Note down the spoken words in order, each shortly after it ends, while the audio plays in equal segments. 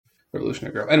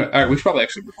Revolutionary Girl. Anyway, all right, we should probably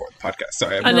actually record the podcast.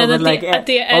 Sorry. And then at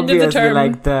the end of the term,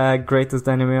 like the greatest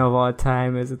anime of all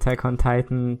time is Attack on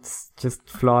Titan. It's just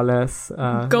flawless.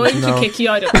 Going to kick you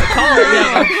out of the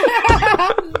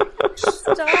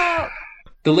call. Stop.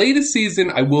 The latest season,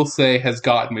 I will say, has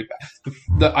gotten me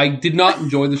back. I did not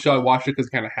enjoy the show. I watched it because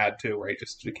I kind of had to, right,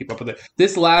 just to keep up with it.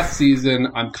 This last season,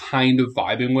 I'm kind of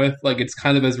vibing with. Like, it's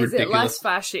kind of as ridiculous. Is it less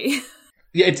fashy?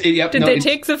 Yeah, Did they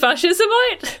take the fascism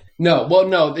out? No, well,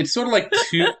 no. It's sort of like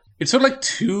two. It's sort of like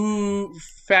two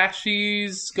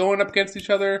fascies going up against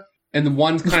each other, and the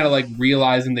one's kind of like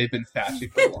realizing they've been fascy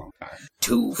for a long time.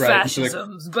 Two right?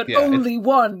 fascisms, like, but only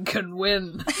one can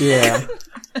win. Yeah.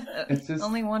 It's just,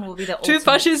 only one will be the two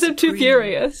fascism, too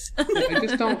furious. I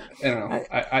just don't. I don't know.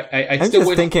 I'm still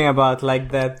just thinking about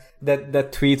like that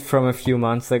tweet from a few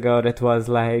months ago that was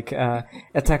like,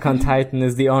 Attack on Titan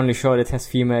is the only show that has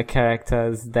female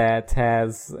characters that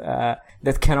has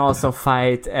that can also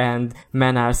fight, and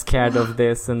men are scared of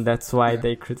this, and that's why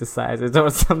they criticize it,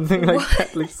 or something like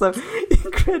that. Like some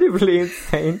incredibly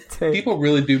insane take. People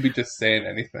really do be just saying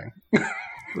anything.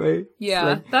 Right? Yeah,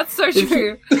 like, that's so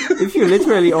true. If you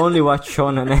literally only watch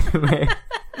shonen anime.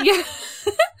 Yeah.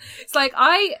 It's like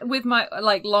I, with my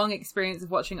like long experience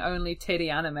of watching only titty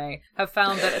anime, have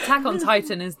found that Attack on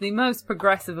Titan is the most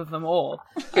progressive of them all.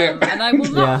 And I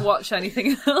will not watch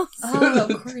anything else. Oh,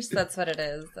 of course that's what it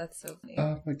is. That's so funny.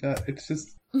 Oh my god, it's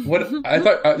just... What I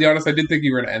thought, to be honest, I did think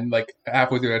you were going to end like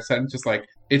halfway through that sentence, just like,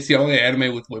 it's the only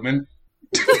anime with women.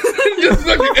 Just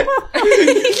like...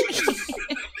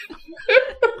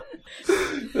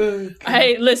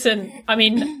 Hey, listen, I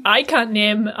mean, I can't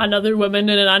name another woman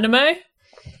in an anime.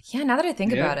 Yeah, now that I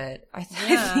think about it, I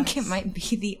think it might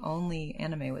be the only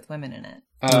anime with women in it.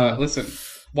 Listen,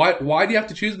 why do you have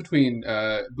to choose between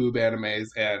boob animes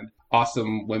and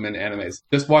awesome women animes?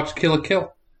 Just watch Kill la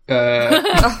Kill.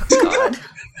 Oh, God.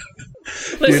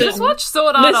 Listen, just watch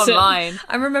Sword Art Online.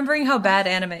 I'm remembering how bad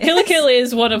anime is. Kill la Kill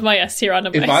is one of my S-tier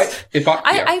animes.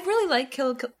 I really like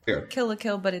Kill la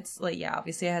Kill, but it's like,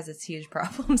 obviously it has its huge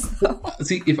problems, though.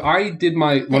 See, if I did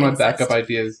one of my backup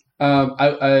ideas,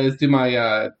 I do my,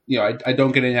 I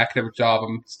don't get any academic job.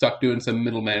 I'm stuck doing some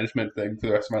middle management thing for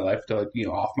the rest of my life to,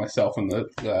 off myself in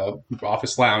the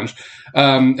office lounge.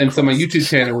 And so my YouTube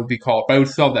channel would be called, I would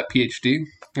still have that PhD.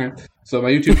 Right? So my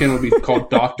YouTube channel would be called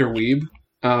Dr. Weeb.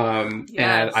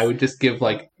 And I would just give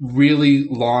like really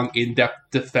long, in-depth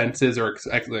defenses or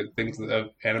things of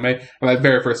anime. And my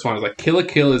very first one was like, Kill la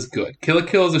Kill is good. Kill la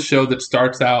Kill is a show that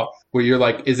starts out where you're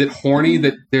like, is it horny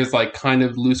that there's like kind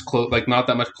of loose clothes, like not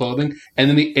that much clothing, and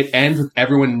then it ends with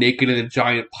everyone naked in a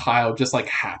giant pile, just like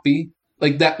happy,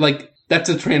 like that. Like that's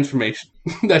a transformation.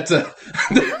 that's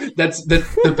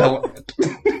development.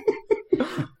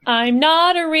 I'm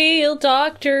not a real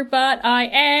doctor, but I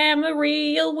am a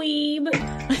real weeb.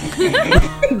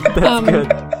 That's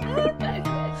good.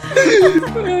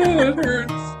 It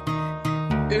hurts.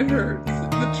 It hurts.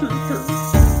 The truth hurts.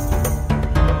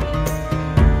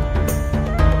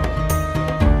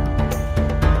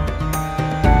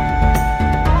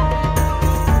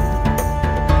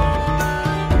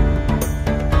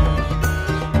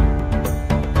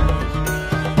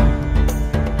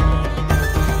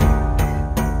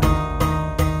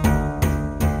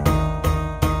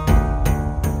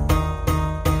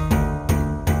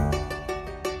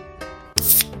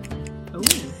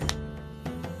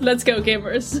 Let's go,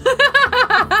 gamers.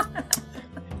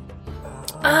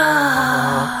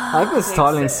 I've been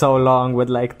stalling so long with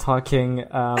like talking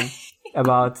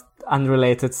about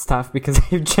unrelated stuff because I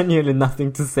have genuinely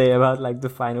nothing to say about like the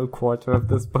final quarter of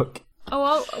this book.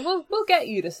 Oh, well, we'll get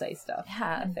you to say stuff.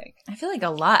 Yeah, I think. I feel like a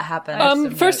lot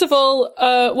happened. First of all,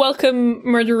 welcome,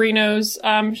 Murderinos.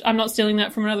 I'm not stealing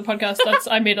that from another podcast.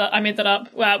 I made that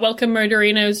up. Welcome,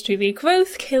 Murderinos, to the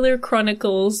Growth Killer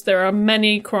Chronicles. There are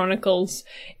many chronicles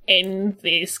in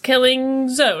this killing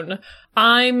zone.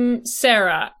 I'm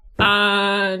Sarah,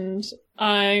 and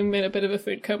I'm in a bit of a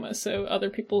food coma, so other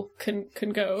people can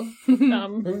go.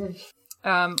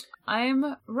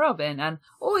 I'm Robin, and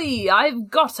I've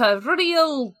got a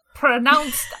real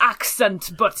pronounced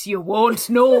accent, but you won't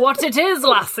know what it is,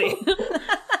 lassie.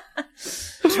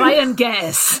 Try and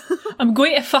guess. I'm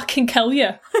going to fucking kill you.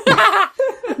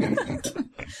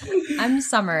 I'm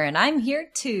Summer, and I'm here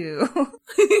too.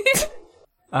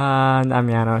 And I'm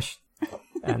Janosch,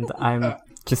 and I'm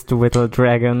just a little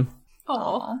dragon.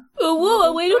 Aww.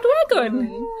 Oh, a little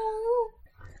dragon.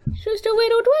 Just a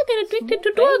little dragon addicted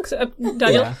to drugs.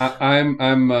 Daniel? Yeah.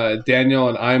 I'm Daniel,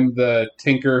 and I'm the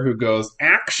tinker who goes,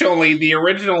 actually, the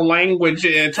original language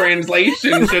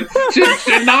translation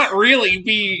should not really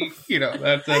be,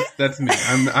 that's me.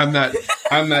 I'm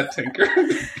that tinker.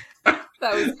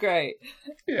 That was great.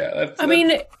 Yeah, I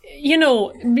mean,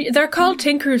 they're called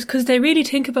tinkers because they really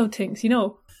think about things, He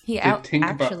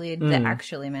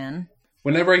actually man.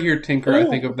 Whenever I hear Tinker, I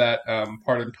think of that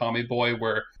part of Tommy Boy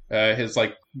where his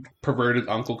like perverted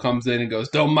uncle comes in and goes,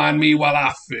 "Don't mind me while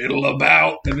I fiddle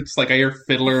about," and it's like I hear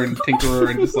fiddler and tinkerer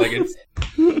and just like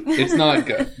it's not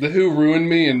good. The Who ruined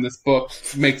me, and this book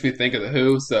makes me think of the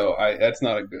Who, so that's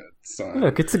not a good sign.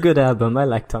 Look, it's a good album. I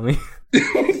like Tommy.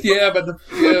 Yeah, but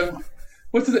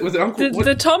what's it? Was it Uncle?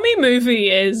 The Tommy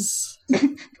movie is.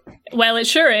 Well, it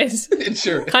sure is. It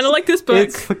sure is. Kind of like this book.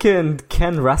 It's fucking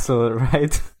Ken Russell,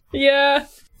 right? Yeah.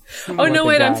 Oh no!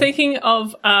 Wait, guy. I'm thinking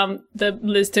of the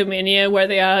Listomania where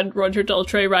they had Roger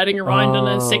Daltrey riding around on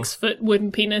a 6-foot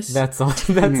wooden penis. That's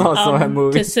also a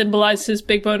movie to symbolize his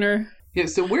big boner. Yeah.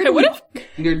 So where do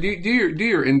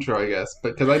your intro, I guess,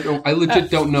 because I legit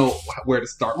don't know where to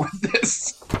start with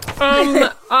this.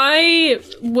 I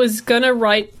was gonna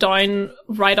write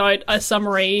out a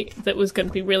summary that was gonna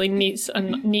be really neat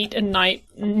and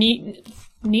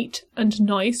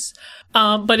nice.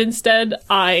 But instead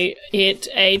I ate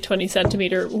a 20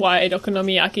 centimeter wide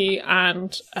okonomiyaki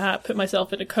and put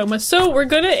myself in a coma. So we're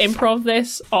gonna improv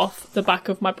this off the back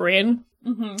of my brain.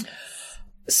 Mm-hmm.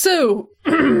 So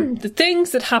the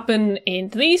things that happen in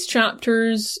these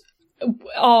chapters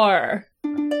are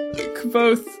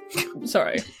both.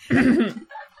 Sorry.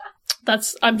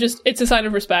 It's a sign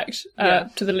of respect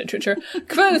to the literature.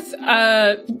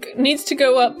 Kvothe needs to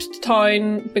go up to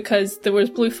town because there was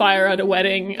blue fire at a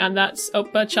wedding and that's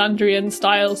Oppa Chandrian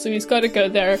style, so he's got to go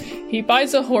there. He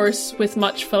buys a horse with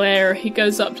much flair. He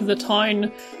goes up to the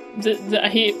town.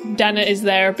 Denna is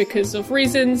there because of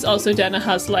reasons. Also, Denna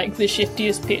has like the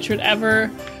shiftiest patron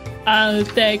ever.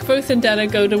 Kvothe and Denna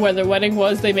go to where their wedding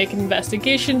was. They make an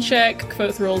investigation check.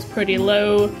 Kvothe rolls pretty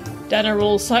low. Denna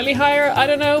rolls slightly higher, I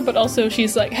don't know, but also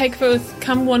she's like, "Hey Kvothe,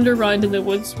 come wander around in the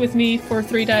woods with me for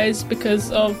 3 days because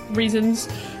of reasons."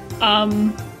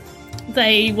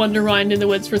 They wander around in the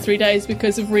woods for 3 days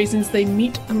because of reasons. They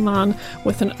meet a man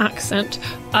with an accent.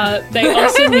 They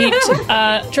also meet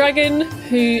Dragon,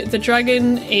 the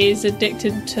dragon is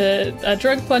addicted to a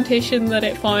drug plantation that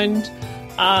it found.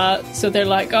 So they're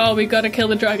like, "Oh, we gotta kill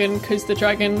the dragon because the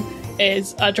dragon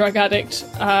is a drug addict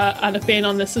and a bane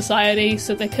on this society."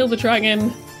 So they kill the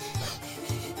dragon.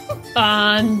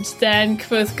 And then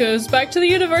Kvothe goes back to the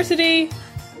university.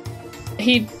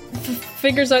 He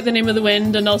figures out the name of the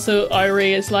wind, and also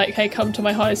Irie is like, "Hey, come to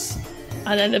my house."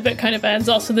 And then the bit kind of ends.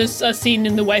 Also, there's a scene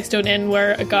in the Waystone Inn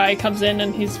where a guy comes in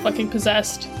and he's fucking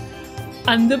possessed.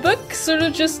 And the book sort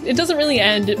of it doesn't really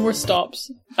end, it more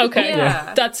stops. Okay,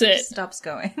 that's it. Stops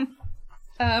going.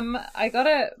 I got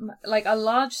a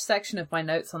large section of my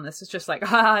notes on this is just like,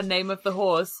 name of the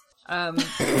horse. To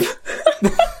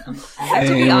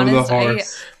be honest,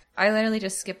 I literally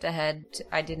just skipped ahead.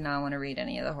 I did not want to read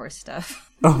any of the horse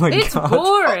stuff. Oh my god. It's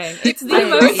boring. It's the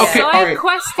most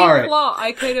side-questy plot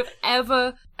I could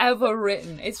have ever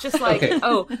written. It's just like,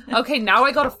 okay, now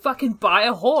I gotta fucking buy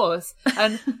a horse.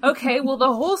 And, okay, well,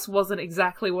 the horse wasn't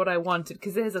exactly what I wanted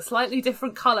because it has a slightly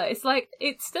different colour. It's like,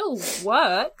 it still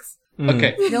works.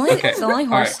 Okay. The only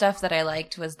horse stuff that I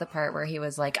liked was the part where he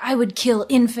was like, "I would kill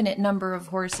infinite number of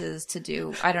horses to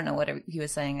do." I don't know what he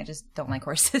was saying. I just don't like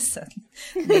horses, so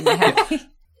it made me happy.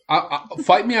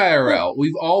 Fight me IRL.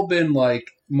 We've all been like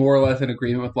more or less in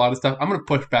agreement with a lot of stuff. I'm going to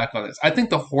push back on this. I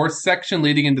think the horse section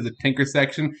leading into the Tinker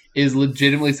section is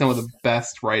legitimately some of the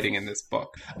best writing in this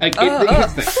book. Like,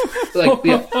 here's the thing.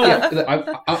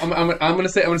 I'm going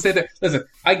to say that. Listen,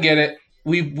 I get it.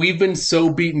 We've been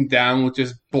so beaten down with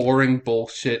just boring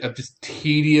bullshit of just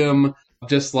tedium,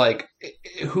 just like,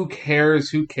 who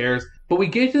cares? But we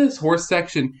get to this horse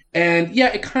section, and yeah,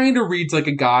 it kind of reads like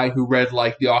a guy who read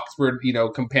like the Oxford,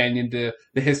 companion to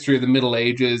the history of the Middle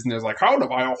Ages, and there's like, how to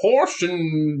buy a horse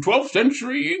in 12th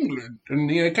century England,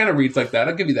 and it kind of reads like that.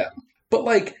 I'll give you that. But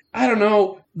like, I don't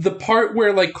know, the part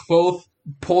where like Kvothe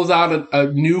pulls out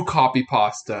a new copy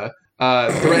pasta.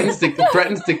 Threatens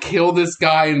to kill this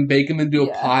guy and bake him into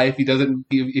a pie if he doesn't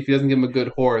give him a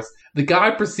good horse. The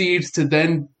guy proceeds to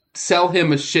then sell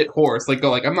him a shit horse. Like, go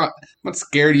like, I'm not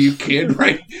scared of you, kid,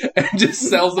 right? And just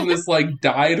sells him this like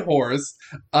dyed horse.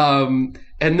 And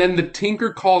then the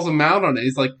tinker calls him out on it.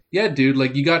 He's like, "Yeah, dude,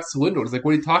 like you got swindled." He's like,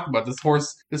 "What are you talking about? This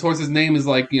horse's name is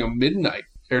like, Midnight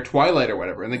or Twilight or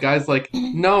whatever." And the guy's like,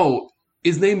 "No.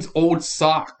 His name's Old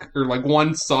Sock," or like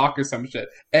One Sock or some shit.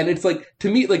 And it's like, to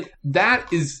me, like, that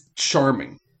is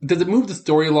charming. does it move the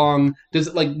story along? Does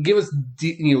it like give us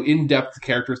in-depth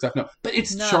character stuff? No, but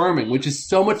it's charming, which is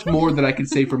so much more than I can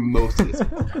say for most of this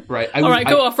book, right? All right,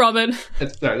 go off, Robin.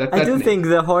 I do think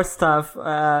the horse stuff.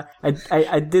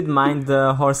 I did mind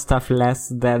the horse stuff less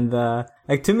than the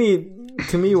like. To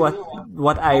me,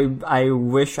 what I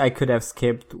wish I could have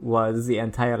skipped was the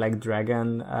entire like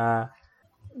dragon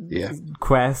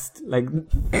quest. Like,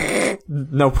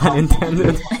 no pun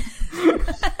intended.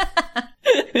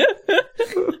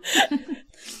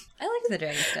 I like the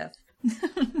dragon stuff.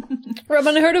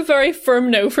 Robin, I heard a very firm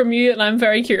no from you, and I'm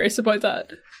very curious about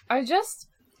that.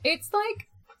 It's like,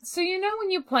 so you know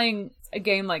when you're playing a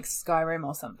game like Skyrim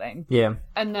or something? Yeah.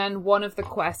 And then one of the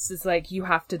quests is like, you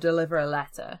have to deliver a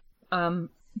letter.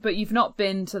 But you've not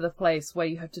been to the place where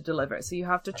you have to deliver it, so you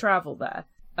have to travel there.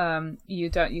 You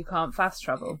can't fast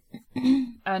travel.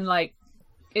 And like,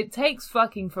 it takes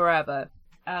fucking forever,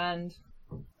 and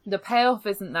the payoff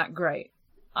isn't that great.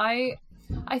 I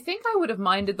think I would have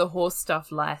minded the horse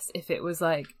stuff less if it was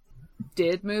like,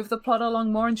 did move the plot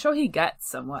along more, and sure, he gets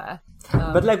somewhere.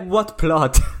 But like, what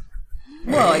plot?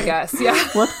 Well, I guess, yeah.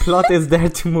 What plot is there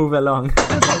to move along?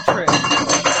 Okay, true.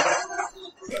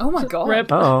 Oh my god.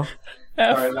 Rip. Oh.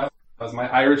 Sorry, that was my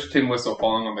Irish tin whistle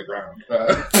falling on the ground.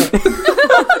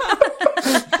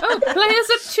 Oh, play us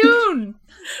a tune!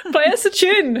 Play us a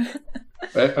tune!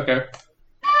 Right, okay.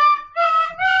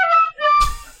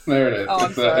 There it is. Oh,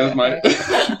 It was my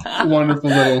wonderful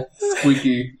little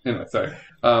squeaky. Anyway, sorry.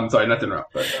 Sorry, not to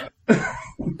interrupt, but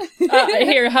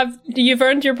Here, you've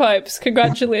earned your pipes.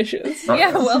 Congratulations.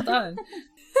 Yeah, well done.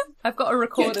 I've got a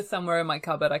recorder somewhere in my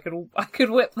cupboard. I could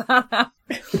whip that out.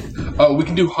 Oh, we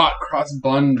can do hot cross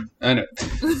bun. I know.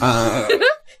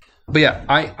 But yeah,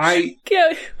 I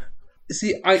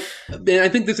see. I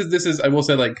think this is. I will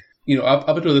say, like, up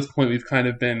until this point, we've kind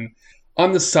of been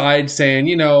on the side saying,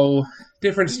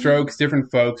 different strokes,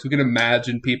 different folks. We can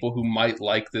imagine people who might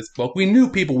like this book. We knew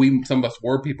people. Some of us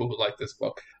were people who liked this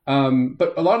book.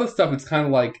 But a lot of the stuff, it's kind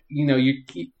of like, you have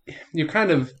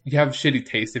shitty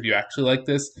taste if you actually like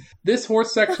this. This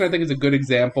horse section, I think, is a good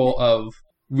example of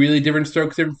really different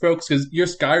strokes, different folks, because your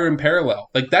Skyrim parallel,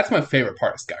 like, that's my favorite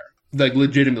part of Skyrim. Like,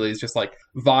 legitimately, it's just like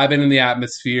vibing in the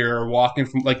atmosphere, walking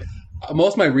from like.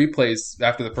 Most of my replays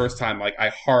after the first time, like,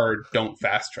 I don't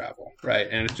fast travel, right?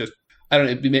 And it's just, I don't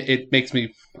know, it makes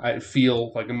me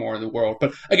feel like I'm more in the world.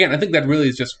 But again, I think that really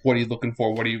is just, what are you looking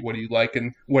for? What do you like?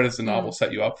 And what does the novel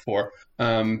set you up for?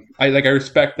 I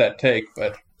respect that take,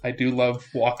 but I do love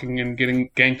walking and getting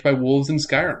ganked by wolves in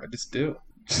Skyrim. I just do.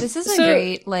 This is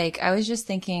a great, I was just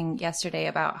thinking yesterday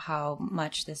about how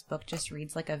much this book just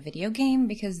reads like a video game,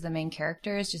 because the main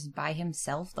character is just by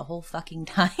himself the whole fucking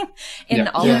time. And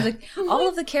all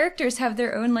of the characters have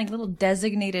their own like little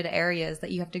designated areas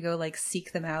that you have to go like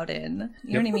seek them out in.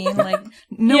 You know what I mean? Like,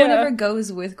 no one ever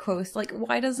goes with Quoth. Like,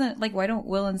 why don't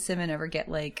Will and Simon ever get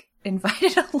like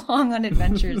invited along on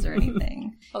adventures or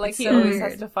anything? Well, like, he always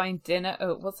has to find dinner.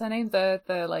 Oh, what's her name? The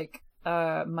like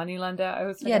moneylender. I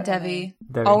always forget Debbie.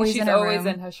 Always she's always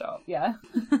in her shop. Yeah.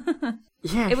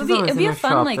 Yeah, it'd be a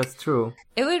fun shop, that's true.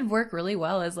 It would work really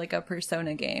well as like a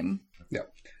Persona game. Yeah.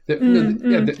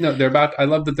 They're about. I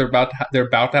love that they're about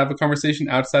to have a conversation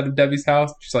outside of Debbie's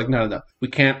house. She's like, no, we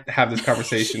can't have this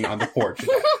conversation on the porch.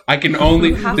 I can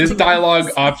only. This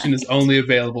dialogue option is only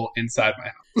available inside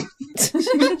my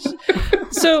house.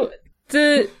 So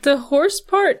the horse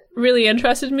part really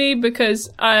interested me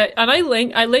because I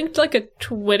linked like a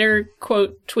Twitter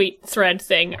tweet thread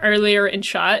thing earlier in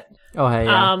chat. Oh, hey,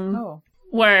 yeah.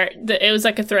 Where it was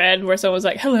like a thread where someone was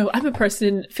like, "Hello, I'm a person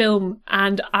in film,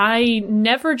 and I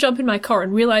never jump in my car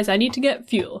and realize I need to get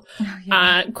fuel."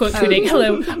 Quote tweeting,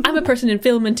 "Hello, I'm a person in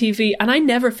film and TV, and I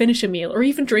never finish a meal or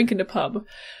even drink in a pub.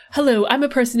 Hello, I'm a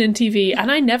person in TV, and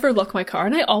I never lock my car,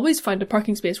 and I always find a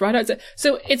parking space right outside."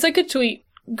 So it's like a tweet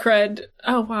cred.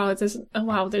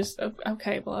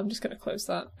 Okay, well, I'm just gonna close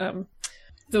that.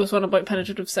 There was one about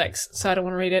penetrative sex, so I don't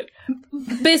want to read it.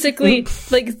 Basically,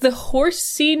 like, the horse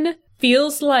scene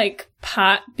feels like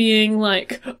Pat being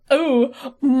like, "Oh,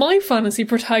 my fantasy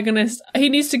protagonist, he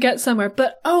needs to get somewhere,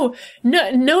 but no,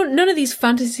 none of these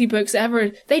fantasy books ever,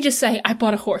 they just say, I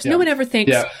bought a horse." No one ever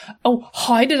thinks, "Oh,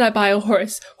 how did I buy a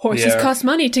horse? Horses cost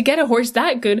money. To get a horse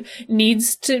that good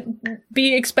needs to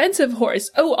be expensive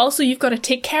horse. Oh, also you've got to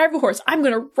take care of a horse. I'm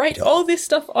going to write all this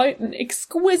stuff out in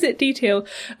exquisite detail."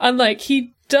 And like,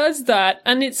 he does that,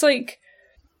 and it's like,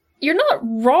 you're not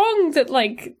wrong that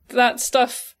like that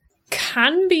stuff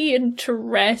can be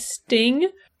interesting,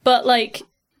 but like,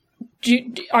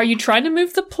 are you trying to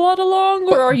move the plot along,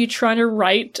 or are you trying to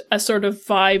write a sort of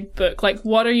vibe book? Like,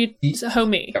 what are you,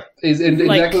 homie?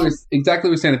 Exactly what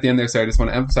you're saying at the end there, so I just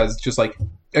want to emphasize, it's just like,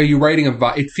 are you writing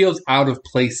it feels out of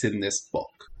place in this book,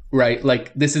 right?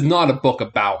 Like, this is not a book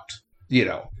about,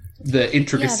 the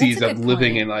intricacies of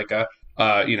living in like a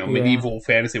medieval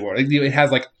fantasy world. It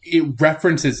has like, it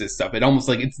references this stuff. It almost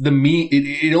like it's the meme.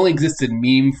 It only exists in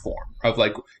meme form of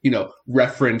like,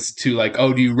 reference to like,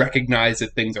 oh, do you recognize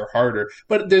that things are harder?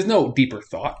 But there's no deeper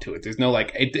thought to it. There's no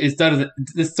like, it doesn't.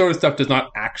 This sort of stuff does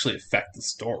not actually affect the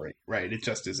story, right? It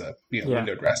just is a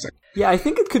window dressing. Yeah, I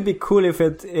think it could be cool if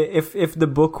the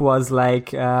book was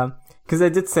like. Because I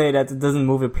did say that it doesn't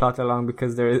move the plot along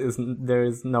because there is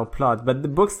no plot, but the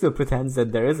book still pretends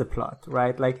that there is a plot,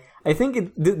 right? Like, I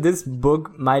think this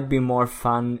book might be more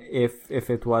fun if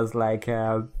it was like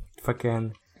a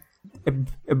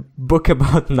book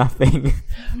about nothing.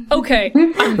 Okay,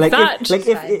 like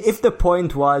if the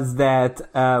point was that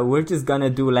we're just gonna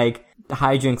do like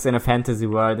hijinks in a fantasy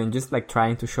world and just like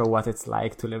trying to show what it's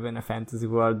like to live in a fantasy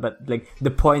world, but like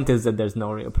the point is that there's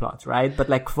no real plot, right? But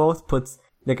like Quoth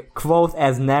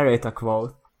as narrator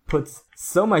puts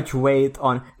so much weight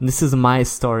on this is my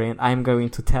story and I'm going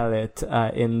to tell it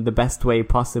in the best way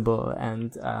possible,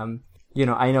 and I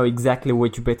know exactly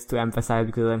which bits to emphasize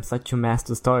because I'm such a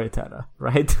master storyteller,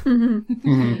 right?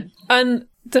 Mm-hmm. And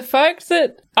the fact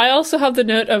that I also have the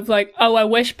note of like, oh, I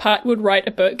wish Pat would write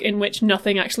a book in which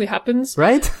nothing actually happens,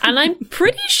 right? And I'm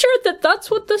pretty sure that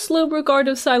that's what the Slow Regard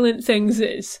of Silent Things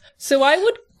is. So I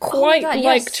would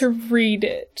like to read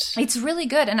it. It's really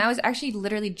good. And I was actually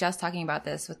literally just talking about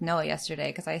this with Noah yesterday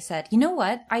because I said, you know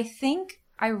what? I think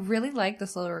I really like the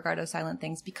Slow Regard of Silent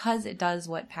Things because it does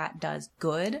what Pat does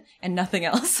good and nothing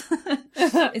else.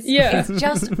 It's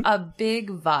just a big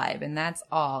vibe and that's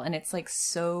all. And it's like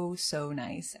so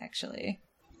nice, actually.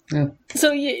 Yeah.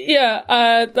 So I'm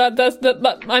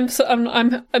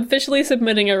officially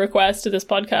submitting a request to this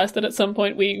podcast that at some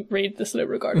point we read the Slow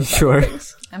Regard of Silent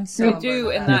Things. I'm so we do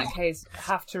in that case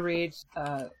have to read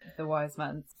The Wise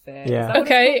Man's Fear. Yeah.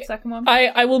 Okay. Second one.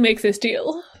 I will make this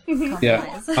deal.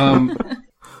 Yeah.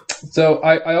 So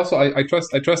I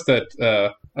trust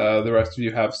that the rest of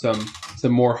you have some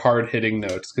more hard hitting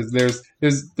notes because there's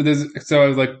so I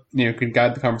was like can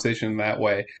guide the conversation in that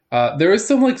way. There is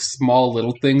some like small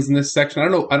little things in this section. I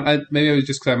don't know. Maybe it was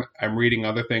just because I'm reading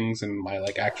other things and my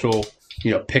like actual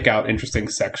pick out interesting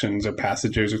sections or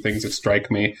passages or things that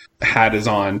strike me. Hat is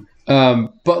on.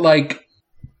 But like.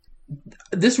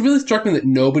 This really struck me that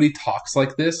nobody talks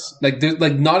like this. Like there's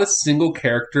like not a single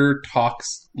character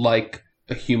talks like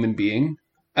a human being.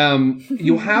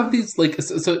 You have these like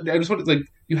so I just want to like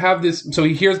you have this. So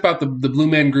he hears about the Blue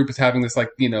Man Group is having this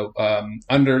like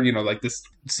under like this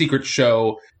secret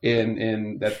show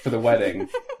in that for the wedding,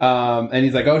 and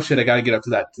he's like, oh shit, I got to get up to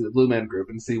the Blue Man Group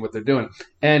and see what they're doing.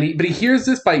 And he hears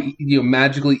this by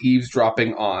magically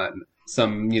eavesdropping on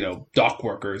some, dock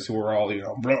workers who were all,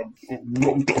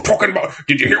 talking about,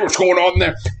 did you hear what's going on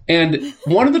there? And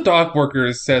one of the dock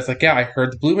workers says, like, yeah, I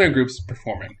heard the Blue Man Group's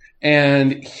performing.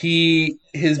 And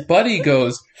his buddy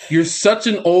goes, you're such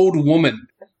an old woman.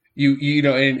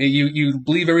 You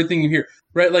believe everything you hear.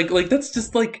 Right? Like that's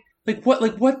just what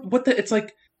the, it's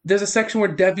like, there's a section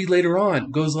where Debbie later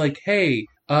on goes like, hey,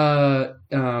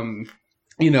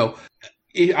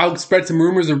 I'll spread some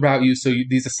rumors about you so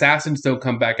these assassins don't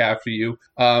come back after you.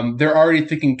 They're already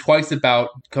thinking twice about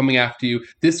coming after you.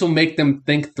 This will make them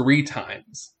think 3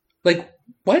 times. Like,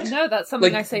 what? No, that's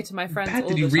something I say to my friends Pat, all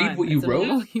did the you read time. what you It's wrote? a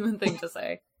normal human thing to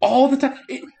say. All the time.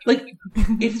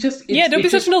 It's just... don't be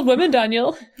such an old woman,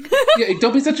 Daniel. Yeah,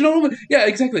 don't be such an old woman. Yeah,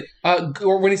 exactly.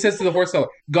 Or when he says to the horse seller,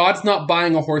 God's not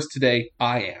buying a horse today,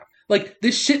 I am. Like,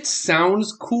 this shit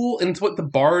sounds cool, and it's what the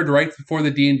bard writes before the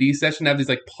D&D session, have these,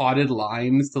 like, potted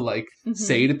lines to, like,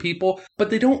 say to people, but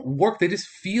they don't work. They just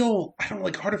feel, I don't know,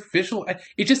 like, artificial. I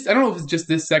don't know if it's just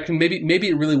this section. Maybe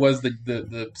it really was the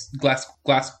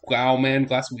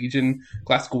Glaswegian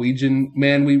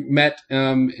man we met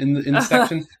in the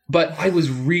section, but I was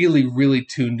really, really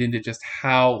tuned into just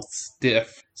how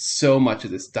stiff so much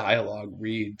of this dialogue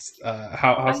reads,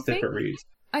 how stiff it reads.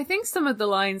 I think some of the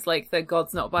lines, like the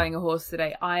God's not buying a horse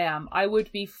today, I am, I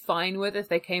would be fine with if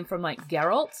they came from, like,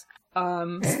 Geralt.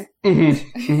 Yeah.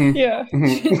 Do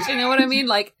you know what I mean?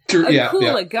 Like, a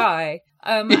cooler guy.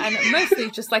 And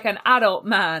mostly just, like, an adult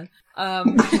man. A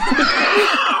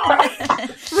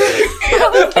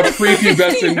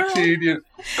prepubescent teen.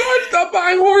 God's not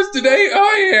buying a horse today,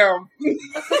 I am.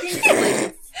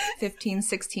 15,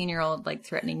 16-year-old, like,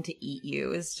 threatening to eat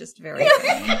you is just very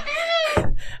funny.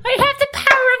 I have the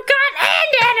power of God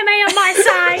and anime on my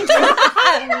side!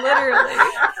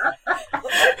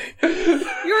 Literally.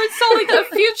 You're insulting a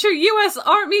future U.S.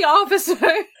 Army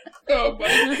officer! Oh my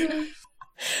God.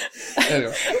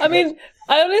 Anyway. I mean,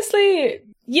 I honestly...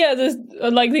 yeah, there's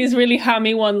like these really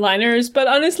hammy one-liners, but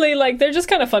honestly, like they're just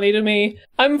kind of funny to me.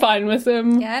 I'm fine with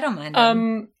them. Yeah, I don't mind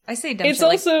them. I say dumb shit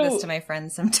like this to my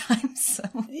friends sometimes. So.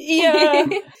 Yeah.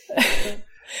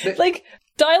 Like,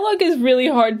 dialogue is really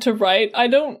hard to write.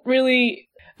 I've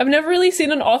never really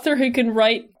seen an author who can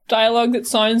write dialogue that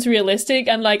sounds realistic,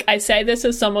 and like I say this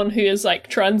as someone who has like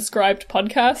transcribed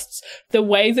podcasts. The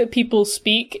way that people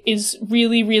speak is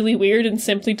really, really weird and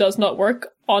simply does not work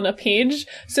on a page.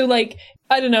 So like,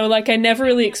 I don't know, like I never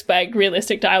really expect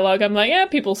realistic dialogue. I'm like, yeah,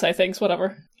 people say things,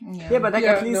 whatever. Yeah, but like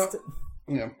at least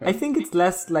I think it's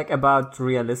less like about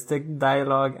realistic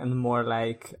dialogue and more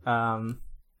like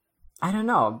I don't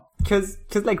know, because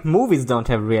like movies don't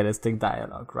have realistic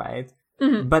dialogue, right?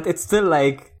 Mm-hmm. But it's still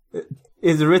like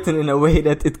is written in a way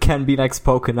that it can be like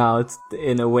spoken out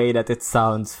in a way that it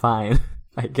sounds fine,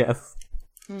 I guess.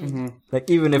 Mm-hmm. Like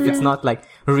even if it's not like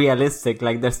realistic,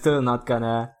 like they're still not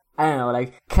gonna, I don't know,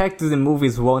 like characters in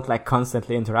movies won't like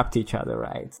constantly interrupt each other,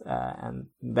 right? And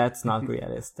that's not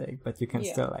realistic, but you can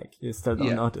still like, you still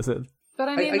don't notice it. But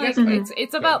I mean,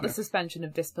 it's about the suspension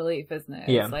of disbelief, isn't it?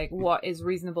 Yeah. It's like what is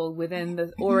reasonable within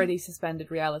the already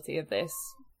suspended reality of this,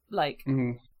 like,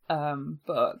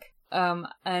 book.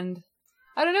 And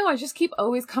I don't know, I just keep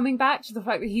always coming back to the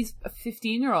fact that he's a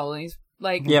 15-year-old and he's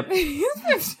like, he's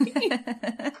 15.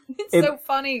 It's so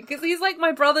funny because he's like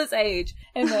my brother's age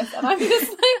in this, and I'm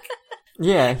just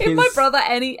like, if my brother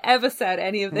ever said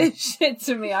any of this shit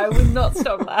to me, I would not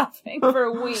stop laughing for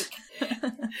a week.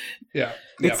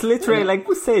 It's literally like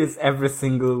we say this every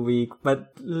single week,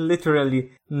 but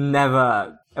literally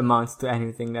never amounts to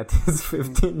anything that is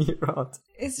 15-year-old.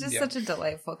 It's just such a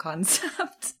delightful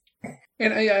concept.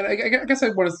 And I guess I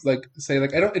want to like say like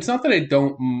it's not that I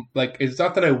don't like, it's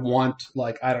not that I want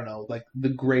like, I don't know, like the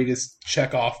greatest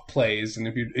Chekhov plays, and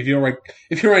if you don't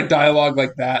write dialogue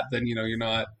like that, then you know you're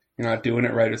not doing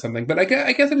it right or something. But I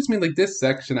guess I just mean like this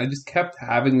section, I just kept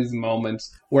having these moments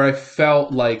where I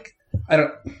felt like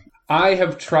I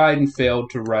have tried and failed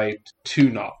to write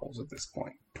 2 novels at this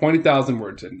point. 20,000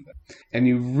 words into them. And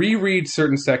you reread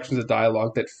certain sections of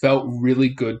dialogue that felt really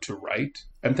good to write.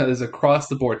 I'm telling you, this across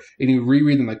the board. And you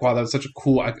reread them like, wow, that was such a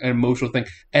cool and emotional thing.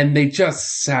 And they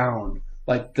just sound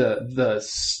like the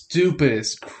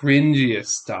stupidest, cringiest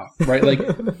stuff, right? Like,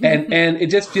 and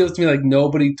it just feels to me like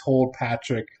nobody told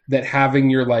Patrick that having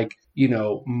your like, you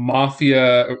know,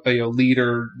 mafia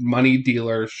leader, money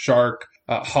dealer, shark,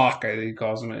 Hawk, I think he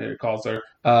calls her,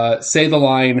 say the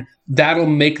line, that'll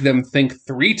make them think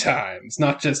 3 times,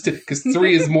 not just because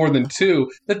 3 is more than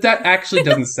 2, that actually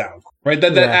doesn't sound cool, right?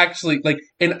 That actually, like,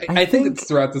 and I think it's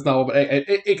throughout this novel, but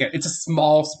it's a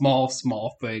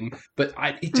small thing, but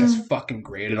it just fucking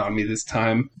grated on me this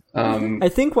time. I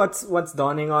think what's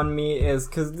dawning on me is,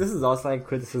 because this is also like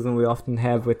criticism we often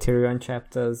have with Tyrion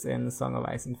chapters in Song of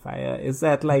Ice and Fire, is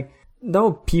that like,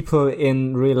 no people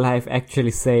in real life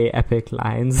actually say epic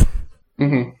lines.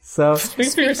 Mm-hmm. So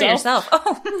speak for yourself.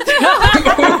 Oh.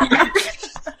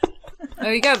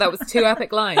 There you go. That was 2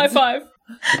 epic lines. High five.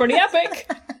 Pretty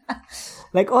epic.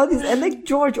 Like all these, and like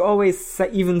George always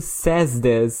even says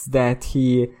this, that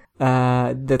he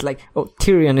that like, oh,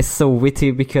 Tyrion is so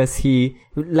witty because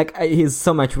he's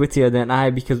so much wittier than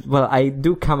I, because, well, I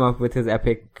do come up with his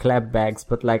epic clapbacks,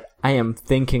 but like I am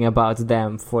thinking about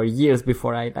them for years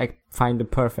before I like find the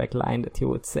perfect line that he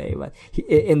would say. But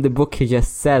in the book he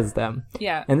just says them.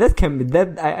 Yeah. And that can be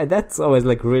that's always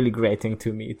like really grating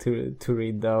to me to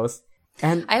read those.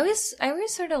 And I always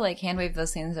sort of like hand wave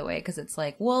those things away because it's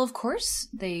like, well, of course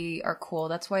they are cool.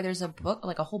 That's why there's a book,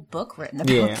 like a whole book written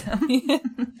about them.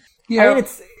 Yeah. I mean,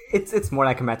 it's more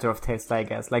like a matter of taste, I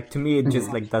guess. Like to me, it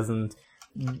just like doesn't.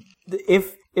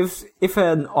 If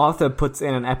an author puts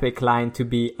in an epic line to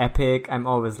be epic, I'm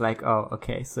always like, oh,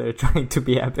 okay, so you're trying to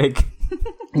be epic.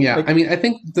 Yeah, like, I mean, I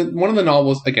think one of the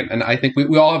novels again, and I think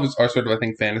we all have our sort of, I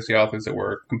think, fantasy authors that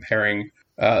we're comparing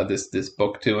this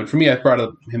book to, and for me, I've brought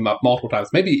him up multiple times,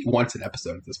 maybe once an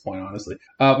episode at this point, honestly.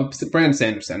 Brandon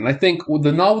Sanderson, and I think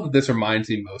the novel that this reminds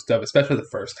me most of, especially the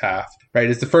first half, right,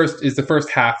 is the first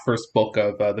book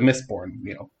of the Mistborn,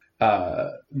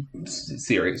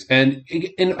 series, and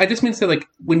I just mean to say, like,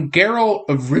 when Geralt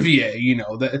of Rivia,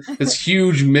 this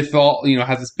huge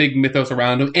has this big mythos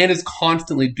around him and is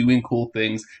constantly doing cool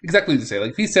things. Exactly to say,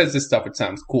 like, if he says this stuff, it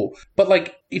sounds cool. But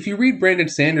like, if you read Brandon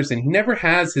Sanderson, he never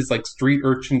has his like street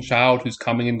urchin child who's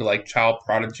coming into like child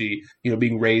prodigy,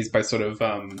 being raised by sort of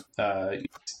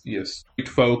street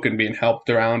folk and being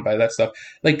helped around by that stuff.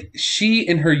 Like, she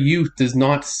in her youth does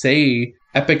not say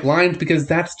epic lines, because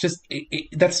that's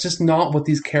just not what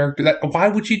these characters. Why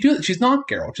would she do that? She's not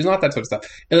Geralt. She's not that sort of stuff.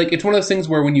 And, like, it's one of those things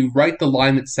where when you write the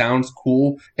line that sounds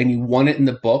cool and you want it in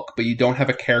the book, but you don't have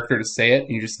a character to say it,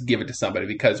 and you just give it to somebody,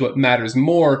 because what matters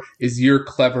more is your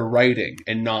clever writing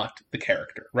and not the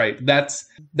character, right?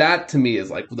 That to me is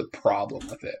like the problem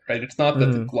with it, right? It's not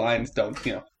that the lines don't,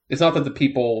 it's not that the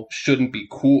people shouldn't be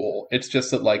cool. It's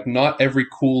just that, like, not every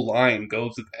cool line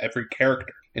goes with every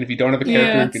character. And if you don't have a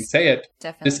character who can say it,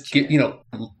 just get,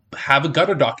 have a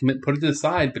gutter document, put it to the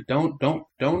side, but don't do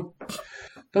that.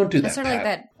 It's sort of like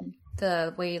that,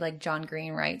 the way like John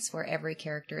Green writes, where every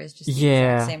character is just the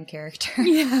exact same character.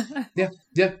 Yeah.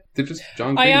 They're just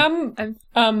John Green. I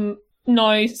am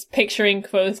now picturing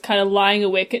Kvothe kind of lying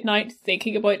awake at night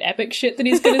thinking about epic shit that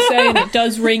he's going to say, and it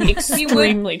does ring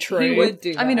extremely true. He would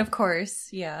do that. I mean, of course,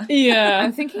 yeah.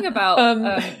 I'm thinking about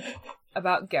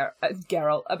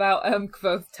Geralt, about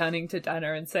Kvothe turning to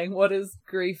Dana and saying, "What is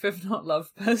grief if not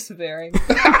love persevering?"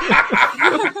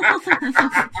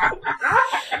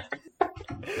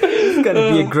 It's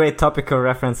gonna be a great topical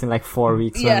reference in like 4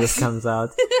 weeks when this comes out.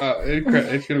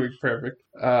 It's gonna be perfect.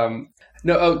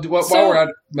 While we're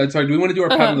at, sorry, do we want to do our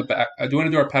pat on the back? Do you want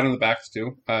to do our pat on the backs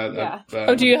too?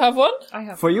 Do you have one? I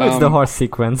have. For you, it's the horse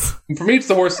sequence. For me, it's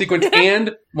the horse sequence,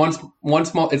 and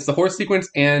it's the horse sequence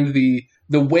and the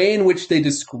way in which they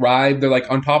describe. They're like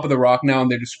on top of the rock now,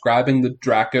 and they're describing the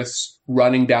Dracus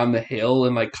running down the hill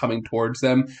and like coming towards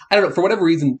them. I don't know, for whatever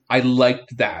reason, I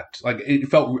liked that. Like, it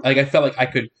felt like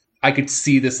I could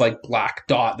see this like black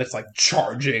dot that's like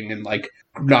charging and like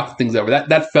knock things over.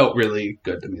 That felt really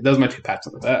good to me. Those are my 2 pats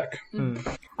on the back.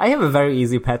 I have a very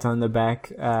easy pat on the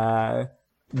back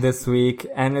this week,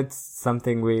 and it's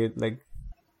something we like.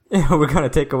 We're gonna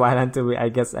take a while until we, I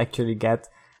guess, actually get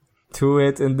to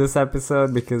it in this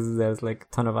episode, because there's like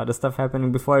a ton of other stuff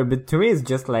happening before. But to me, it's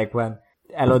just like when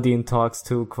Elodine talks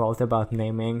to Kvothe about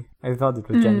naming. I thought it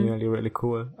was genuinely really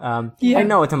cool. I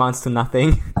know it amounts to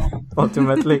nothing,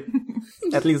 ultimately.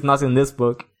 At least not in this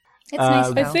book. It's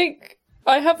nice, I think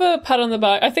I have a pat on the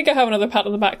back. I think I have another pat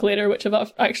on the back later, which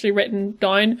I've actually written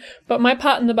down. But my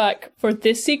pat on the back for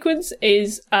this sequence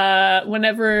is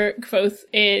whenever Kvothe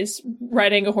is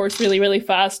riding a horse really, really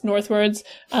fast northwards,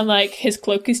 and like his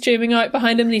cloak is streaming out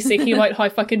behind him, and he's thinking about how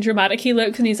fucking dramatic he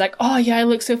looks, and he's like, "Oh yeah, I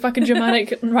look so fucking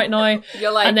dramatic right now."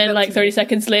 And then like 30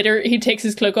 seconds later, he takes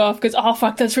his cloak off because, "Oh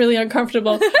fuck, that's really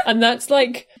uncomfortable." And that's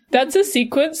a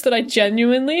sequence that I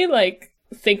genuinely like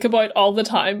think about all the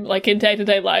time, like in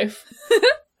day-to-day life.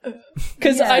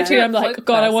 Because I'm like,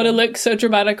 God, I want to look so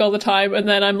dramatic all the time, and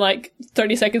then I'm like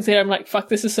 30 seconds later I'm like, fuck,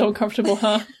 this is so uncomfortable,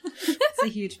 huh? It's a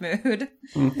huge mood.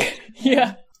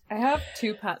 Yeah. I have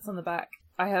 2 pats on the back.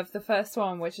 I have the first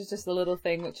one, which is just a little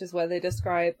thing, which is where they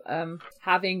describe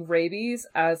having rabies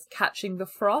as catching the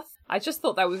froth. I just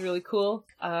thought that was really cool.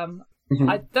 I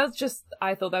thought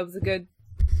that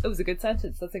was a good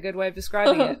sentence. That's a good way of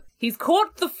describing it. He's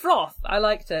caught the froth. I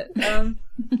liked it.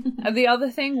 And the other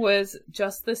thing was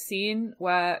just the scene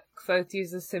where Kvothe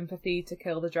uses sympathy to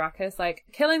kill the Dracus. Like,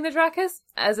 killing the Dracus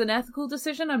as an ethical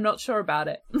decision, I'm not sure about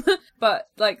it. But,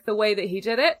 like, the way that he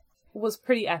did it was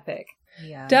pretty epic.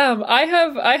 Yeah. Damn, I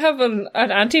have an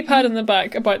anti-pad in the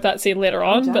back about that scene later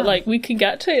on, but, like, we can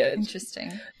get to it.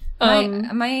 Interesting.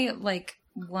 My like,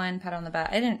 one pat on the back.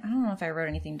 I don't know if I wrote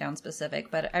anything down specific,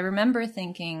 but I remember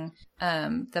thinking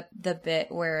the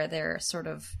bit where they're sort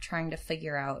of trying to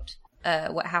figure out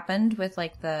what happened with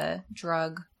like the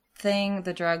drug thing,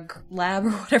 the drug lab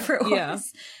or whatever it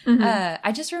was.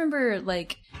 I just remember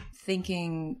like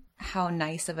thinking how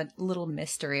nice of a little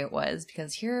mystery it was,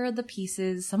 because here are the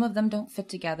pieces, some of them don't fit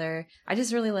together. I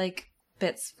just really like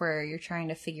bits where you're trying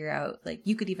to figure out, like,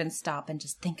 you could even stop and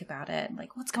just think about it,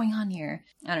 like, what's going on here?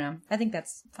 I don't know. I think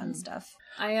that's fun stuff.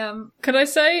 Could I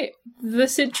say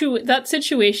that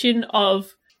situation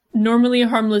of normally a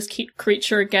harmless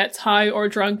creature gets high or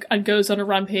drunk and goes on a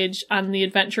rampage, and the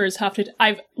adventurers have to.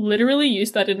 I've literally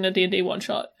used that in a D&D one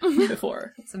shot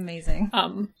before. It's amazing.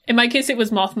 In my case, it was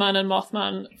Mothman, and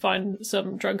Mothman found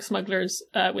some drug smugglers'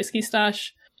 whiskey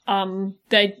stash.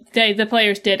 The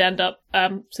players did end up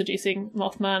seducing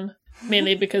Mothman,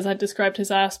 mainly because I described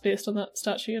his ass based on that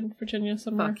statue in Virginia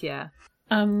somewhere. Fuck yeah.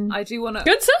 I do want to.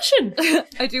 Good session.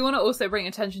 I do want to also bring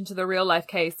attention to the real life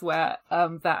case where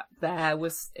that bear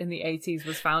was in the 80s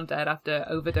was found dead after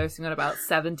overdosing on about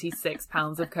 76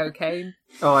 pounds of cocaine.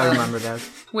 Oh, I remember that.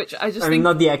 Which I just. I mean,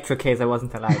 not the actual case. I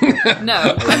wasn't alive.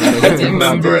 No, I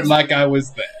remember it like I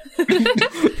was there.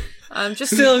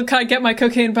 Just still can't get my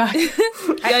cocaine back.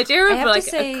 The idea of like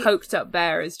a coked up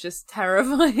bear is just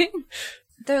terrifying.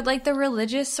 the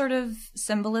religious sort of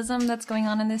symbolism that's going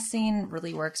on in this scene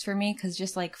really works for me, because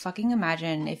just like fucking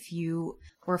imagine if you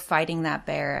were fighting that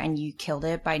bear and you killed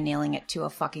it by nailing it to a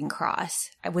fucking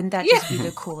cross. Wouldn't that just be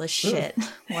the coolest shit?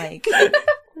 Like,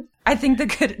 I think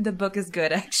the book is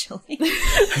good, actually.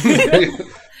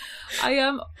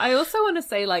 I also want to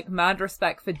say, like, mad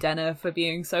respect for Denna for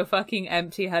being so fucking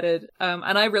empty-headed.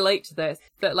 And I relate to this,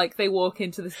 that, like, they walk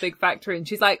into this big factory and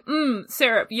she's like,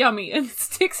 syrup, yummy, and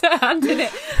sticks her hand in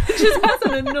it and just has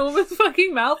an enormous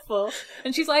fucking mouthful.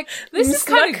 And she's like, this is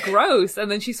kind of gross.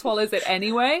 And then she swallows it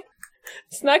anyway.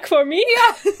 Snack for me?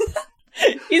 Yeah.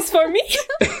 Is for me?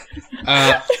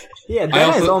 Yeah,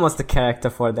 Denna is almost a character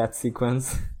for that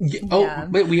sequence.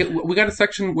 Wait, we got a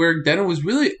section where Denna was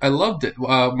really, I loved it.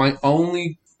 My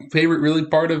only favorite really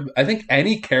part of, I think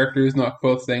any character is not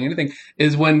Kvothe saying anything,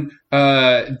 is when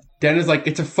Denna's like,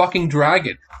 it's a fucking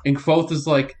dragon. And Kvothe is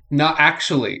like, not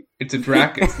actually. It's a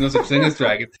dragon. There's no such thing as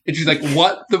dragon. And she's like,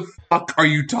 what the fuck are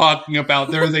you talking about?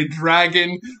 There is a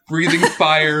dragon breathing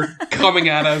fire coming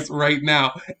at us right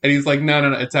now. And he's like,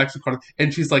 no, it's actually part of...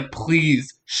 And she's like,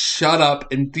 please shut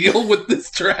up and deal with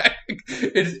this dragon.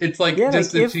 It's like,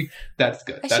 that's good. That's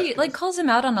she good. calls him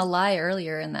out on a lie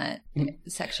earlier in that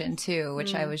section too,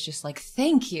 which I was just like,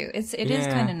 thank you. It is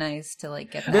kind of nice to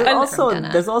like get that from Denna.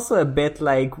 There's also a bit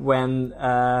like when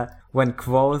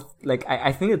Kvothe, like,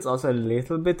 I think it's also a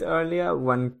little bit earlier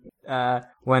when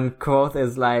Kvothe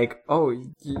is like, oh,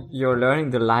 you're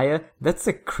learning the lyre? That's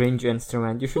a cringe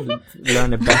instrument. You should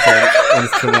learn a better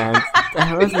instrument.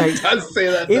 I was like, he does say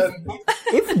that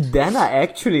if Denna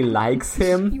actually likes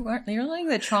him... You're like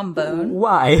the trombone.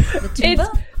 Why? The tuba?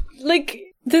 It's, like,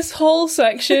 this whole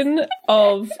section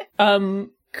of,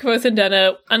 Kvothe and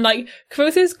Denna, and like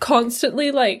Kvothe is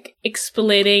constantly like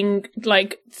explaining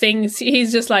like things.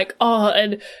 He's just like, oh,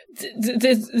 and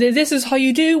this is how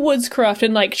you do woodscraft,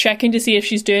 and like checking to see if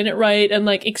she's doing it right, and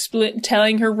like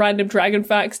telling her random dragon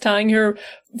facts, telling her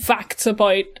facts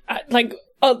about like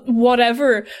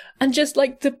whatever, and just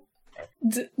like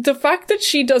the fact that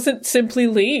she doesn't simply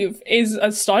leave is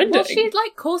astounding. Well, she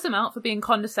like calls him out for being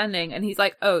condescending, and he's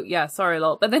like, "Oh yeah, sorry,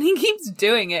 lol." But then he keeps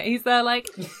doing it. He's there like,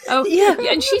 "Oh yeah,"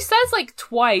 and she says like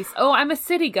twice, "Oh, I'm a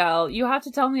city girl. You have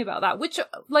to tell me about that." Which,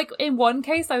 like, in one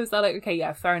case, I was there like, "Okay,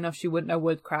 yeah, fair enough. She wouldn't know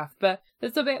woodcraft." But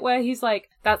there's a bit where he's like,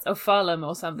 "That's ophalum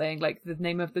or something, like the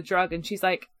name of the drug," and she's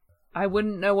like, I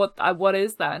wouldn't know what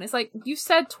is that. And it's like, you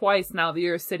said twice now that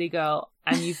you're a city girl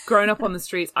and you've grown up on the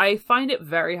streets. I find it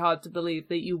very hard to believe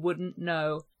that you wouldn't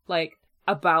know, like,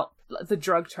 about the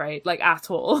drug trade, like, at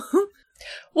all.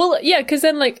 Well, yeah, because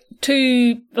then, like,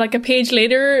 a page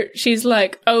later, she's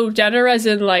like, oh, Denna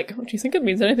resin, like, do you think it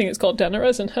means anything? It's called Denna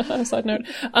resin. Side note.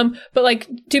 But, like,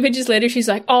 2 pages later, she's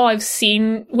like, oh, I've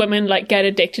seen women, like, get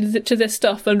addicted to this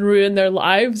stuff and ruin their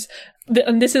lives.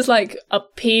 And this is like a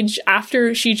page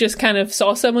after she just kind of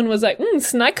saw someone, was like,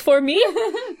 snack for me.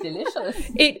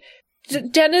 Delicious.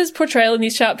 Denna's portrayal in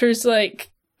these chapters, like,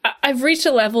 I've reached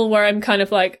a level where I'm kind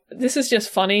of like, this is just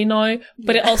funny now,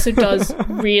 but it also does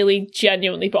really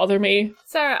genuinely bother me.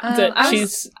 Sarah, that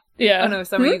she's, yeah. Oh no,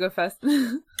 Summer, you go first.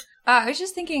 I was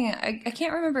just thinking, I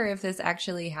can't remember if this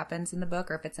actually happens in the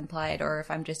book or if it's implied or if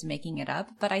I'm just making it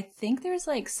up, but I think there's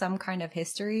like some kind of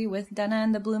history with Denna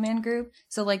and the Blue Man Group.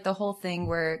 So like the whole thing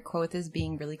where Kvothe is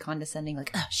being really condescending, like,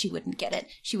 oh, she wouldn't get it,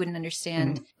 she wouldn't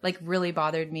understand, like really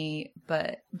bothered me,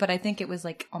 but I think it was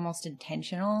like almost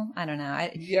intentional. I don't know.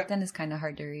 Denna's kind of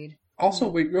hard to read. Also,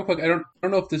 wait, real quick, I don't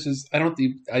know if this is, I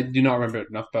do not remember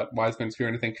enough about Wiseman's Fear or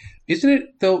anything. Isn't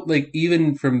it, though, like,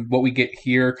 even from what we get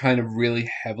here, kind of really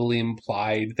heavily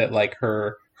implied that, like,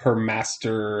 her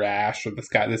master, Ash, or this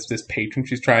guy, this patron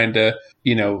she's trying to,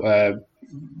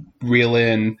 reel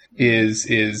in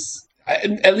is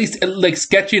at least, like,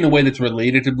 sketchy in a way that's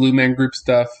related to Blue Man Group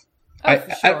stuff.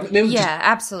 Absolutely.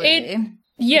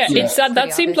 It's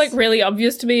that seemed like really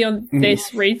obvious to me on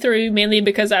this read through, mainly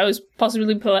because I was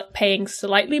possibly paying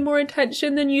slightly more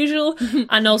attention than usual,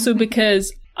 and also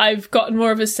because I've gotten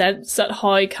more of a sense at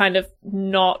how kind of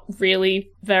not really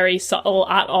very subtle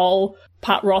at all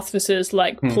Pat Rothfuss's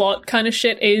like plot kind of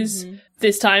shit is.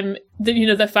 This time,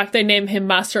 the fact they name him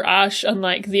Master Ash, and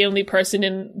like the only person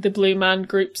in the Blue Man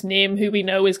Group's name who we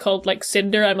know is called like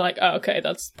Cinder, I'm like, oh, okay,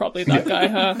 that's probably that guy,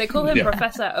 huh? They call him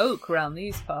Professor Oak around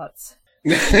these parts.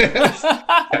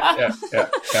 Yeah.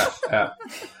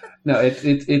 No,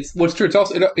 it's what's true. It's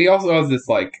also he also has this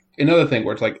like another thing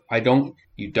where it's like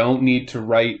you don't need to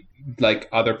write like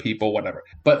other people, whatever.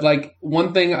 But like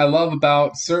one thing I love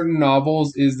about certain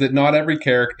novels is that not every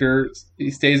character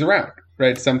stays around.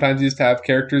 right? Sometimes you just have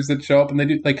characters that show up and they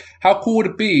do, like, how cool would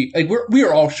it be? Like, we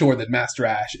are all sure that Master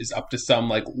Ash is up to some,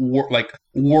 like,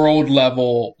 world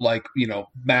level, like, you know,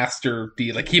 master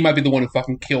D. Like, he might be the one who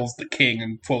fucking kills the king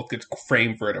and Quoth gets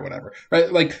framed for it or whatever,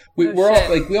 right? Like, we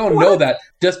all know that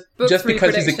just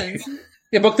because he's a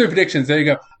yeah, book 3 predictions. There you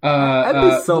go.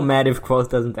 I'd be so mad if Quoth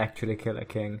doesn't actually kill a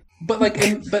king. But like,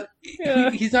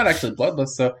 he's not actually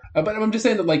bloodless. So, but I'm just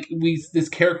saying that like his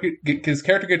character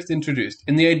gets introduced,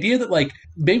 and the idea that like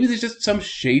maybe there's just some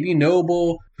shady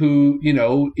noble who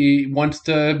he wants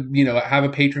to have a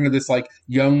patron of this like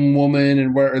young woman,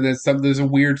 and where there's a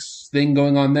weird thing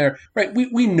going on there, right?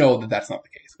 We know that that's not the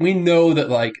case. We know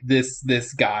that like this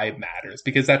guy matters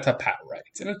because that's how Pat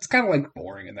writes, and it's kind of like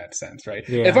boring in that sense, right?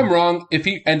 Yeah. If I'm wrong, if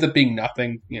he ends up being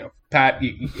nothing, Pat,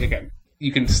 again.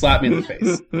 You can slap me in the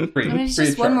face. And there's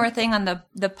just one more thing on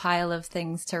the pile of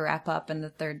things to wrap up in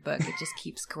the third book. It just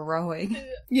keeps growing.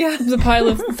 Yeah, the pile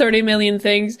of 30 million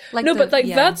things.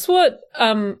 That's what.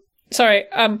 That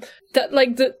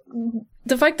like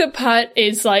the fact that Pat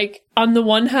is like, on the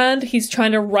one hand, he's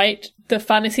trying to write the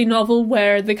fantasy novel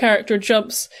where the character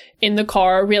jumps in the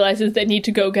car, realizes they need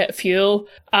to go get fuel,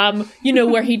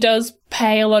 where he does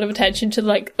pay a lot of attention to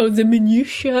like, the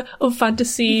minutiae of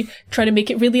fantasy, trying to make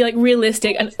it really like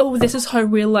realistic, and this is how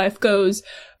real life goes.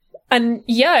 And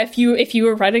yeah, if you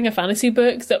were writing a fantasy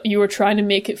book that you were trying to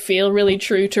make it feel really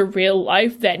true to real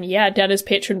life, then yeah, Denna's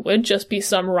patron would just be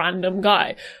some random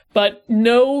guy. But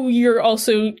no,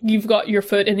 you've got your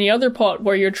foot in the other pot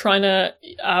where you're trying to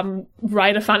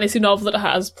write a fantasy novel that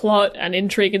has plot and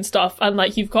intrigue and stuff, and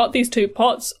like you've got these two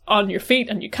pots on your feet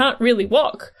and you can't really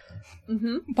walk.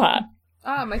 Mm-hmm. Pat.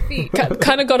 My feet.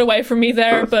 Kind of got away from me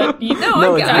there, but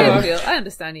I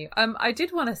understand you. I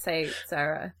did want to say,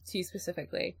 Sarah, to you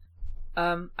specifically,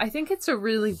 I think it's a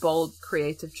really bold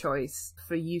creative choice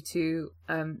for you to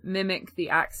mimic the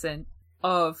accent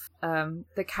of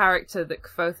the character that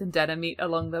Quoth and Denna meet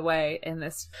along the way in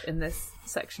this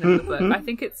section of the book. I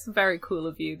think it's very cool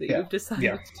of you that you've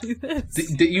decided to do this.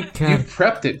 You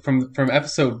prepped it from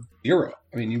episode 0.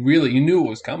 I mean, you knew it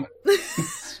was coming.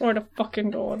 Sort of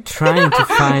fucking God. Trying to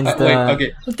find the... Wait,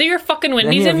 okay. Do your fucking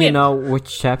Wendy's in me. You know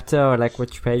which chapter or like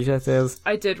which page that is?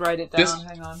 I did write it down.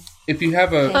 Hang on. If you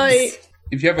have a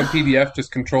PDF,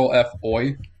 just Control F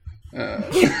OI.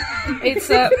 It's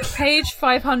page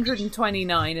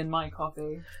 529 in my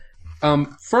copy.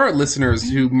 For our listeners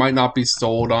who might not be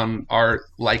sold on our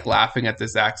like laughing at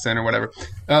this accent or whatever,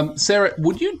 Sarah,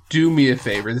 would you do me a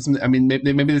favor?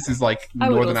 Maybe this is like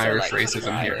Northern Irish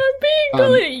racism here. I'm being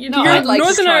bullied. You're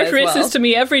Northern Irish racist to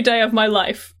me every day of my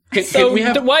life.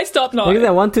 Why stop now? Because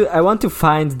I want to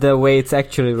find the way it's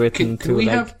actually written. Can we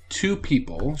have two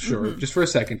people, just for a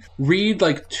second, read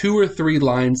like 2 or 3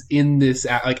 lines in this,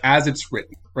 like as it's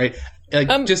written, right?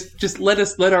 Like just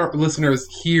let our listeners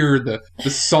hear the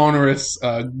sonorous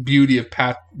beauty of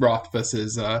Pat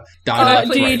Rothfuss's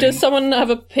dialect. Does someone have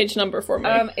a page number for me?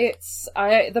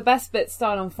 The best bits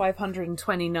start on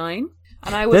 529,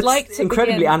 and I would like to. That's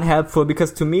incredibly unhelpful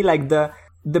because to me, like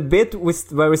the bit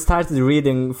where we started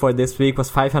reading for this week was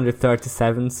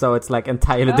 537, so it's like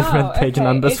entirely different page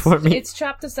numbers for me. It's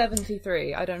chapter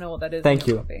 73. I don't know what that is. Thank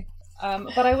you. Copy.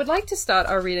 But I would like to start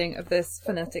our reading of this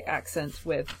phonetic accent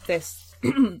with this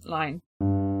line.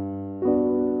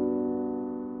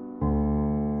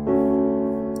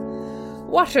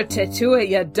 What a tattoo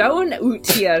you down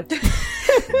out here.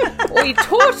 I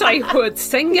thought I heard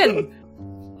singing.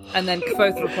 And then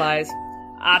Quoth replies,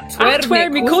 I swear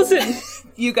me cousin.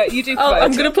 You do Quoth.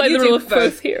 I'm going to play the role of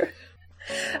Quoth here.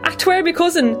 I swear me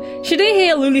cousin. She did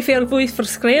hear a lully fair voice for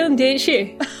Sclellan, didn't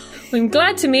she? I'm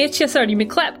glad to meet you, sir. You may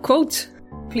clap, Quoth.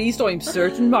 Pleased I'm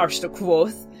certain, Master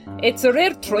Quoth. It's a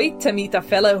rare treat to meet a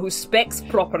fella who specs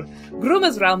proper.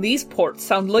 Grummers round these ports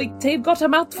sound like they've got a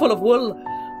mouthful of wool.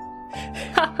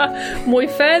 My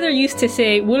father used to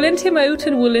say, wool into mouth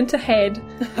and wool into head.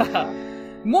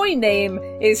 My name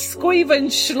is Squivin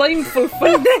Schleimful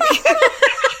Fundick.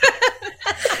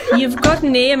 You've got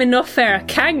name enough for a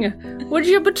king. Would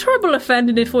you be trouble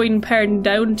offended if I'd pardon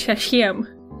down to shame?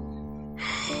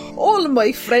 All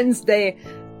my friends they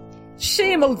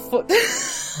shame old foot.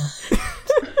 It's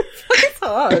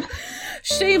hard.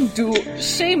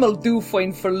 Shame'll do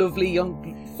fine for lovely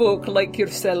young folk like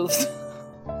yourselves.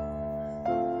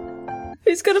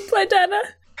 Who's gonna play Denna?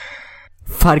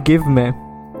 Forgive me.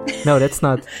 No, that's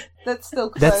not. That's still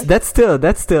Quoth.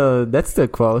 That's still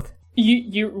Quoth.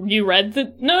 You read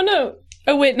the no.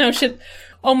 Oh wait, no shit.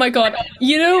 Oh my god.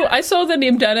 I saw the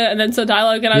name Denna and then saw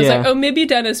dialogue and I was like, oh, maybe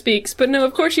Denna speaks. But no,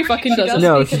 of course she fucking doesn't.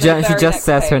 No, she just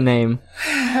says her name.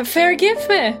 Forgive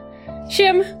me.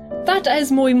 Shim, that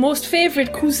is my most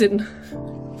favourite cousin.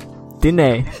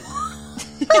 Dinner.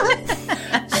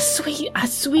 A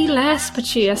sweet lass, but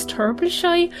she is terribly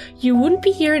shy. You wouldn't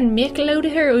be here and make a load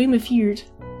of her, I'm afeard.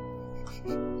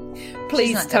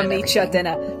 Pleased to meet you,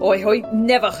 dinner. I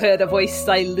never heard a voice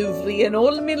so lovely in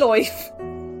all my life.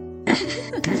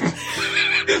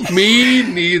 Me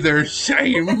neither.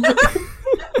 Shame.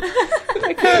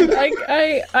 I can't.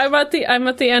 I'm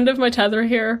at the end of my tether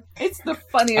here. It's the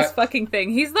funniest fucking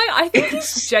thing. He's like, I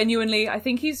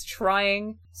think he's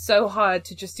trying so hard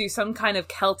to just do some kind of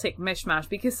Celtic mishmash,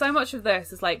 because so much of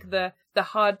this is like the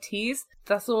hard T's,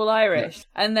 that's all Irish.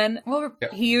 And then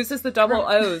he uses the double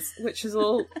O's, which is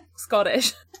all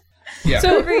Scottish. Yeah.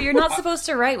 So you're not supposed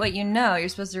to write what you know. You're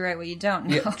supposed to write what you don't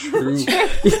know. Yeah, true.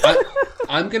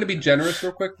 I'm going to be generous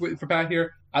real quick for Pat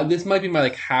here. This might be my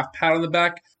half pat on the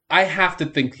back. I have to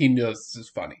think he knows this is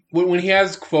funny. When he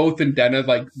has Quoth and Denna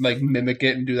like mimic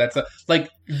it and do that stuff,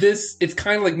 this, it's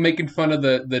kind of like making fun of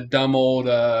the dumb old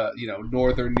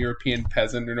Northern European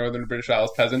peasant or Northern British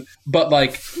Isles peasant, but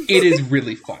it is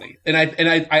really funny. And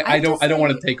I don't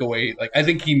want to take away, I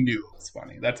think he knew it was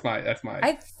funny. That's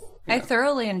my. I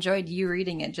thoroughly enjoyed you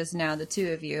reading it just now, the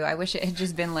two of you. I wish it had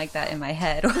just been like that in my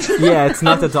head. Yeah, it's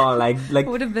not at all like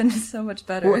would have been so much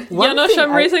better. Janosch,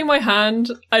 I'm raising my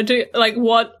hand. I do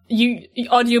what you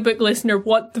audiobook listener?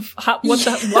 What help? What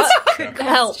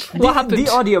happened? The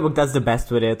audiobook does the best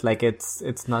with it.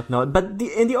 It's not, but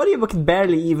in the audiobook it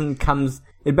barely even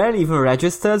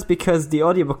registers, because the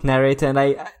audiobook narrator, and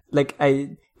I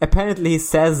apparently he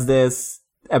says this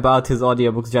about his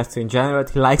audiobooks just in general.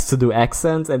 He likes to do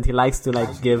accents, and he likes to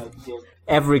give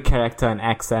every character an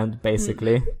accent,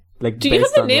 basically. Do you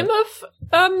have the name of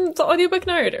the audiobook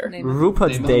narrator?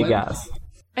 Rupert Degas.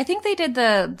 I think they did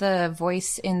the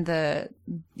voice in the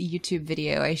YouTube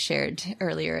video I shared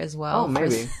earlier as well. Oh,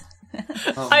 maybe.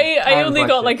 I only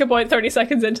got about 30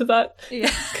 seconds into that. Yeah,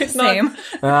 same.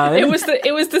 It was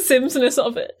the Simpsonness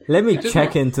of it. Let me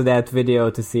check into that video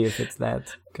to see if it's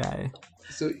that guy.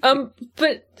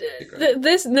 But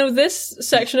this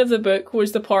section of the book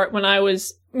was the part when I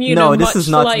was, this is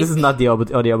not the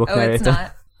audiobook narrator. It's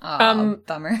not. Oh,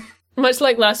 bummer. Much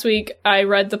like last week, I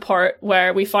read the part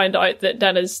where we find out that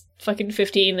Dana's fucking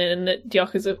 15 and that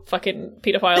Diolch is a fucking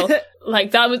pedophile.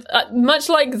 That was much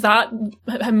like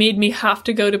that made me have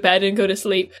to go to bed and go to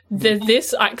sleep.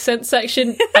 This accent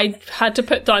section, I had to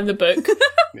put down the book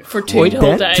for 2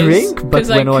 whole days. Drink, but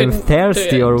when I'm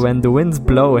thirsty or when the wind's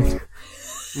blowing.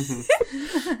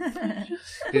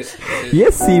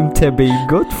 You seem to be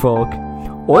good folk.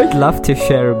 I'd love to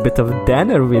share a bit of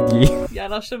dinner with you.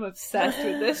 Janosch, I'm obsessed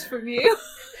with this from you.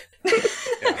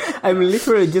 I'm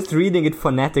literally just reading it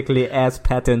phonetically as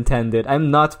Pat intended.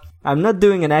 I'm not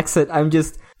doing an accent. I'm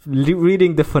just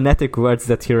reading the phonetic words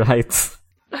that he writes.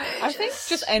 I think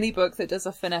just any book that does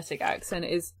a phonetic accent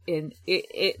is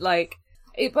it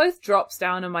both drops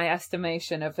down in my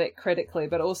estimation of it critically,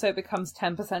 but also becomes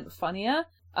 10% funnier.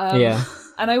 Yeah.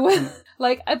 And I will,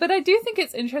 but I do think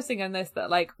it's interesting in this that,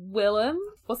 Willem,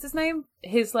 what's his name?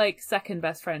 His, second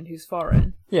best friend who's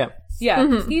foreign. Yeah. Yeah.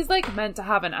 Mm-hmm. He's, meant to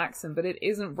have an accent, but it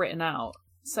isn't written out.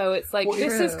 So it's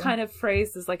this is kind of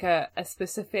phrased as, a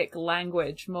specific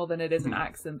language more than it is an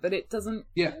accent, but it doesn't...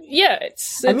 Yeah. Yeah,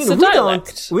 it's a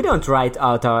dialect. We don't write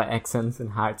out our accents in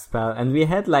Hardspell, and we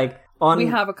had, we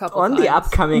have a couple on times. the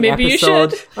upcoming Maybe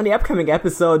episode. You should. On the upcoming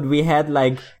episode, we had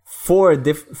four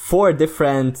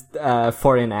different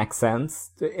foreign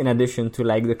accents in addition to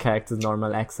the characters'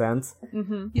 normal accents.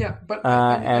 Mm-hmm. Yeah, but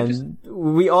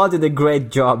we all did a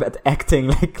great job at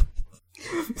acting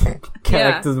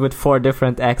characters with 4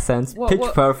 different accents. Pitch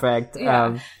perfect.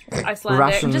 Yeah. Icelandic,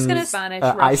 Russian, I'm just gonna Spanish,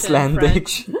 Russian, Icelandic.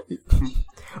 French.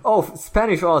 Oh,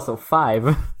 Spanish also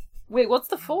 5. Wait, what's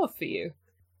the 4th for you?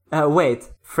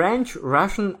 Wait, French,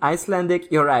 Russian,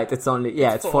 Icelandic. You're right. It's only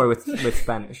it's 4 with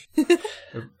Spanish.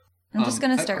 I'm just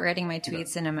gonna start writing my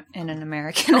tweets in an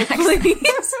American accent.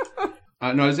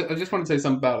 No, I just want to say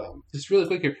something about just really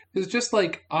quick here. It's just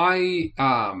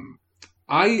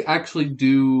I actually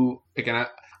do, again,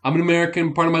 I'm an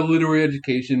American. Part of my literary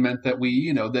education meant that we,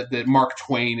 that Mark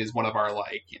Twain is one of our,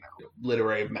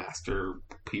 literary master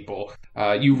people.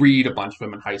 You read a bunch of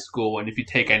him in high school, and if you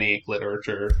take any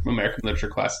American literature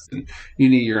classes in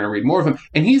uni, you're going to read more of him.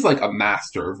 And he's a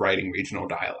master of writing regional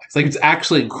dialects. It's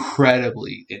actually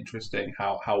incredibly interesting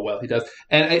how well he does.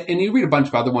 And you read a bunch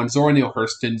of other ones. Zora Neale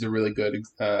Hurston's a really good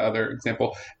other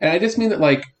example. And I just mean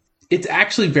that, it's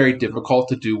actually very difficult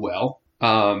to do well.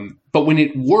 But when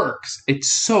it works,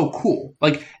 it's so cool.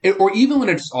 Like, or even when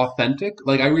it's authentic.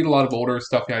 Like, I read a lot of older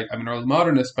stuff. I'm an early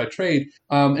modernist by trade.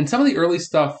 And some of the early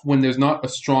stuff, when there's not a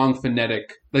strong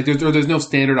phonetic, like there's no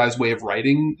standardized way of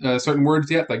writing certain words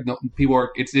yet. Like, no,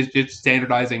 it's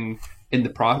standardizing in the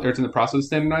process, or it's in the process of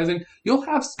standardizing. You'll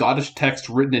have Scottish text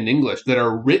written in English that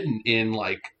are written in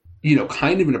like,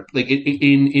 kind of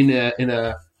in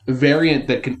a variant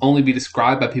that can only be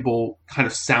described by people kind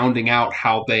of sounding out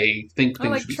how they think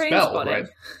things should be spelled, right?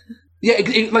 Yeah,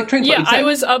 like train spotting. Yeah,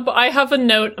 I have a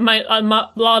note.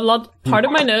 Part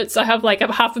of my notes, I have like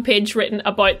a half a page written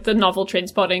about the novel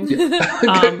Trainspotting.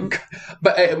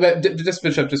 But just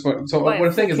finish up. What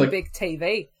I'm saying is like big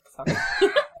TV. Sorry.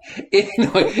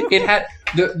 It had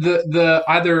the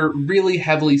either really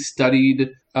heavily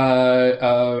studied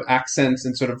accents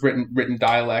and sort of written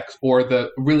dialects, or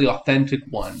the really authentic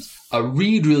ones.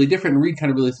 Read really different, read kind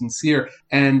of really sincere.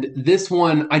 And this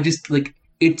one, I just like,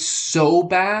 it's so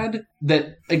bad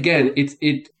that, again,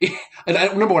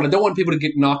 and number one, I don't want people to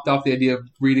get knocked off the idea of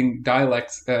reading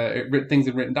dialects, things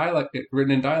written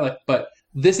in dialect, but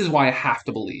this is why I have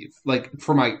to believe, like,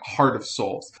 for my heart of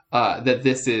souls, that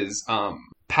this is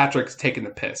Patrick's taking the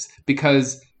piss,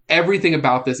 because everything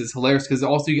about this is hilarious. Because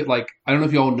also you get, like, I don't know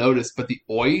if you all noticed, but the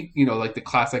oi, like the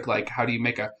classic, like, how do you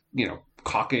make a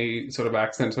cocky sort of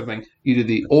accent sort of thing? You do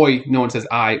the oi, no one says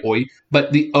I, oi,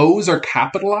 but the O's are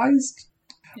capitalized,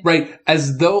 right?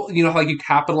 As though, like you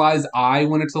capitalize I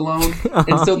when it's alone.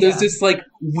 And so there's this like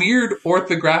weird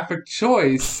orthographic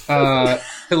choice to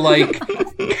like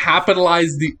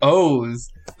capitalize the O's.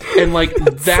 And like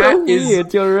that so is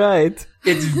weird, you're right.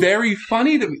 It's very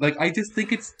funny to me. Like, I just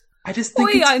think it's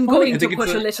funny. I'm going to put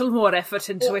a little more effort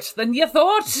into it than you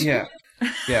thought. Yeah.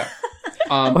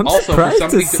 I'm also,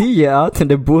 surprised to see you out in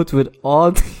the booth with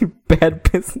all the bad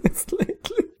business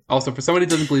lately. Also, for somebody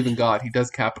who doesn't believe in God, he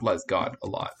does capitalize God a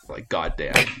lot. Like,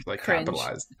 goddamn. Like, Cringe.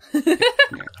 Capitalized.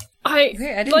 I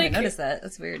didn't even notice that.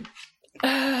 That's weird.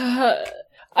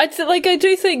 I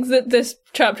do think that this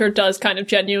chapter does kind of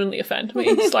genuinely offend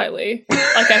me slightly.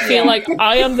 Like, I feel like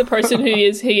I am the person he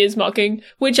is mocking,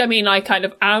 which, I mean, I kind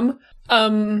of am.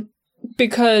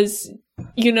 Because,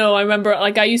 I remember,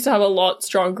 like, I used to have a lot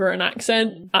stronger an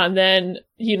accent, and then,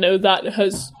 that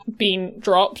has been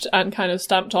dropped and kind of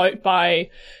stamped out by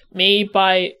me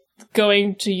by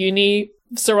going to uni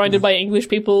surrounded by English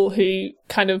people who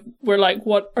kind of were like,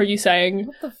 what are you saying?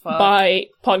 What the fuck? By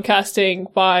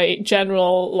podcasting, by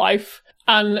general life.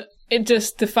 And it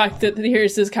just, the fact that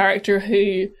here's this character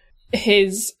who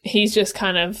he's just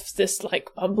kind of this like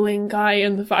bumbling guy,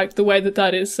 and the way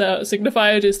that is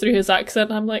signified is through his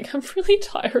accent. I'm like, I'm really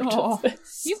tired of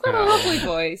this. You've got a lovely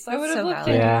voice. I would have loved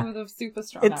you with a super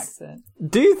strong accent.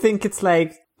 Do you think it's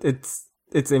like it's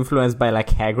influenced by like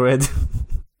Hagrid?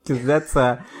 Because that's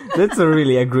a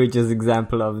really egregious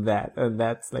example of that, and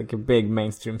that's like a big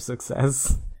mainstream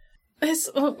success. Is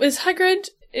Hagrid,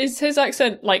 is his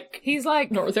accent like, he's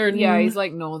like northern? Yeah, he's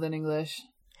like northern English.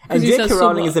 And J.K.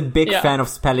 Rowling is a big fan of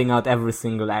spelling out every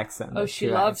single accent. Oh, she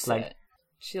loves it.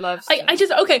 She loves it.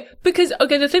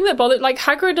 The thing that bothered, like,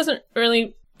 Hagrid doesn't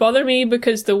really bother me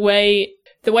because the way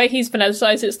he's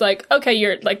phoneticized, it's like, okay,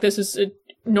 you're like, this is a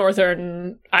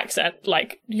northern accent,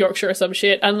 like Yorkshire or some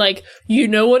shit, and like,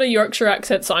 what a Yorkshire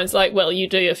accent sounds like. Well, you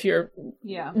do if you're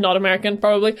not American,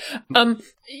 probably.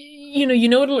 You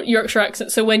know what a Yorkshire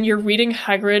accent. So when you're reading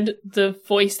Hagrid, the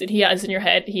voice that he has in your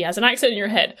head, he has an accent in your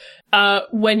head.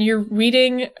 When you're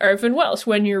reading Irvin Welsh,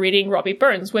 when you're reading Robbie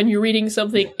Burns, when you're reading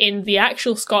something in the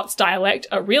actual Scots dialect,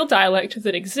 a real dialect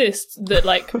that exists, that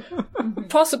like,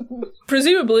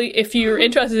 presumably, if you're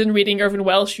interested in reading Irvin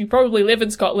Welsh, you probably live in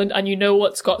Scotland and you know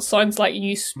what Scots sounds like.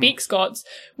 You speak Scots.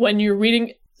 When you're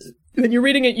reading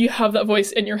it, you have that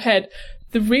voice in your head.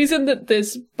 The reason that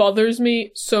this bothers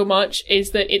me so much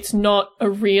is that it's not a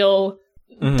real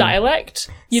dialect.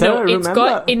 It's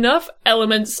got enough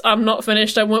elements. I'm not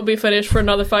finished. I won't be finished for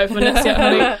another 5 minutes yet,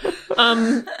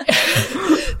 honey.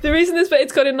 The reason is that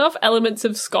it's got enough elements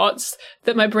of Scots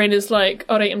that my brain is like,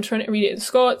 all right, I'm trying to read it in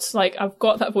Scots. Like, I've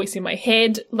got that voice in my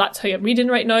head. That's how I'm reading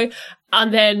right now.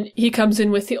 And then he comes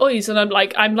in with the oys, and I'm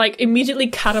like immediately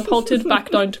catapulted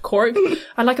back down to Cork.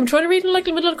 And like, I'm trying to read in like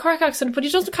the middle of Cork accent, but he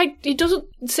doesn't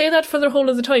say that for the whole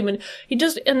of the time. And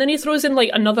then he throws in like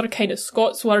another kind of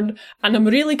Scots word, and I'm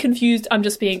really confused. I'm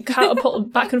just being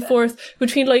catapulted back and forth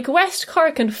between like West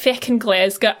Cork and feckin'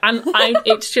 Glasgow. And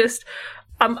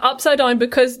I'm upside down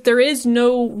because there is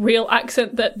no real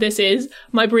accent that this is.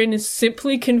 My brain is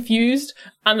simply confused,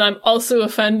 and I'm also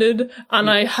offended, and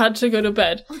I had to go to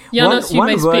bed. Janos, you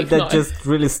may speak now. One word that just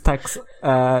really sticks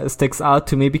out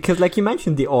to me, because like you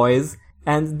mentioned the oys,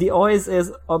 And the always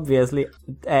is obviously,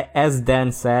 as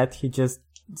Dan said, he just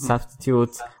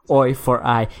substitutes oi for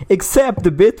I. Except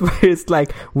the bit where it's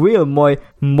like, Will my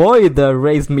moide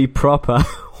raised me proper.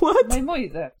 What? My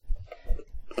moide.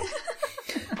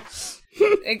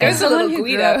 It goes a little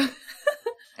Guido.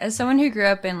 As someone who grew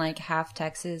up in like half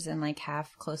Texas and like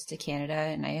half close to Canada,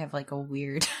 and I have like a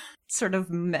weird sort of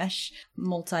mesh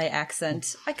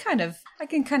multi-accent, I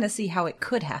can kind of see how it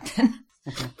could happen.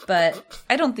 But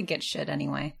I don't think it should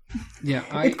anyway. Yeah,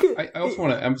 I also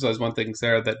want to emphasize one thing,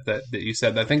 Sarah, that you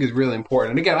said that I think is really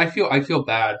important. And again, I feel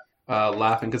bad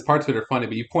laughing because parts of it are funny,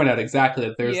 but you point out exactly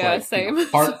that there's same.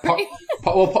 Part of the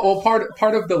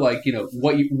like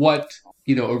what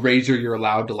erasure you're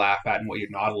allowed to laugh at and what you're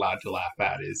not allowed to laugh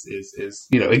at is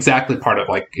exactly part of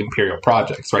like Imperial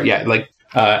projects, right? Yeah, like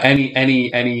anyone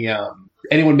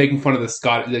making fun of the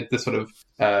sort of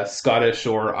Scottish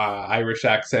or Irish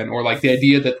accent, or like the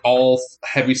idea that all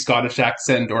heavy Scottish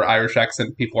accent or Irish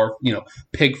accent people are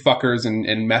pig fuckers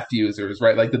and meth users,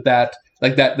 right? That's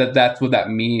what that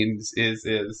means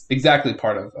is exactly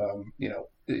part of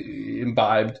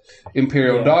imbibed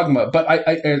Imperial dogma, but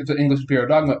the English Imperial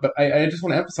dogma. But I just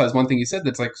want to emphasize one thing you said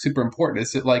that's like super important.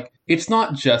 Is that like it's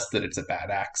not just that it's a bad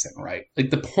accent, right?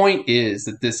 Like the point is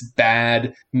that this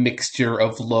bad mixture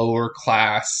of lower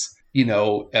class,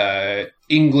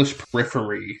 English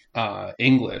periphery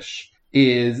English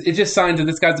it just signs that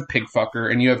this guy's a pig fucker,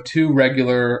 and you have two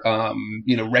regular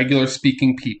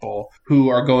speaking people who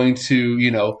are going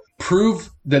to prove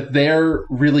that they're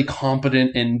really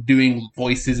competent in doing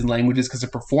voices and languages because they're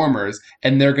performers,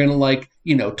 and they're going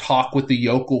to talk with the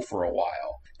yokel for a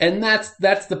while. And that's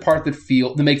the part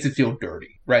that makes it feel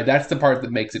dirty, right? That's the part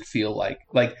that makes it feel like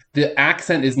the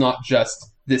accent is not just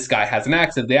this guy has an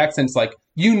accent. The accent's like,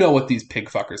 what these pig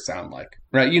fuckers sound like,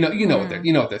 right? You know what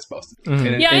they're supposed to do.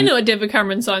 Mm. I know what David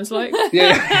Cameron sounds like.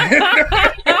 Yeah.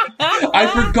 I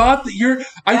forgot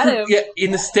that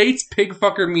in the States, pig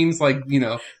fucker means like,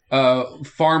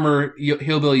 farmer,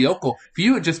 hillbilly yokel. For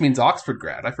you, it just means Oxford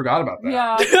grad. I forgot about that.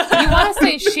 Yeah. You want to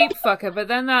say sheep fucker, but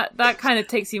then that kind of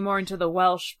takes you more into the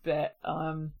Welsh bit.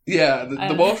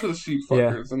 The Welsh are the sheep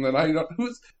fuckers. And then I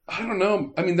don't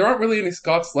know. I mean, there aren't really any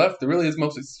Scots left. There really is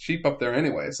mostly sheep up there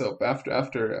anyway. So after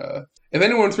if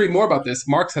anyone wants to read more about this,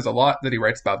 Marx has a lot that he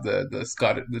writes about the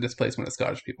displacement of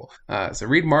Scottish people. So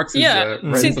read Marx's.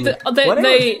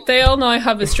 They all now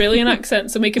have Australian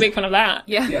accents, so we can make fun of that.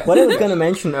 Yeah. What I was going to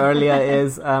mention earlier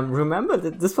is remember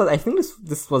that this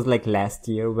was like last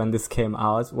year when this came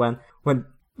out, when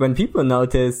people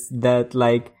noticed that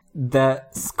like the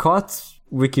Scots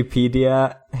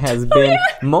Wikipedia has been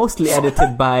mostly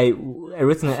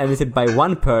written and edited by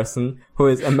one person who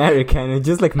is American and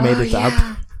just like made it up.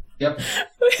 Yep.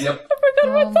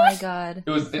 Oh my god! It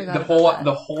was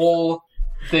the whole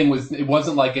thing it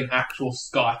wasn't like an actual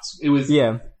Scots. It was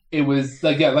It was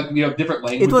like different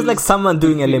languages. It was like someone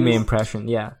doing a Lemmy impression.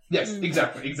 Yeah. Yes,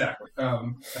 exactly.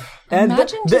 And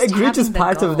the egregious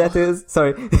part of that is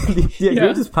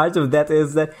egregious part of that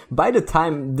is that by the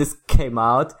time this came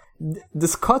out, the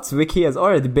Scots wiki has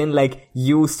already been like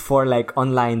used for like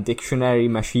online dictionary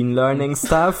machine learning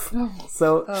stuff.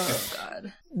 So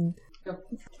god.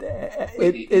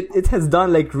 It has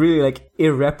done like really like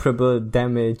irreparable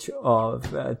damage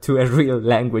to a real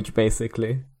language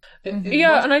basically.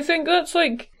 Yeah, and I think that's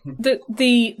like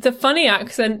the funny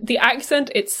accent. The accent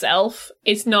itself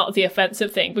is not the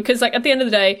offensive thing, because like at the end of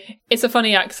the day, it's a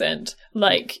funny accent.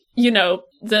 Like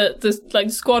the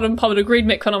like Squad and Public Agreed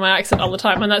make fun of my accent all the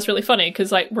time, and that's really funny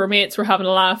because like we're mates, we're having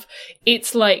a laugh.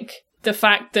 It's like the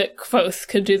fact that Quoth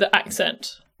could do the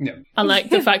accent. Yeah. And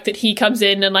like the fact that he comes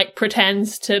in and like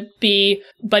pretends to be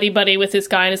buddy with this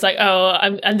guy and is like,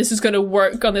 and this is going to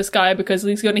work on this guy because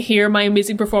he's going to hear my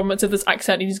amazing performance of this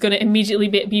accent and he's going to immediately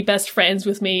be best friends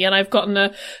with me, and I've gotten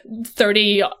a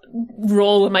 30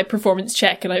 roll in my performance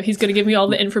check and he's going to give me all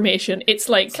the information. It's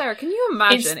like, Sarah, can you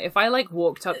imagine if I like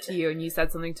walked up to you and you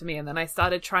said something to me and then I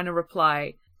started trying to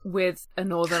reply with a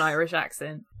Northern Irish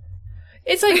accent?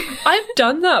 It's like, I've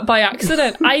done that by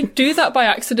accident. I do that by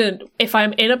accident if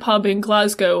I'm in a pub in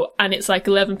Glasgow and it's like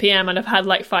 11 p.m. and I've had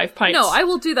like 5 pints. No, I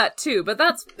will do that too, but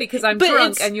that's because I'm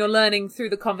drunk and you're learning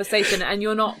through the conversation and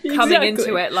you're not coming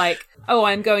into it like, oh,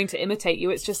 I'm going to imitate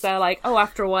you. It's just they're like, oh,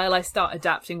 after a while I start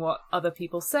adapting what other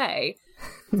people say.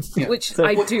 Which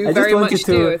I do very much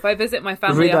do. If I visit my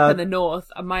family up in the north,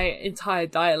 my entire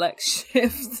dialect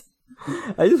shifts.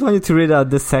 I just wanted to read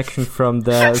out this section from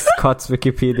the Scots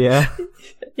Wikipedia.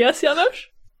 Yes, Janusz?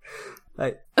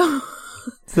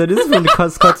 So this is from the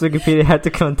Scots Wikipedia. Had to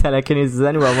come telekinesis. Does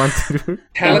anyone want to?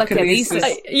 Telekinesis.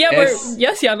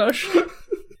 Yes, Janusz.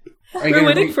 We're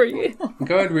waiting for you.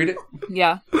 Go ahead, read it.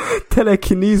 Yeah.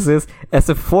 Telekinesis as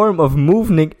a form of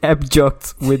moving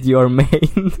objects with your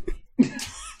mind.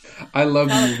 I love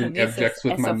moving objects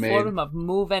with my maid. It's a form of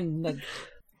moving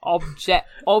objects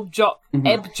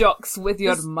with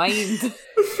your mind.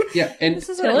 Yeah, and this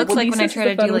is what it looks like when I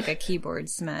try to do like a keyboard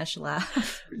smash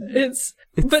laugh.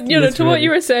 But you know, to what you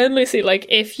were saying, Lucy, like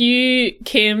if you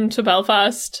came to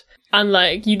Belfast and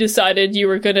like you decided you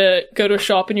were gonna go to a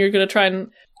shop and you were gonna try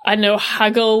and, I don't know,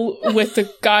 haggle with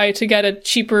the guy to get a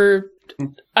cheaper,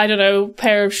 I don't know,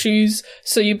 pair of shoes,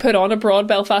 so you put on a broad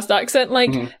Belfast accent,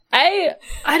 like I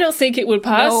don't think it would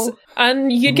pass. No.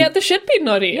 And you'd get the shit beaten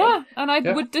out of you. Yeah, and I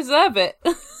would deserve it.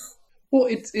 Well,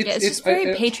 it's just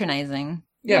very patronizing.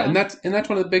 Yeah, and that's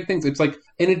one of the big things. It's like,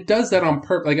 and it does that on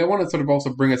purpose. Like, I want to sort of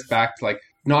also bring us back to like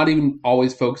not even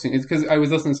always focusing. It's because I was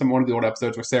listening to one of the old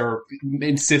episodes where Sarah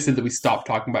insisted that we stop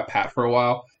talking about Pat for a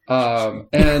while.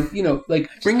 And you know, like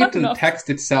bring it to the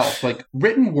text itself. Like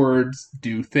written words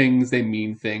do things, they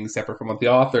mean things separate from what the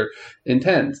author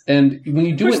intends. And when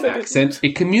you do an accent,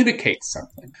 it communicates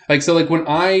something. Like, so like when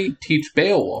I teach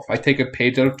Beowulf, I take a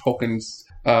page out of Tolkien's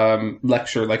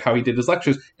lecture, like how he did his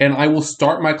lectures, and I will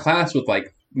start my class with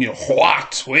like, you know,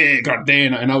 what,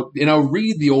 and I'll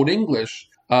read the Old English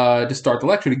to start the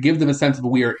lecture to give them a sense of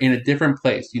we are in a different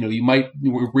place. You know,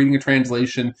 we're reading a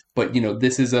translation, but you know,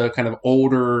 this is a kind of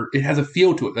older, it has a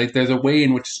feel to it. Like there's a way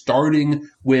in which starting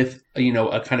with, you know,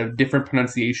 a kind of different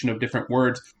pronunciation of different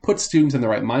words puts students in the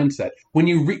right mindset. When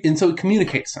you read, and so it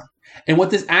communicates something. And what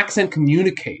this accent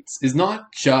communicates is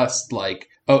not just like,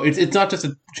 it's not just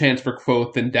a chance for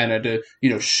Kvothe and Denna to, you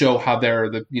know, show how they're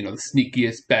the, you know, the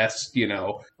sneakiest, best, you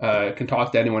know, can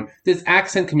talk to anyone. This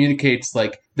accent communicates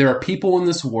like there are people in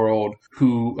this world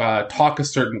who talk a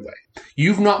certain way.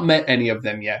 You've not met any of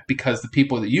them yet because the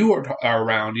people that you are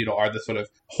around, you know, are the sort of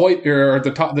hoi, or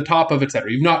the top of,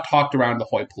 etc. You've not talked around the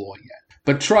hoi polloi yet.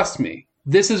 But trust me,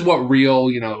 this is what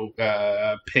real, you know,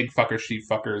 pig fuckers, sheep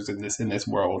fuckers in this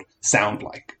world sound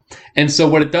like. And so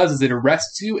what it does is it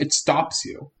arrests you, it stops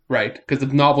you, right? Because the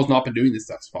novel's not been doing this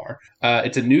thus far.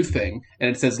 It's a new thing, and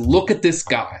it says, look at this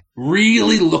guy.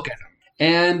 Really look at him.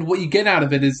 And what you get out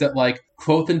of it is that, like,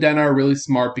 Kvothe and Denna are really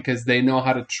smart because they know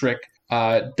how to trick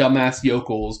dumbass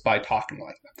yokels by talking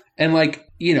like them. And, like,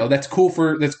 you know, that's cool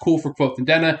for Kvothe and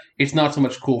Denna. It's not so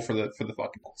much cool for the fucking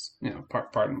yokels. You know,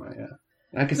 pardon my...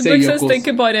 I could say yokels. Says think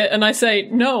about it, and I say,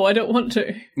 no, I don't want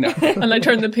to. No. And I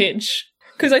turn the page.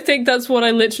 Because I think that's what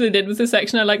I literally did with this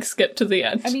section. I, like, skipped to the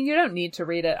end. I mean, you don't need to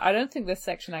read it. I don't think this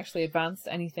section actually advanced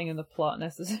anything in the plot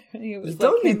necessarily. It was you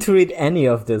don't need to read any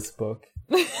of this book.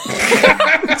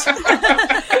 Just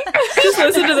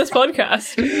listen to this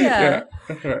podcast. Yeah.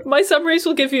 My summaries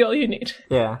will give you all you need.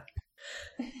 Yeah.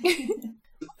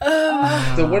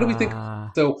 So what do we think?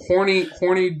 So horny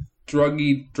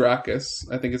druggy Dracus,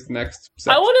 I think is the next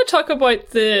section. I want to talk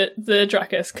about the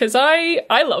Dracus, because I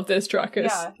love this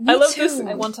Dracus. Yeah, I love too. this.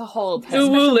 I want to hold the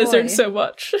woo lizard so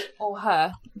much. Or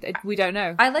her. We don't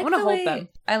know. I like want to the hold way, them.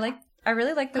 I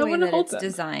really like the way that it's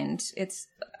designed. It's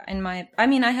I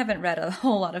mean, I haven't read a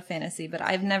whole lot of fantasy, but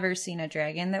I've never seen a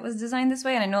dragon that was designed this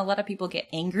way, and I know a lot of people get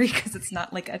angry because it's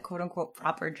not like a quote unquote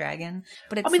proper dragon.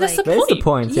 But it's that's like, that's the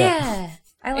point. Yeah,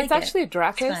 I like it's actually a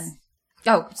Dracus.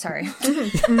 Oh, sorry.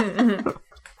 I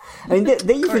mean,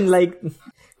 they even like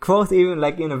quote even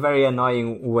like in a very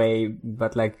annoying way,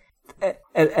 but like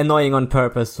annoying on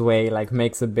purpose way, like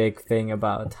makes a big thing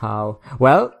about how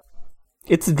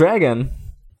it's a dragon.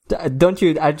 Aren't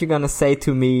you gonna say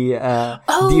to me, dear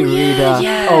reader,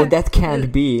 oh, that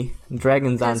can't be.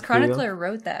 Dragons aren't real. Chronicler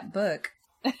wrote that book.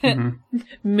 Mm-hmm.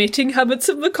 Mating habits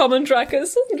of the common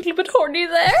Dracus. A little bit horny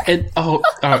there. And all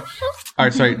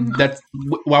right, sorry. That's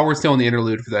while we're still in the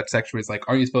interlude for that section. It's like,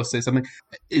 are you supposed to say something?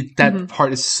 That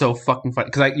part is so fucking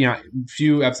funny because a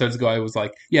few episodes ago I was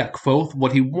like, yeah, Kvothe.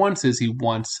 What he wants is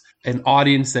an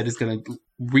audience that is going to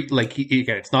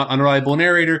again, it's not unreliable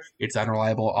narrator, it's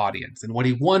unreliable audience. And what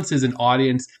he wants is an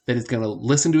audience that is going to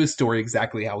listen to his story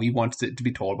exactly how he wants it to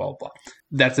be told, blah, blah, blah.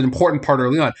 That's an important part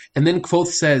early on. And then Kvothe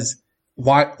says,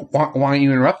 why aren't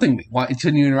you interrupting me? Why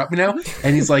shouldn't you interrupt me now?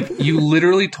 And he's like, you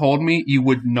literally told me you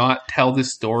would not tell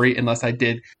this story unless I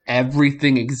did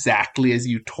everything exactly as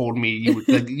you told me. You would,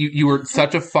 like, you were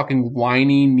such a fucking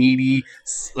whiny, needy,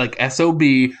 like SOB.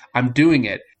 I'm doing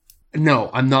it. No,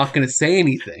 I'm not going to say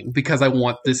anything because I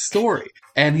want this story.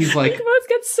 And he's like, you both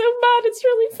get so mad. It's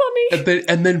really funny.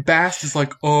 And then Bast is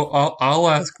like, oh, I'll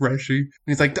ask Reshi. And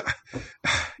he's like,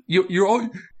 you're all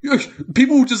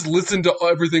people who just listen to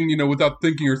everything, without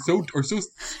thinking are so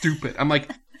stupid. I'm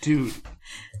like, dude,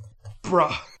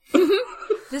 bruh.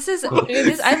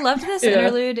 I loved this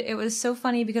interlude. It was so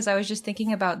funny because I was just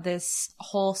thinking about this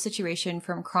whole situation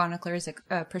from Chronicler's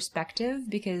perspective,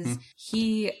 because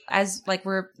he, as like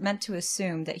we're meant to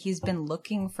assume that he's been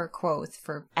looking for Quoth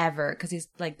forever because he's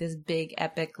like this big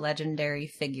epic legendary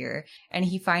figure, and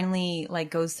he finally like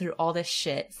goes through all this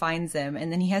shit, finds him,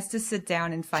 and then he has to sit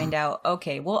down and find out,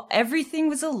 okay, well, everything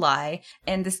was a lie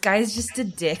and this guy's just a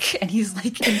dick and he's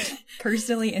like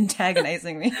personally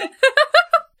antagonizing me.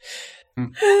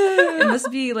 It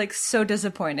must be like so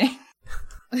disappointing.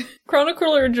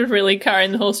 Chronicler just really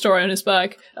carrying the whole story on his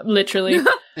back, literally.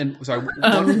 And sorry,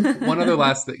 one other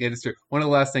last thing. One of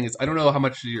the last things is, I don't know how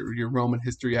much your Roman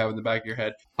history you have in the back of your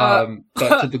head, but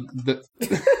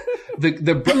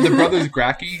the brothers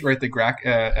Gracchi, right? The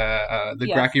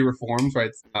Gracchi reforms,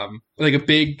 right? Like a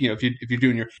big, if you're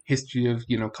doing your history of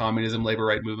communism, labor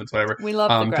right movements, whatever. We love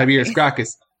the Gracchi. Tiberius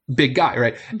Gracchus. Big guy,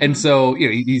 right? Mm-hmm. And so,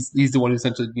 he's the one who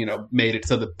essentially, made it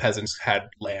so the peasants had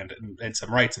land and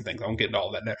some rights and things. I won't get into all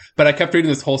that now. But I kept reading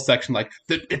this whole section like,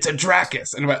 it's a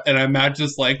Dracus. And I imagine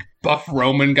this like buff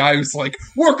Roman guy who's like,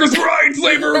 workers' rights,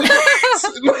 labor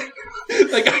rights!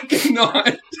 like, I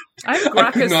cannot. I'm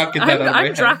Gracchus.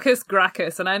 I'm Dracus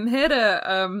Gracchus, and I'm here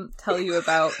to tell you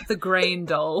about the grain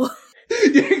doll.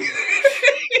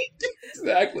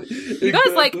 Exactly. You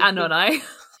guys like Anonai?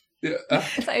 Yeah.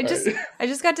 I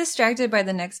just got distracted by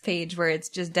the next page where it's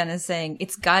just Dennis saying,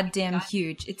 it's goddamn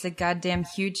huge. It's a goddamn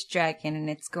huge dragon and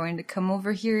it's going to come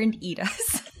over here and eat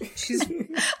us.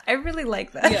 I really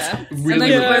like that. Yeah.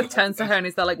 Really, and then he both turns to her and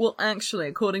he's like, well, actually,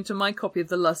 according to my copy of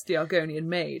the Lusty Argonian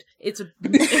Maid, it's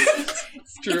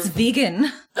true. It's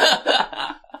vegan.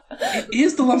 It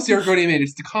is the Lusty Argonian Maid.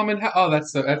 It's the common.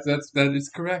 That is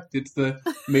correct. It's the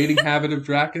mating habit of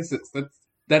Dracus.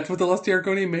 That's what the Lusty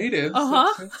Argonian Maid is.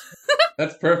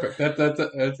 That's perfect.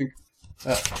 I think.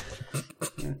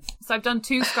 So I've done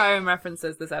 2 Skyrim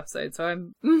references this episode, so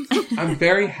I'm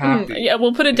very happy. Yeah,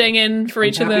 we'll put a ding in for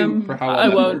each of them. I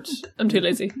won't. Works. I'm too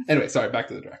lazy. Anyway, sorry, back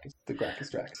to the Dracus. The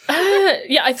Gracchus.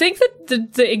 Yeah, I think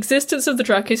that the existence of the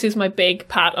Dracus is my big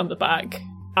pat on the back.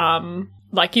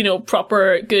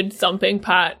 Proper good thumping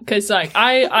pat. Because,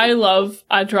 I love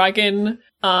a dragon.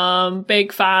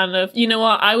 Big fan of,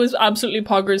 I was absolutely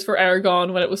poggers for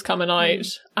Aragon when it was coming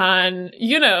out. And,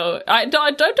 I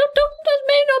don't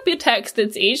may not be a text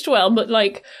that's aged well, but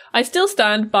I still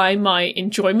stand by my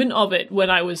enjoyment of it when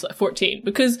I was 14,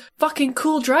 because fucking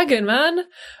cool dragon, man. Do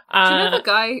you know the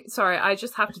guy, sorry, I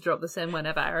just have to drop this in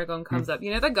whenever Aragon comes up.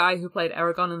 You know the guy who played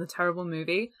Aragon in the terrible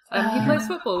movie? He plays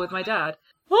football with my dad.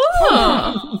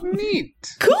 Oh,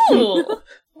 neat. Cool.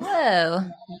 Whoa.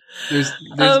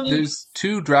 There's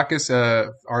 2 Dracus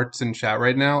arts in chat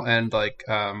right now, and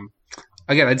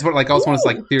again, I just want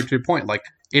to clear to your point,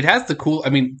 it has the cool. I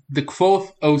mean, the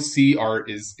Quoth OC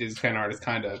art is fan art is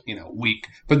kind of weak,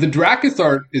 but the Dracus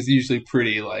art is usually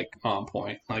pretty on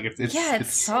point.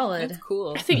 It's solid. It's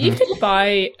cool. I think you can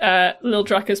buy little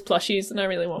Dracus plushies, and I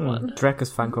really want one. Dracus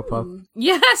Funko Pop.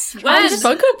 Yes,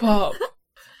 Funko Pop.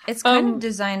 It's kind of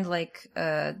designed like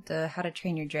the How to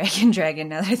Train Your Dragon,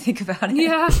 now that I think about it.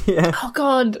 Yeah. Oh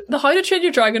god, the How to Train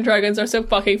Your Dragon dragons are so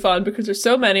fucking fun because there's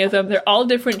so many of them. They're all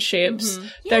different shapes. Mm-hmm.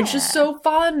 They're just so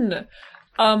fun.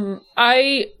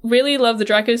 I really love the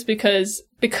Dracus because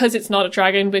it's not a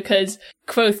dragon, because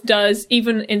Quoth does,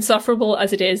 even insufferable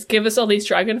as it is, give us all these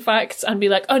dragon facts and be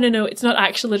like, oh no, it's not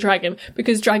actually a dragon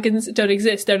because dragons don't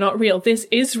exist. They're not real. This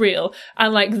is real.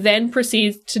 And then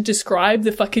proceeds to describe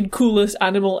the fucking coolest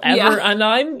animal ever. Yeah. And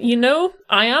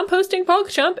I am posting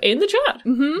PogChamp in the chat.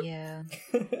 Mm-hmm. Yeah.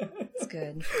 It's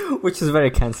good. Which is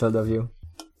very cancelled of you.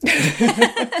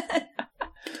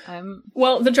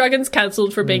 Well, the dragon's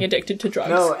cancelled for being addicted to drugs.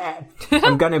 No,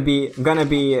 I'm gonna be,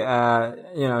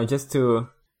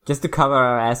 just to cover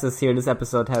our asses here. This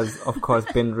episode has, of course,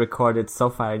 been recorded so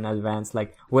far in advance,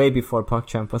 way before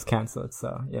PogChamp was cancelled.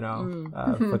 So,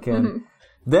 fucking,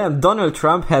 damn, Donald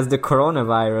Trump has the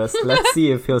coronavirus. Let's see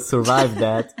if he'll survive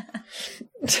that.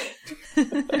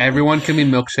 Everyone can be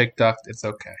milkshake ducked. It's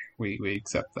okay. We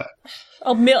accept that.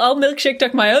 I'll milkshake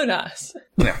duck my own ass.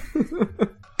 Yeah.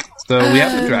 So we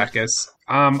have the Dracus.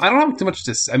 I don't have too much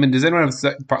to say. I mean, does anyone have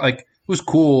it was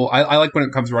cool. I like when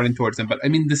it comes running towards him, but I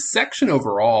mean, the section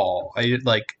overall, I don't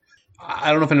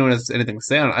know if anyone has anything to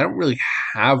say on it. I don't really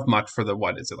have much for the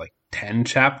 10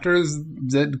 chapters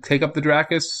that take up the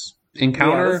Dracus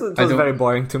encounter. Yeah, this was very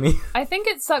boring to me. I think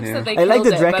it sucks that they I like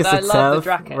killed the Dracus but itself, I love the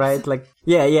Dracus. Right?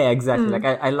 Exactly.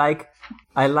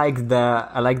 I like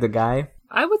the guy.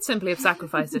 I would simply have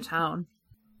sacrificed a town.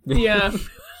 Yeah.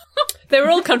 They were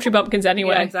all country bumpkins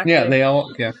anyway. Yeah, exactly. Yeah, they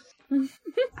all, yeah.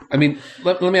 I mean,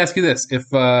 let me ask you this: if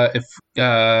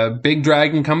Big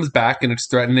Dragon comes back and it's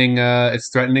threatening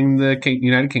the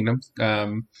United Kingdom,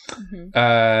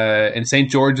 and St.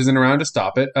 George isn't around to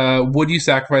stop it, would you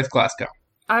sacrifice Glasgow?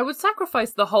 I would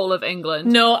sacrifice the whole of England.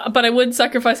 No, but I would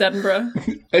sacrifice Edinburgh.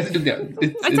 I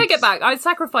take it back. I'd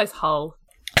sacrifice Hull.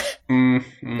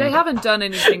 They haven't done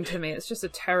anything to me. It's just a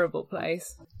terrible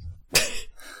place.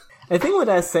 I think what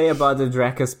I say about the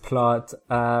Dracus plot,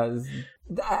 I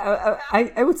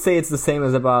would say it's the same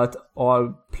as about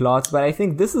all plots, but I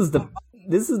think this is the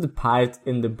part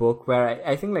in the book where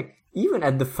I think like even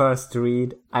at the first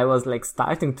read, I was like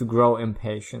starting to grow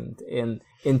impatient in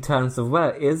terms of,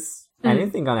 well, is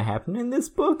anything gonna happen in this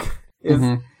book?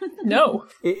 No.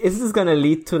 Is this gonna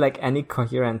lead to like any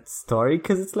coherent story?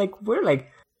 Because it's like we're like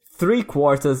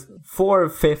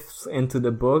 4/5 into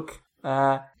the book,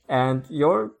 and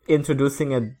you're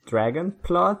introducing a dragon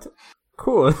plot.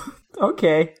 Cool.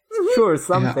 Okay. Sure.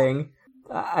 Something.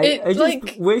 I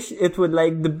just wish it would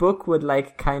like the book would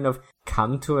like kind of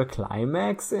come to a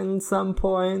climax in some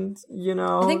point, you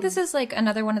know? I think this is like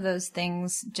another one of those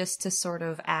things just to sort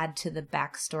of add to the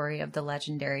backstory of the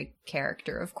legendary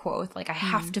character of Quoth. Like, I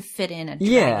have to fit in a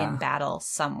dragon battle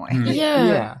somewhere.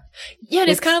 Yeah, and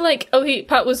it's kind of like,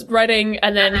 Pat was writing,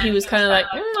 and then he was kind of like,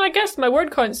 I guess my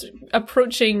word count's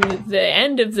approaching the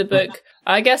end of the book.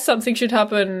 I guess something should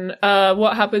happen.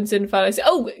 What happens in Fantasy?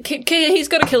 Oh, he's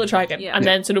got to kill a dragon, and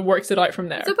then sort of works it out from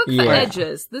there. It's a book for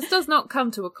edges. This does not come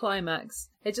to a climax.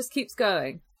 It just keeps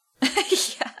going.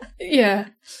 Yeah.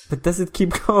 But does it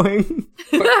keep going?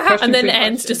 And then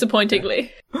ends disappointingly.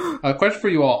 A question for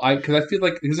you all, because I feel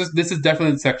like this is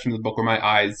definitely the section of the book where my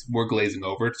eyes were glazing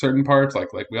over at certain parts, like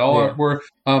we all were.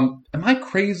 Am I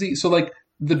crazy? So like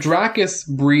the Dracus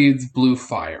breathes blue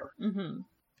fire.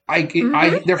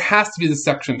 There has to be the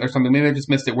section or something. Maybe I just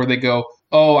missed it where they go,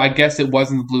 oh, I guess it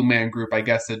wasn't the Blue Man Group. I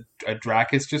guess a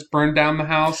Dracus just burned down the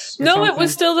house. No, something. It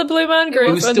was still the Blue Man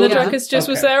Group, and the Dracus just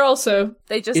was there also.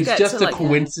 They just it's just a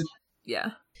coincidence.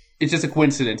 Yeah, it's just a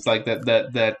coincidence, like that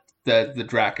the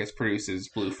Dracus produces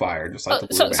blue fire, just like the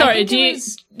Blue Man. Sorry, do you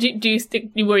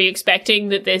think, were you expecting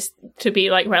that this to be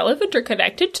like relevant or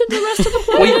connected to the rest of the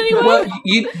plot anyway? Well,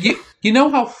 you know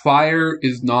how fire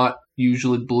is not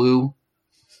usually blue.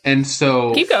 And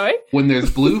so, keep going. When there's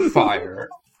blue fire,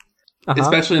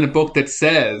 especially in a book that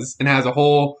says and has a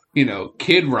whole,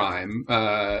 kid rhyme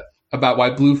about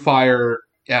why blue fire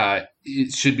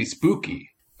it should be spooky.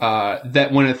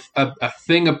 That when a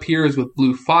thing appears with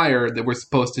blue fire, that we're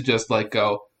supposed to just like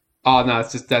go, oh no,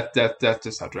 it's just that's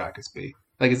just how Dracus be.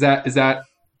 Like, is that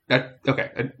okay?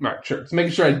 All right, sure. Just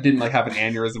making sure I didn't like have an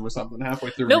aneurysm or something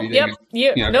halfway through reading.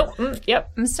 Yep.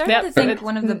 I'm starting to think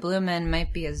one of the blue men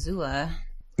might be Azula.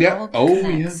 Yeah.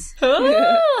 Yes.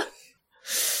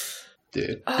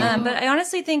 Dude. But I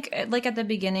honestly think, like at the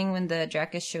beginning when the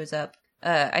Dracus shows up,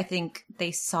 I think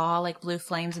they saw like blue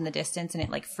flames in the distance, and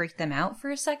it like freaked them out for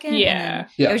a second. Yeah.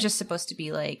 It was just supposed to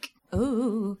be like,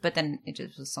 ooh, but then it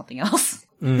just was something else.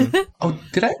 Oh,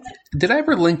 did I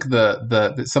ever link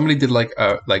the somebody did like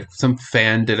some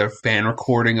fan did a fan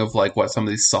recording of like what some of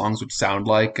these songs would sound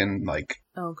like, and like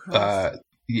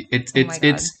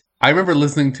it's I remember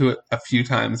listening to it a few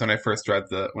times when I first read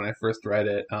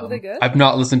it. Were they good? I've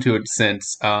not listened to it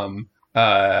since.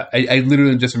 I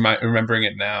literally just remembering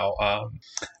it now.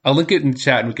 I'll link it in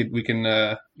chat, and we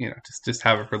can just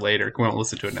have it for later. We won't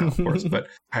listen to it now, of course. But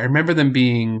I remember them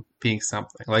being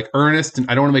something like earnest, and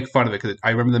I don't want to make fun of it because I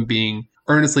remember them being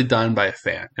earnestly done by a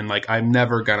fan. And like I'm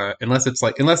never gonna, unless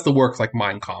the work's like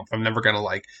Mein Kampf, I'm never gonna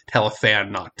like tell a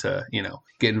fan not to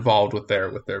get involved with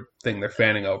their thing they're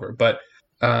fanning over. But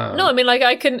no, I mean, like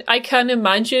I can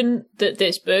imagine that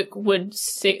this book would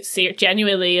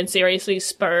genuinely and seriously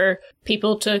spur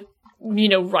people to,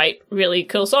 write really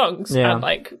cool songs and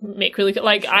like make really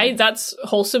cool, that's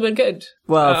wholesome and good.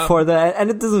 Well,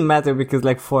 and it doesn't matter because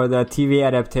like for the TV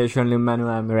adaptation,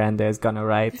 Lin-Manuel Miranda is gonna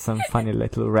write some funny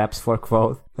little raps for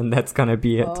Quoth, and that's gonna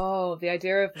be it. Oh, the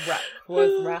idea of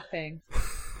Quoth rapping.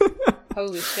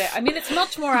 Holy shit. I mean, it's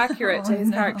much more accurate to his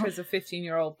character as a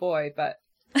 15-year-old boy, but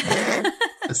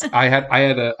I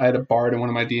had a bard in one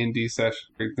of my D&D sessions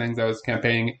things I was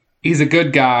campaigning. He's a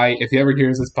good guy. If he ever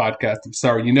hears this podcast, I'm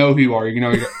sorry. You know who you are.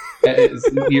 I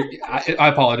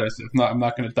apologize. I'm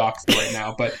not going to dox him right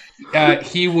now. But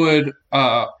he was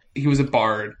a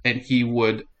bard, and he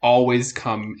would always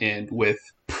come in with.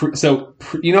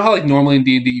 You know how like normally in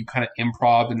D&D you kind of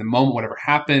improv in the moment, whatever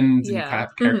happens, and you kind of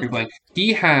have character blank.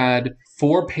 He had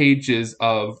 4 pages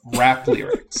of rap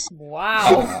lyrics.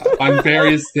 Wow. On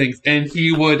various things, and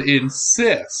he would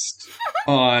insist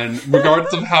on,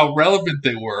 regardless of how relevant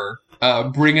they were,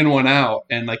 bringing one out,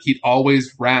 and like he'd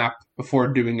always rap before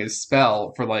doing his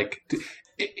spell for like.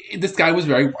 This guy was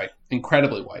very white,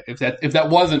 incredibly white. If that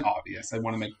wasn't obvious, I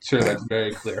want to make sure that's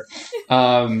very clear.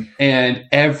 And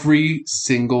every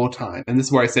single time, and this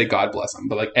is where I say God bless him,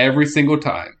 but like every single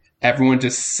time, everyone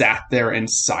just sat there in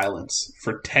silence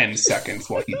for 10 seconds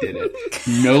while he did it.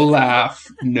 No laugh,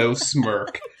 no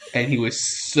smirk, and he was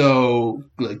so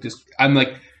like just. I'm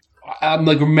like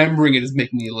remembering it is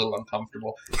making me a little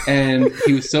uncomfortable. And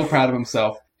he was so proud of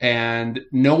himself. And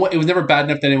it was never bad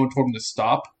enough that anyone told him to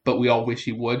stop, but we all wish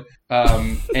he would.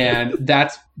 And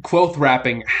that's Quoth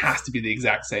rapping has to be the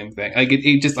exact same thing. Like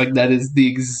it just like that is the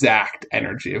exact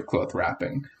energy of Quoth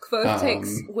rapping. Quoth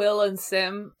takes Will and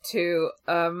Sim to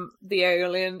the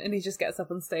alien, and he just gets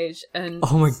up on stage and.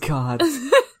 Oh my god.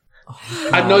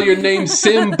 I know your name's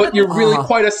Sim, but you're really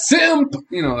quite a simp.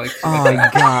 You know, like. Oh my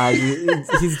god,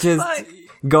 he's just.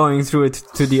 Going through it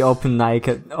to the open mic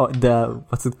at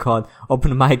what's it called?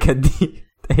 Open mic at the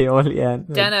Aeolian.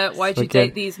 Jenna, why'd you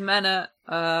date these men?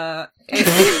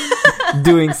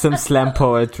 Doing some slam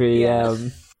poetry.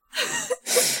 I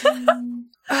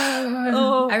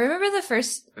remember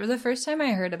the first time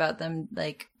I heard about them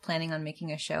like planning on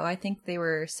making a show. I think they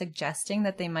were suggesting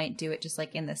that they might do it just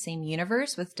like in the same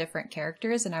universe with different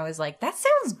characters, and I was like, that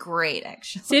sounds great,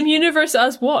 actually. Same universe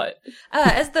as what?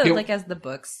 As the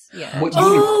books. Yeah.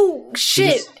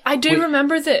 Shit! I do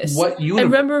remember this. What universe? I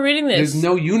remember reading this. There's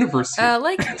no universe here.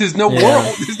 There's no Yeah.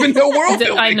 world. There's been no world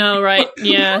building. I know, right?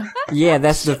 Yeah. Yeah,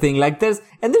 that's the thing. Like, there's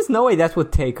no way that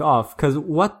would take off. Because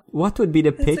what would be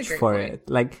the pitch for it?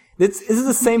 Like, this is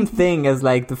the same thing as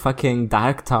like the fucking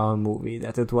Dark Tower movie.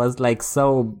 That it was like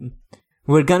so.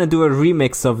 We're gonna do a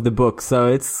remix of the book,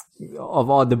 of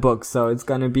all the books. So it's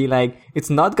gonna be like it's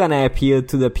not gonna appeal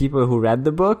to the people who read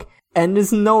the book, and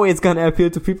there's no way it's gonna appeal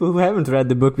to people who haven't read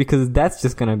the book because that's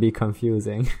just gonna be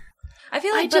confusing. I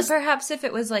feel like perhaps if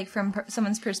it was like from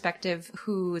someone's perspective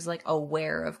who's like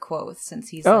aware of Quoth, since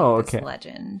he's this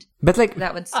legend, but like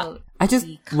that would still. I just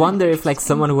wonder if like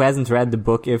someone who hasn't read the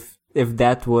book, if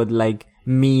that would like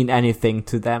mean anything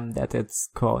to them that it's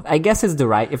Quoth. I guess if the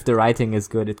writing is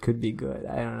good, it could be good.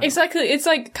 I don't know. Exactly. It's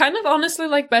like kind of honestly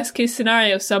like best case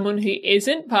scenario, someone who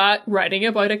isn't Pat writing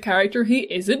about a character who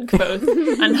isn't Quoth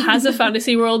and has a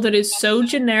fantasy world that is so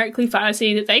generically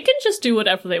fantasy that they can just do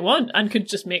whatever they want and could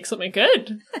just make something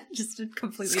good. Just a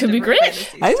completely. This could be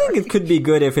great. I think it could be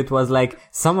good if it was like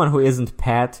someone who isn't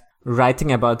Pat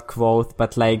writing about Quoth,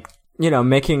 but like, you know,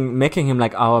 making him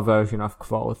like our version of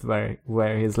Quoth,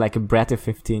 where he's like a bratty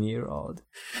 15-year-old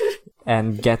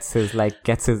and gets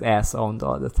his ass owned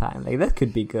all the time. Like that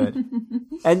could be good.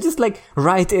 And just like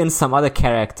write in some other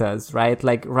characters, right?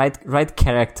 Like write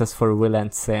characters for Will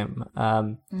and Sim.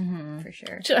 For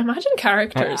sure. Imagine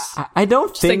characters. I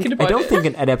don't think the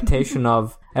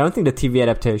TV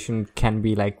adaptation can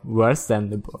be like worse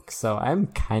than the book. So I'm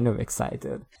kind of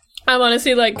excited. I'm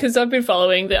honestly like, because I've been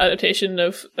following the adaptation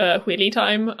of Wheelie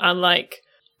Time, and like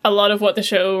a lot of what the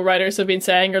show writers have been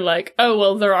saying are like, oh,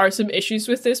 well, there are some issues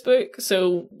with this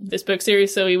book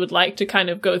series, so we would like to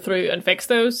kind of go through and fix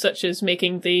those, such as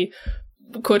making the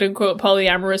quote-unquote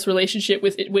polyamorous relationship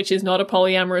which is not a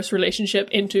polyamorous relationship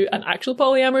into an actual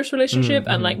polyamorous relationship,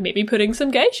 and like maybe putting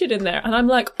some gay shit in there. And I'm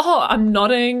like, I'm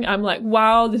nodding. I'm like,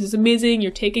 wow, this is amazing.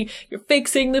 You're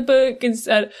fixing the book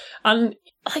instead. And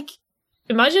like,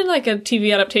 imagine like a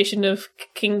TV adaptation of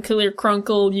King Killer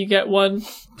Chronicle. You get one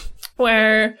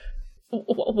where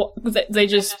they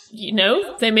just,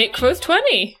 they make Quoth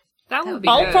 20. That would be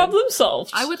all good. problem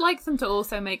solved. I would like them to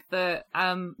also make the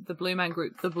Blue Man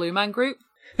Group the Blue Man Group.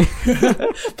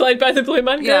 Played by the Blue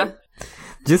Man Group. Yeah.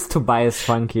 Just Tobias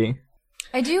Funky.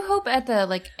 I do hope at the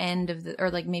like end of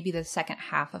or like maybe the second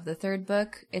half of the third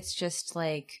book, it's just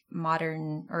like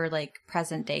modern or like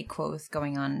present day Quoth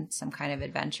going on some kind of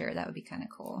adventure. That would be kind of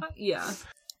cool. Yeah.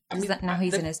 Now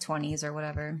he's in his 20s or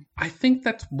whatever. I think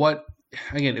that's what,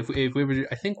 again, if we were,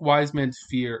 I think Wise Man's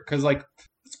Fear, because like,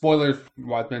 spoilers,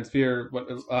 Wise Man's Fear,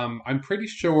 I'm pretty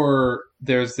sure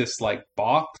there's this like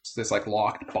box, this like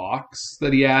locked box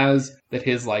that he has, that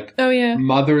his like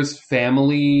mother's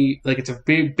family, like it's a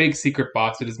big secret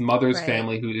box that his mother's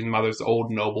family, who his mother's old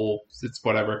noble, it's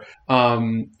whatever,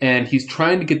 and he's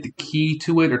trying to get the key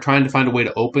to it or trying to find a way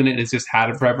to open it, and it's just had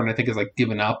it forever, and I think it's like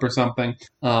given up or something,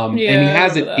 and he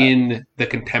has it in the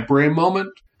contemporary moment.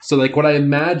 So like what I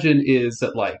imagine is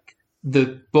that like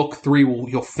the book 3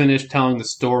 he'll finish telling the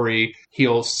story,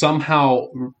 he'll somehow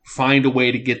find a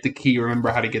way to get the key,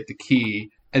 remember how to get the key,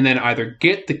 and then either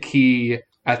get the key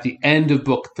at the end of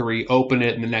book 3, open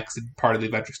it, and the next part of the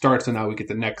adventure starts, and now we get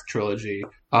the next trilogy.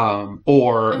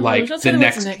 Or like the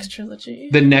next trilogy.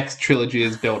 The next trilogy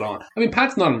is built on. I mean,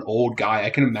 Pat's not an old guy. I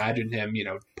can imagine him,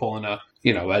 pulling a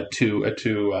two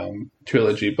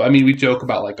trilogy. But I mean, we joke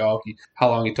about like, how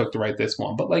long he took to write this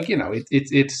one. But like,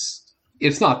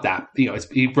 it's not that.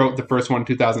 He wrote the first one in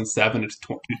 2007. It's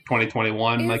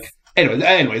 2021. Like,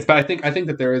 anyways. But I think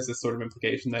that there is this sort of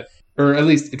implication that, or at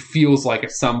least it feels like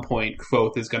at some point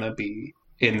Kvothe is going to be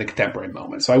in the contemporary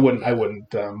moment. So I wouldn't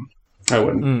doubt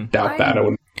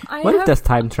that. What if there's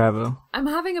time travel? I'm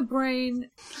having a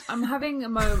moment.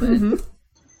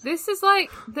 This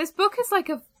book is like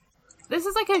a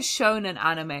shonen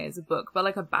anime as a book, but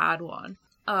like a bad one.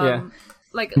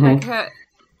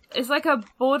 It's like a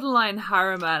borderline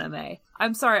harem anime.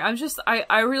 I'm sorry, this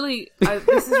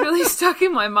is really stuck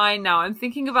in my mind now. I'm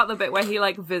thinking about the bit where he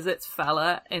like visits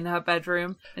Fella in her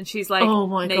bedroom and she's like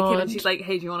naked God. And she's like,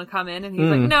 hey, do you want to come in? And he's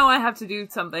like, no, I have to do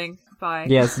something. Bye.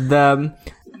 Yes,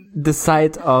 the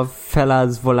sight of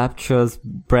Fella's voluptuous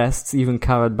breasts, even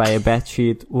covered by a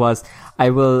bedsheet, was, I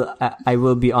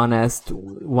will be honest,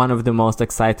 one of the most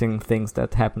exciting things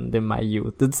that happened in my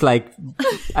youth. It's like,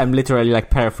 I'm literally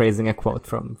like paraphrasing a quote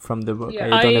from the book.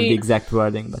 Yeah. I don't have the exact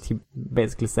wording, but he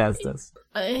basically says this.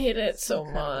 I hate it so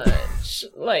much.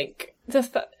 Like,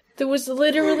 there was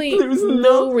literally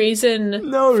no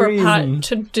reason for Pat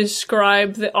to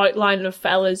describe the outline of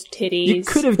Fella's titties. You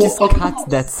could have just cut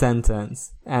that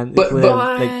sentence, and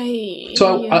I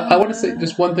want to say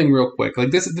just one thing real quick. Like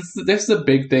this is a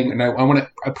big thing, and I want to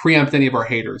preempt any of our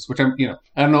haters, which I don't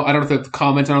know if the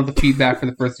comments, I don't know the feedback for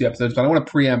the first few episodes, but I want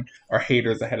to preempt our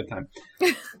haters ahead of time.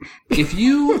 If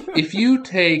you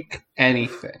take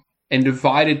anything and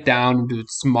divide it down into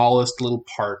its smallest little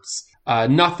parts.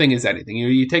 Nothing is anything.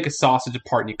 You take a sausage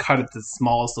apart and you cut it to the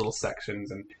smallest little sections,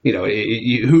 and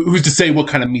who's to say what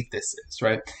kind of meat this is,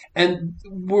 right? And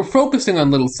we're focusing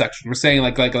on little sections. We're saying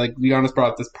like Giannis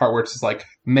brought up this part where it's just like,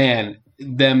 man,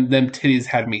 them titties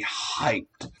had me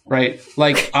hyped, right?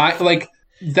 Like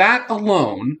that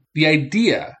alone, the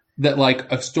idea that like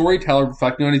a storyteller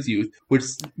reflecting on his youth would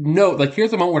note, like,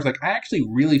 here's a moment where it's like, I actually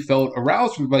really felt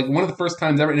aroused from like one of the first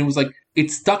times ever, and it was like,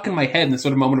 it stuck in my head in this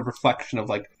sort of moment of reflection of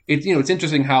like, it's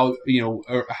interesting how,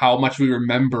 how much we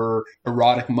remember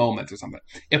erotic moments or something,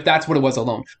 if that's what it was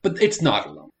alone. But it's not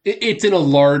alone. It's in a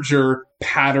larger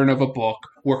pattern of a book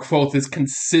where Kvothe is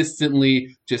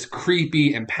consistently just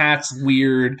creepy and Pat's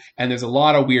weird, and there's a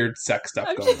lot of weird sex stuff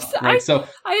going on. Right?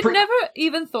 I had never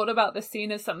even thought about the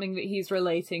scene as something that he's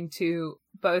relating to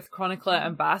both Chronicler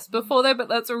and Bass before though, but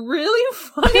that's really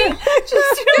funny.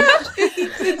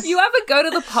 Just you ever go to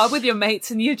the pub with your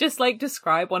mates and you just like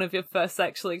describe one of your first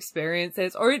sexual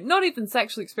experiences, or not even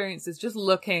sexual experiences, just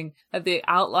looking at the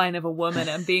outline of a woman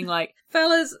and being like,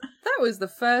 fellas, that was the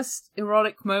first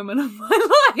erotic moment of my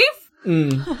life.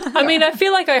 I mean, I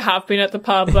feel like I have been at the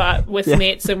pub with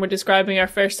mates and we're describing our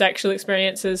first sexual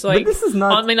experiences. Like, but this is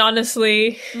not, I mean,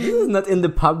 honestly, this is not in the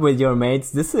pub with your mates.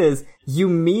 This is, you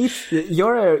meet,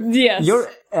 you're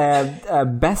a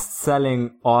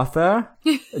best-selling author,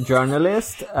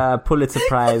 journalist, Pulitzer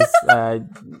Prize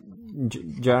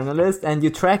journalist, and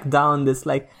you track down this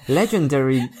like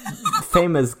legendary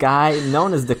famous guy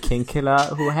known as the King Killer,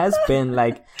 who has been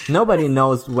like, nobody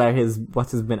knows what he's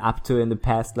been up to in the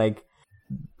past like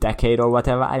decade or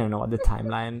whatever. I don't know what the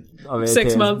timeline of it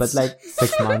 6 is, months. but like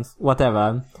 6 months,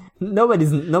 whatever.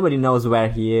 Nobody knows where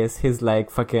he is. He's like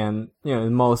fucking,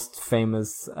 most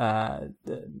famous,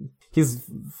 he's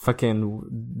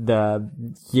fucking the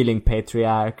healing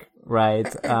patriarch,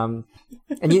 right? And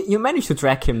you managed to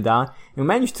track him down. You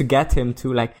managed to get him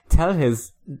to like tell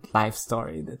his life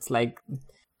story. That's like,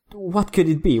 what could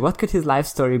it be? What could his life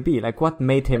story be? Like, what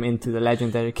made him into the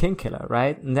legendary King Killer,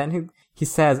 right? And then he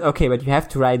says, okay, but you have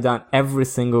to write down every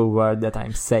single word that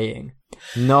I'm saying.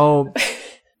 No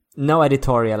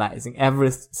editorializing.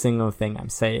 Every single thing I'm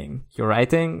saying. You're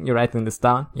writing this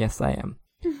down? Yes, I am.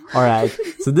 All right.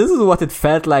 So this is what it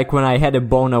felt like when I had a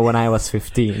boner when I was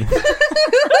 15.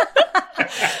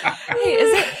 Hey,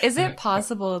 is it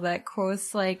possible that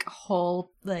Kvothe's like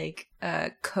whole like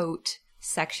coat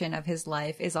section of his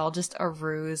life is all just a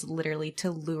ruse, literally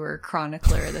to lure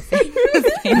Chronicler, the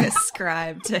famous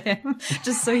scribe, to him,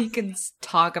 just so he can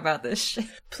talk about this shit?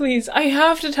 Please, I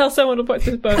have to tell someone about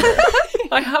this boner.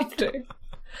 I have to.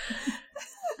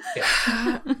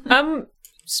 Yeah.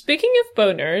 Speaking of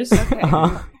boners,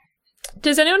 okay.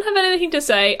 Does anyone have anything to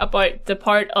say about the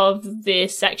part of the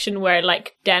section where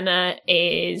like Denna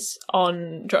is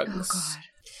on drugs? Oh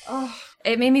God. Oh.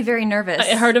 It made me very nervous.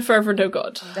 I heard a fervent oh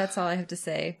God. That's all I have to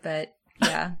say, but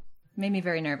yeah. made me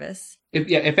very nervous.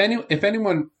 If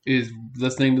anyone is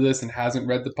listening to this and hasn't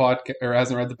read the podcast or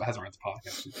hasn't read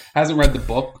the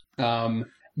book,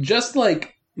 just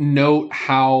like note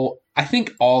how I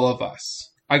think all of us,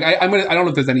 I don't know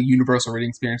if there's any universal reading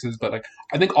experiences, but like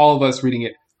I think all of us reading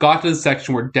it got to the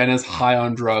section where Denna's high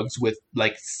on drugs with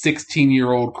like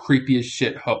 16-year-old creepy as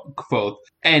shit Kvothe,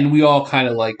 and we all kind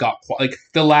of like got like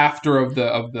the laughter of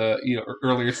the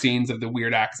earlier scenes of the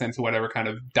weird accents or whatever kind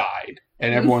of died,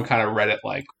 and everyone kind of read it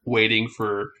like waiting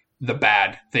for the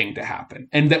bad thing to happen.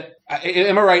 And that,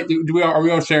 am I right? Are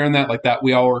we all sharing that, like that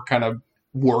we all were kind of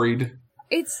worried?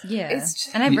 It's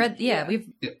just, and I've read we've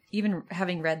even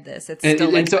having read this, it's and, still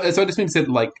and, like, and so I just mean said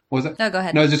like, was it? No, go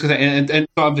ahead. No, I was just gonna say, and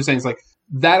so I'm just saying it's like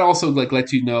that also like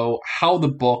lets you know how the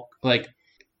book, like,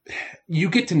 you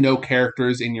get to know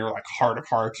characters in your like heart of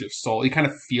hearts, your soul. You kind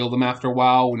of feel them after a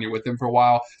while when you're with them for a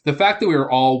while. The fact that we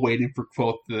were all waiting for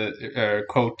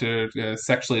Kvothe to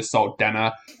sexually assault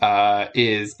Denna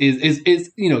is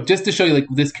just to show you like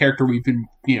this character we've been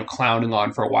clowning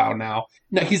on for a while now.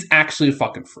 No, he's actually a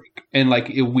fucking freak and like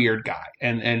a weird guy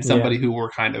and somebody who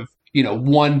we're kind of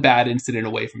one bad incident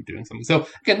away from doing something. So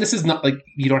again, this is not like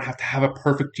you don't have to have a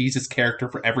perfect Jesus character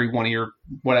for every one of your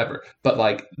whatever, but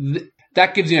like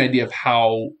that gives you an idea of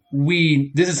how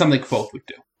this is something Kvothe would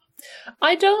do.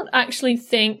 I don't actually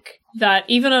think that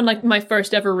even on like my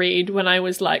first ever read, when I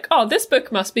was like, oh, this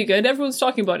book must be good, everyone's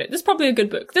talking about it, this is probably a good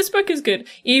book, this book is good,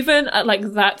 even at like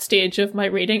that stage of my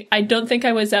reading, I don't think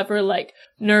I was ever like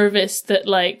nervous that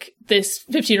like this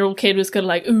 15-year-old kid was gonna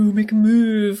like, ooh, make a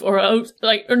move, or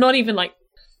not even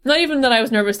that I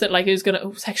was nervous that like he was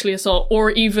gonna sexually assault,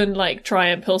 or even like try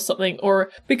and pull something,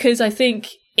 or because I think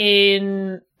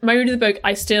in my reading of the book,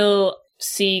 I still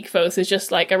see Kvothe as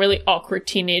just like a really awkward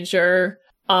teenager.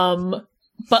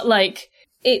 But like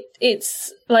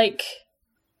it's like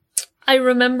I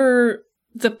remember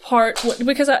the part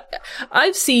because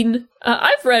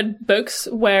I've read books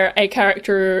where a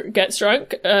character gets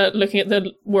drunk. Looking at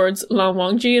the words Lan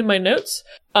Wangji in my notes.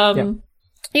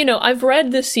 I've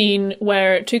read the scene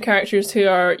where two characters who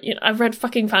are, I've read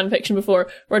fucking fan fiction before,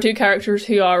 where two characters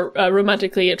who are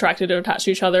romantically attracted or attached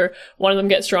to each other, one of them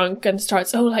gets drunk and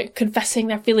starts, confessing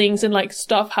their feelings and, like,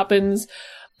 stuff happens.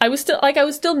 I was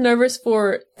still nervous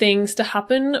for things to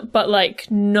happen, but, like,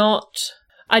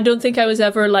 I don't think I was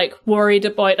ever, like, worried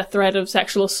about a threat of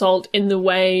sexual assault in the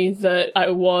way that I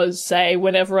was, say,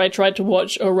 whenever I tried to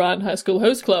watch Oran High School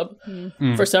Host Club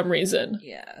for some reason.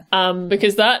 Yeah.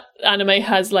 Because that anime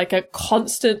has, like, a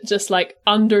constant, just, like,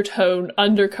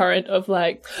 undercurrent of,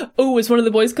 like, oh, is one of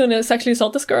the boys gonna sexually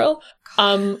assault this girl?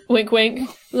 Wink, wink.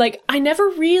 Like, I never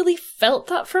really felt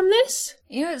that from this.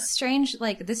 It's strange.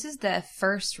 Like, this is the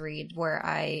first read where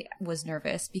I was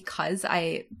nervous because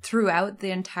throughout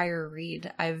the entire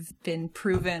read, I've been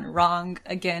proven wrong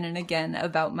again and again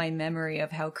about my memory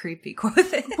of how creepy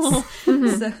Kvothe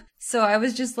is. So I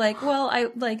was just like, well,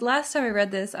 last time I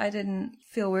read this, I didn't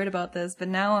feel weird about this, but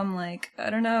now I'm like, I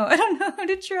don't know who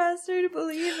to trust or to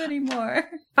believe anymore.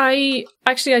 I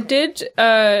did,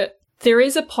 there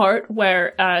is a part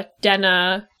where,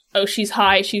 Denna, she's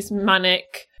high, she's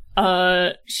manic,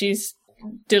 she's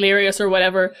delirious or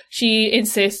whatever. She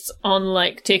insists on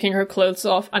like taking her clothes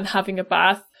off and having a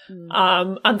bath.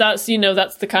 And that's,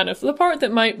 that's the kind of the part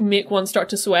that might make one start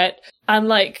to sweat. And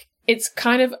like, it's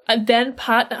kind of, and then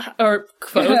Pat, or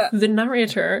Kvothe, the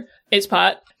narrator, is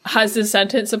Pat, has this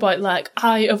sentence about like,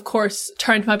 I of course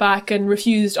turned my back and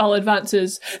refused all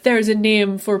advances. There is a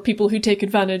name for people who take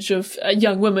advantage of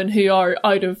young women who are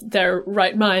out of their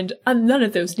right mind, and none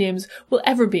of those names will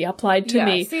ever be applied to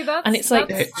me. See, and it's like,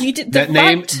 you did that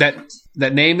name.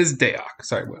 That name is Deok.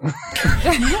 Sorry,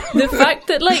 the fact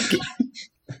that like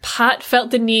Pat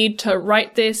felt the need to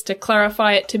write this, to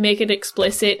clarify it, to make it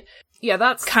explicit. Yeah,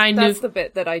 that's the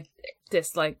bit that I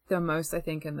dislike the most, I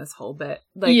think, in this whole bit.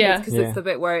 Like, because it's the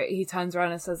bit where he turns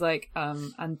around and says, like,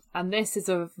 and this is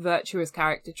a virtuous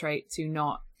character trait to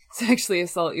not sexually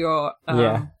assault your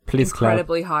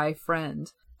incredibly high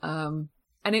friend. And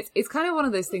it's kind of one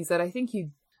of those things that I think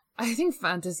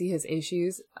fantasy has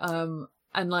issues. And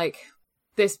like,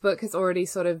 this book has already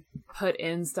sort of put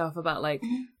in stuff about like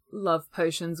love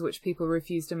potions, which people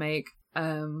refuse to make.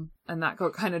 And that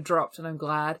got kind of dropped, and I'm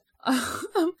glad.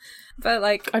 But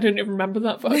like, I didn't even remember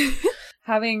that part.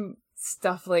 Having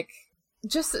stuff like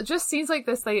just scenes like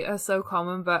this, they are so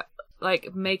common, but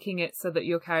like making it so that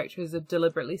your character is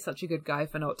deliberately such a good guy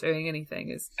for not doing anything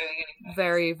is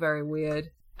very, very weird.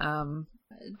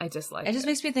 I dislike it. It just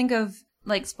makes me think of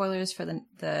like spoilers for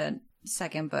the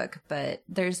second book, but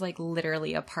there's like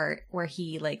literally a part where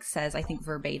he like says, I think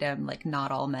verbatim, like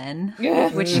not all men,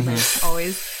 which like,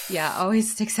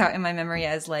 always sticks out in my memory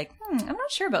as like, I'm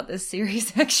not sure about this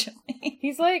series actually.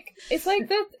 He's like, it's like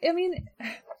that. I mean,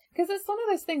 because it's one of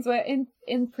those things where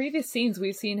in previous scenes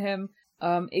we've seen him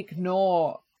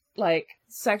ignore like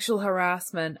sexual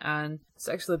harassment and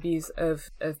sexual abuse of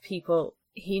people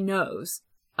he knows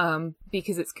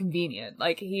because it's convenient.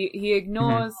 Like he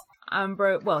ignores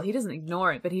Ambrose. Well, he doesn't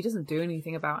ignore it, but he doesn't do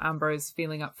anything about Ambrose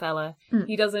feeling up fella.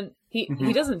 He doesn't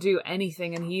do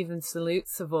anything, and he even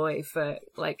salutes Savoy for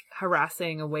like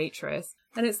harassing a waitress.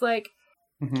 And it's like,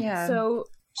 so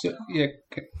yeah,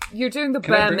 you're doing the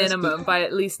bare minimum by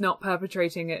at least not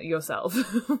perpetrating it yourself.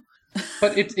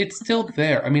 But it's still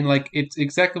there. I mean, like, it's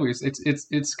exactly what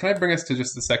it's can I bring us to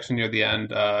just the section near the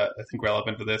end, I think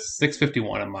relevant to this,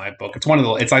 651 in my book.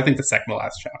 It's I think the second to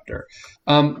last chapter.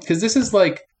 Because this is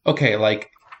like, okay, like,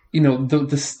 you know,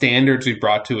 the standards we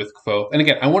brought to with Kvothe. And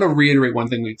again, I want to reiterate one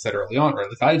thing we said early on, or at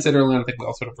least I had said early on, I think we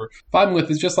all sort of were vibing with,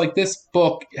 is just like this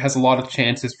book has a lot of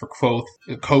chances for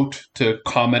Kote to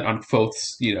comment on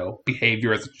Kvothe's, you know,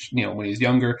 behavior as, you know, when he's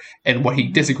younger and what he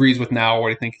disagrees with now or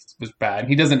what he thinks was bad.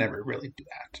 He doesn't ever really do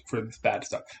that for this bad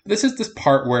stuff. This is this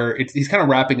part where he's kind of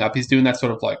wrapping up. He's doing that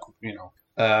sort of like, you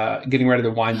know, getting ready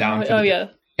to wind down.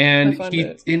 And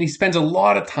he spends a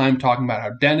lot of time talking about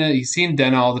how he's seen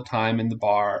Denna all the time in the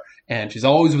bar, and she's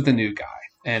always with the new guy.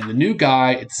 And the new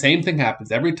guy, the same thing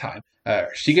happens every time.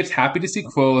 She gets happy to see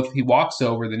Kvothe. He walks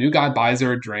over. The new guy buys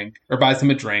him a drink.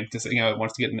 To, you know,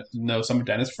 wants to get to know some of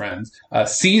Denna's friends.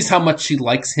 Sees how much she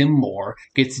likes him more.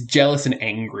 Gets jealous and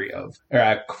angry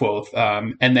at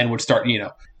Kvothe. And then would start, you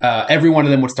know, every one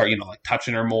of them would start, you know, like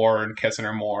touching her more and kissing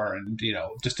her more, and you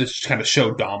know, just to kind of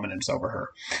show dominance over her.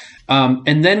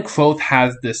 And then Kvothe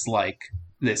has this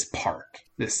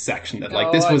section that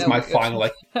like this was my final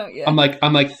like I'm like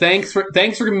thanks for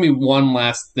giving me one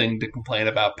last thing to complain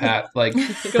about, Pat. Like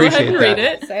go ahead and read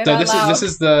it. So this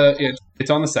is it's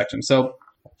on the section. So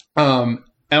and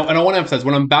I want to emphasize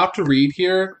what I'm about to read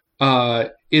here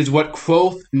is what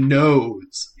Kvothe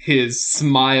knows his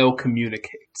smile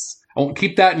communicates. I won't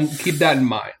keep that in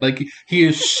mind. Like he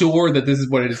is sure that this is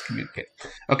what it is communicating.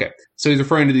 Okay, so he's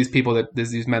referring to these people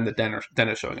these men that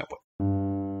Denna's showing up with.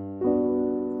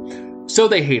 So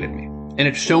they hated me, and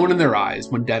it shone in their eyes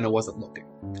when Denna wasn't looking.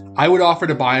 I would offer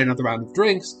to buy another round of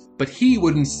drinks, but he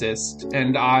would insist,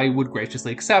 and I would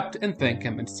graciously accept and thank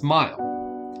him and smile.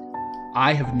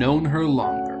 I have known her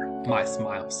longer, my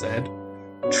smile said.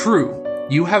 True,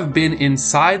 you have been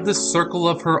inside the circle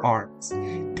of her arms,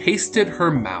 tasted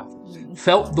her mouth,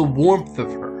 felt the warmth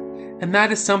of her, and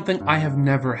that is something I have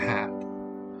never had.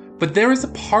 But there is a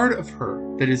part of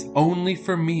her that is only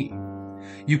for me.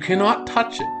 You cannot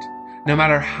touch it, no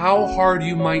matter how hard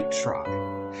you might try.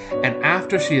 And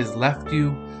after she has left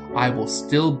you, I will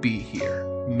still be here,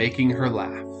 making her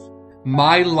laugh.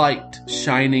 My light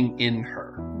shining in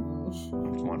her.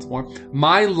 Once more.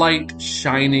 My light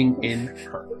shining in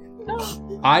her.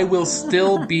 I will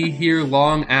still be here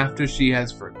long after she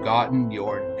has forgotten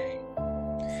your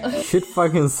name. Shit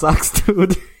fucking sucks,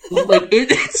 dude. Like,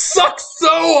 it sucks so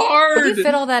hard! You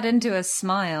fit all that into a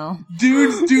smile.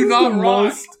 Dudes do not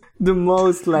rock. The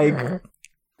most like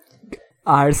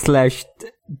r/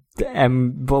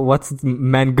 but what's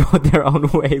men go their own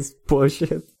ways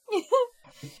bullshit.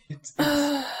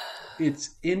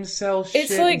 It's incel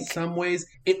shit like, in some ways.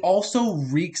 It also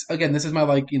reeks, again, this is my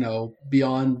like, you know,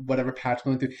 beyond whatever Pat's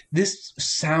going through. This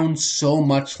sounds so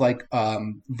much like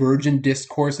virgin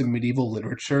discourse in medieval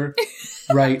literature,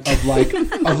 right? Of like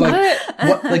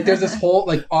what like there's this whole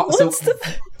like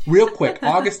real quick,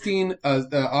 Augustine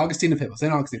of Hippo,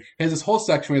 St. Augustine, he has this whole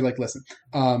section where he's like, listen,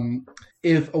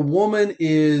 if a woman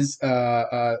is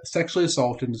sexually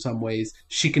assaulted in some ways,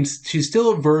 she's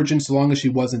still a virgin so long as she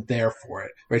wasn't there for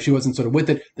it, right? She wasn't sort of with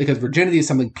it, because virginity is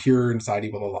something pure inside you,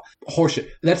 blah, blah, blah. Horseshit.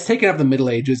 That's taken up the Middle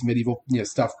Ages, medieval, you know,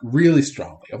 stuff really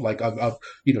strongly of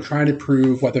you know, trying to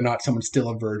prove whether or not someone's still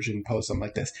a virgin post something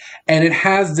like this. And it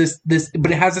has but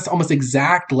it has this almost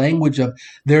exact language of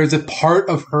there's a part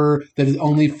of her that is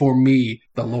only for me,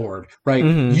 the Lord, right?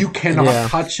 Mm-hmm. You cannot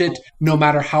touch it no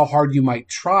matter how hard you might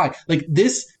try. Like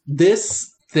this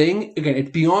thing, again,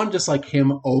 it's beyond just like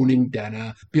him owning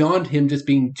Denna, beyond him just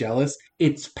being jealous.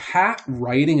 it's Pat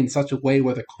writing in such a way,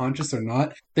 whether conscious or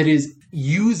not, that is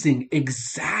using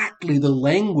exactly the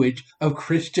language of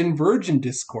Christian virgin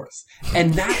discourse.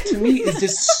 And that to me is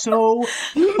just so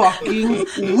fucking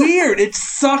weird. It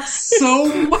sucks so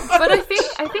much. But I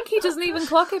think he doesn't even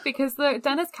clock it, because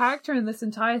Denna's character in this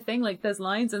entire thing, like, there's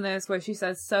lines in this where she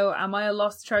says, "So am I a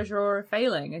lost treasure or a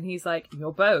failing?" And he's like,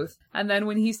 "You're both." And then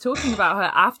when he's talking about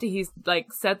her after he's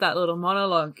like said that little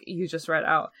monologue you just read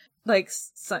out, like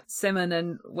Simon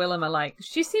and Willem are like,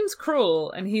 "She seems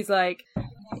cruel," and he's like,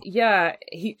 "Yeah,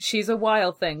 she's a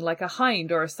wild thing, like a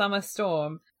hind or a summer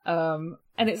storm." And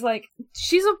it's like,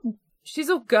 she's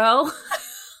a girl.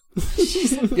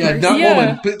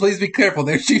 Woman. Please be careful.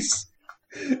 There, she's.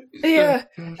 Yeah.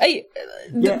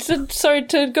 Sorry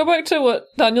to go back to what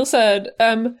Daniel said.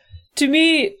 To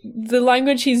me, the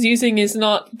language he's using is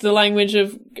not the language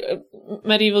of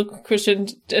medieval Christian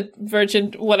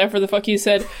virgin, whatever the fuck you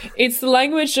said. It's the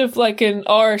language of like an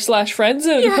r/friend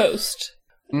zone post,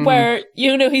 where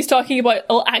he's talking about,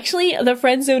 oh, actually the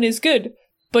friend zone is good,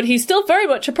 but he's still very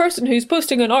much a person who's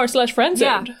posting an r/friend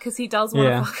zone. Yeah, because he does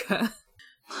want to fuck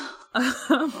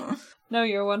her. No,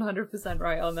 you're 100%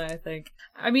 right on that, I think.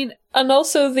 I mean, and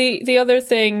also the other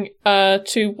thing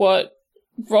to what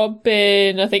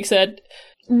Robin, I think, said,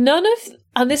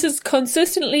 and this is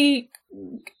consistently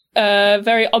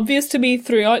very obvious to me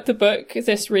throughout the book,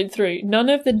 this read through, none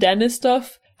of the Denna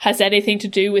stuff has anything to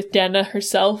do with Denna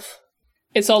herself.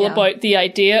 It's all about the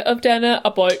idea of Denna,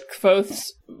 about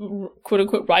Kvothe's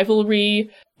quote-unquote rivalry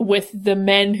with the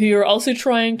men who are also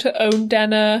trying to own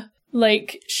Denna.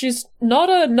 Like, she's not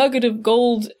a nugget of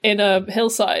gold in a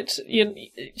hillside.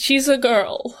 She's a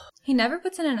girl. He never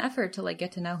puts in an effort to, like,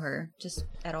 get to know her, just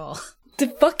at all.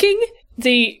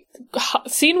 The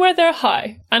scene where they're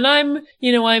high, and I'm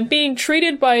being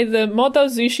treated by the Modao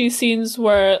Zushi scenes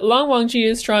where Lang Wangji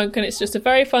is drunk, and it's just a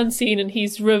very fun scene, and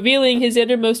he's revealing his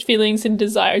innermost feelings and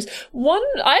desires.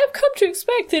 I have come to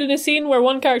expect that in a scene where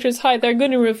one character is high, they're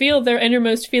going to reveal their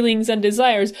innermost feelings and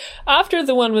desires. After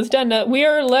the one with Denna, we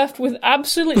are left with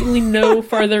absolutely no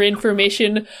further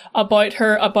information about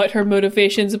her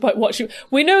motivations, about what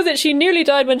we know that she nearly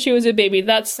died when she was a baby.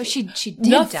 But she did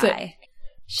nothing. Die.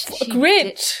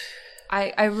 Great.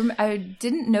 I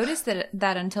didn't notice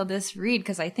that until this read,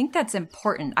 because I think that's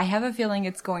important. I have a feeling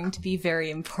it's going to be very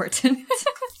important.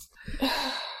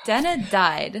 Denna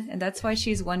died, and that's why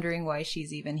she's wondering why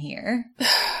she's even here.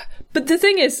 But the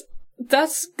thing is,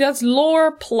 that's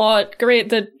lore plot. Great.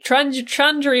 The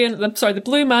the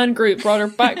Blue Man group brought her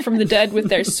back from the dead with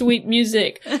their sweet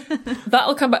music.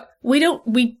 That'll come back.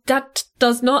 That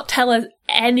does not tell us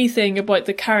anything about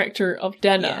the character of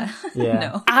Denna. Yeah.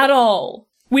 No. At all.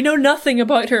 We know nothing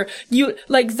about her. They're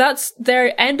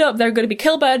going to be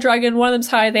killed by a dragon, one of them's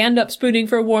high, they end up spooning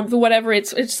for warmth, whatever, it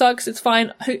sucks, it's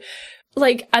fine.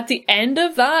 Like, at the end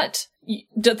of that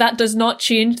does not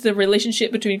change the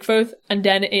relationship between Kvothe and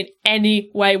Denna in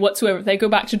any way whatsoever. They go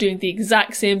back to doing the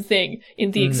exact same thing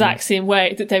in the exact same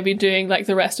way that they've been doing, like,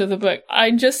 the rest of the book.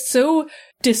 I'm just so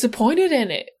disappointed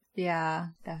in it. Yeah,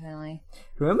 definitely.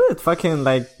 Remember that fucking,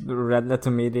 like, Red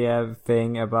Letter Media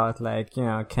thing about, like,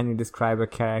 can you describe a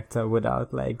character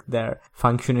without, like, their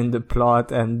function in the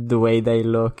plot and the way they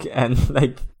look and,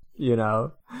 like,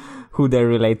 who they're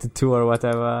related to or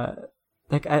whatever?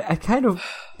 Like, I kind of...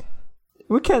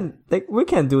 We can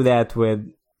do that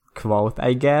with Kvothe,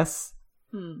 I guess.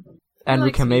 And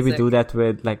we can maybe do that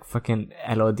with, like, fucking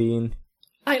Elodine.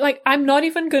 I'm not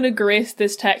even gonna grace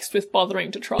this text with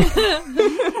bothering to try.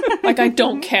 Like, I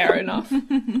don't care enough.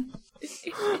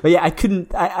 But yeah, I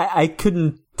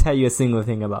couldn't tell you a single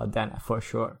thing about Denna for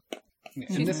sure.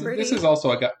 And this is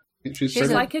also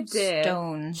she's like a deer.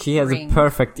 Stone. She has a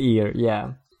perfect ear,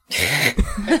 yeah.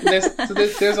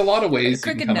 There's a lot of ways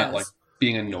you can come at, like,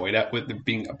 being annoyed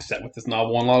being upset with this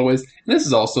novel in a lot of ways. And this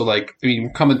is also, like, I mean, we're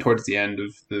coming towards the end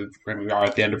of we are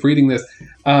at the end of reading this.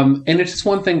 And it's just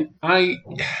one thing,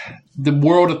 the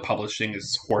world of publishing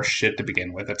is horse shit to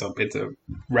begin with. It's a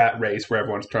rat race where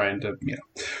everyone's trying to,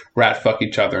 rat fuck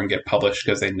each other and get published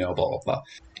because they know blah, blah, blah.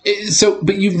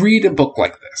 But you read a book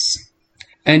like this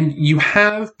and you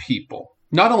have people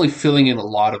not only filling in a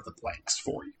lot of the blanks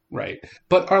for you, right,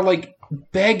 but are, like,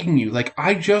 begging you, like,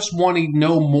 I just want to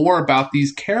know more about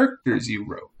these characters you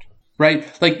wrote, right?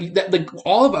 Like,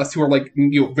 all of us who are, like,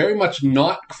 very much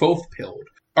not Kvothe-pilled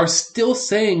are still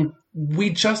saying,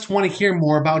 we just want to hear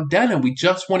more about Denna. We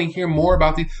just want to hear more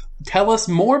about tell us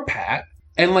more, Pat.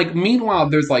 And like, meanwhile,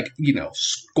 there's like,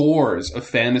 scores of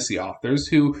fantasy authors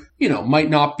who, might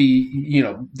not be,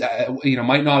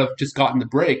 might not have just gotten the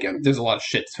break. And there's a lot of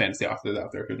shit fantasy authors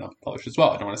out there who are not published as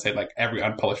well. I don't want to say like every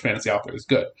unpublished fantasy author is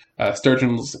good.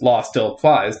 Sturgeon's law still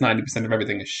applies. 90% of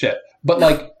everything is shit. But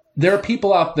like, there are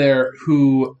people out there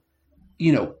who,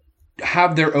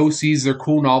 have their OCs, their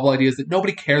cool novel ideas that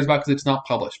nobody cares about because it's not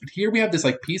published. But here we have this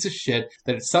like piece of shit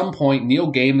that at some point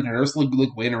Neil Gaiman and Ursula Le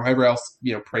Guin or whoever else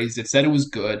praised it, said it was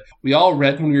good. We all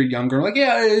read when we were younger, like,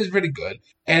 yeah, it is pretty good.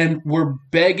 And we're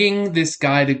begging this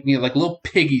guy to, like little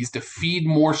piggies, to feed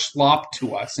more slop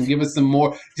to us and give us some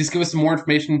more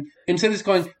information. Instead of just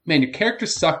going, man, your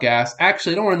characters suck ass.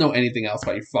 Actually, I don't want to know anything else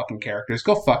about your fucking characters.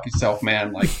 Go fuck yourself,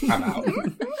 man. Like, I'm out.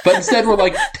 But instead we're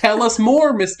like, tell us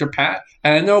more, Mr. Pat.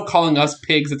 And I know calling us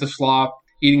pigs at the slop,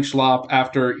 eating slop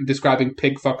after describing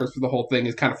pig fuckers for the whole thing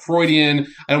is kind of Freudian.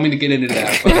 I don't mean to get into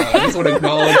that, but I just want to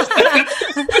acknowledge that.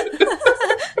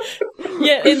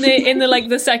 Yeah, in the like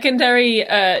the secondary,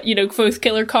 Quoth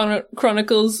Killer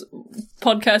Chronicles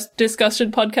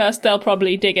discussion podcast, they'll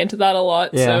probably dig into that a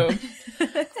lot. Yeah. So,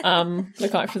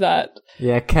 look out for that.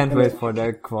 Yeah, can't wait for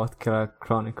the Quoth Killer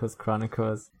Chronicles.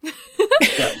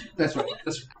 Yeah, that's right.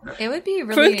 It would be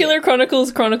really... Quoth Killer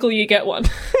Chronicles Chronicle, you get one.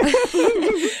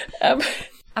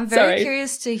 I'm very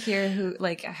curious to hear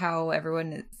how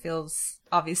everyone feels,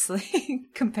 obviously,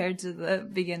 compared to the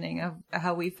beginning of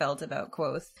how we felt about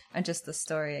Quoth and just the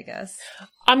story, I guess.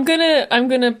 I'm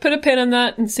gonna put a pin on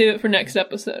that and save it for next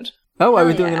episode. Oh, are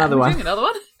we doing another one? Doing another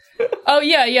one? Oh,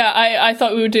 yeah. I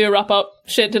thought we would do a wrap-up.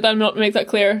 Shit, did I not make that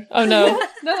clear? Oh, no.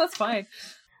 No, that's fine.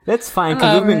 That's fine,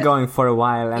 because we've been going for a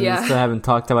while, and we still haven't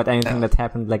talked about anything that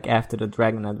happened, like, after the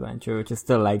Dragon Adventure, which is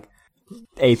still, like,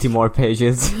 80 more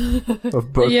pages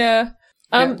of book. Yeah.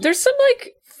 There's some,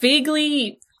 like,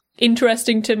 vaguely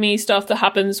interesting to me stuff that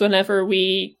happens whenever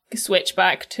we switch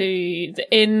back to the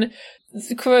inn.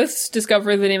 The Quoth's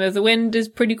Discover the Name of the Wind is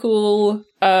pretty cool.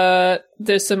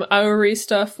 There's some Auri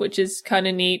stuff, which is kind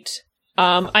of neat.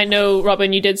 I know,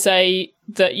 Robin, you did say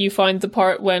that you find the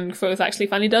part when Quoth actually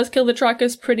finally does kill the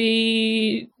Trackus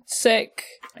pretty sick.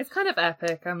 It's kind of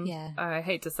epic. I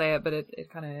hate to say it, but it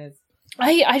kind of is.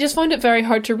 I just find it very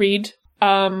hard to read.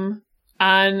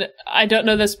 And I don't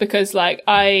know this because, like,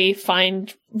 I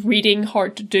find reading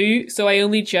hard to do, so I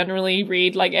only generally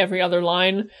read, like, every other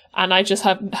line, and I just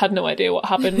had no idea what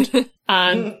happened,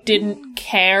 and didn't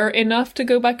care enough to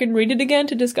go back and read it again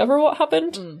to discover what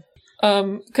happened.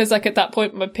 Because, like, at that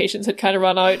point, my patience had kind of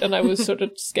run out, and I was sort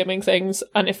of skimming things,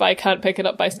 and if I can't pick it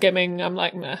up by skimming, I'm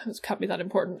like, nah, this can't be that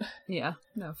important. Yeah,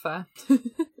 no, fair.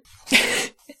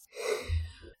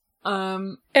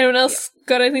 Anyone else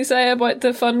got anything to say about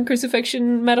the fun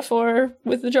crucifixion metaphor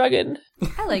with the dragon?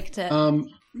 I liked it.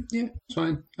 Yeah, it's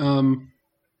fine. I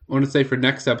want to say for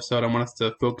next episode, I want us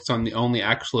to focus on the only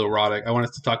actual erotic. I want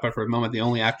us to talk about for a moment the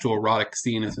only actual erotic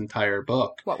scene in this entire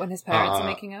book. What, when his parents are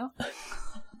making out?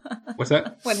 What's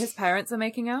that? When his parents are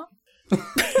making out?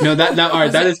 No,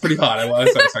 that is pretty hot.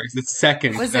 Sorry. It's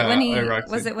second. Was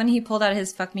it when he pulled out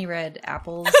his fuck me red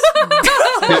apples?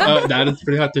 That is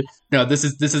pretty hot too. No, this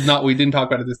is not. We didn't talk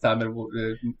about it this time, but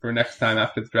for next time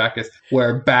after the Dracus,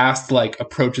 where Bast like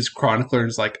approaches Chronicler and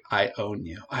is like, "I own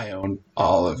you. I own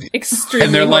all of you." Extremely.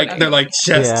 And they're like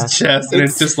chest to chest, and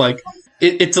it's just like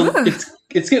it's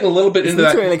getting a little bit into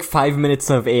that. It's like 5 minutes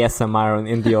of ASMR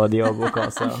in the audiobook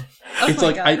also. It's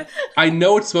like, I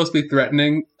know it's supposed to be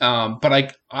threatening,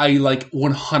 but I like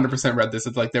 100% read this.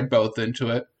 It's like they're both into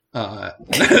it.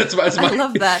 That's I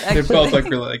love that. Actually. They're both like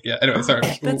really like, yeah. Anyway, sorry.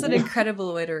 That's an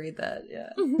incredible way to read that. Yeah.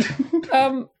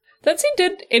 That scene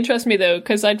did interest me though,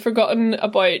 because I'd forgotten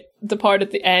about the part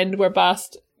at the end where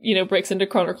Bast, breaks into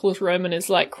Chronicler's room and is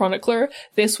like, "Chronicler,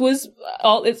 this was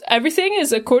everything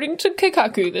is according to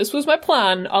Keikaku. This was my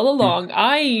plan all along.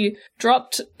 I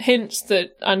dropped hints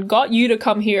and got you to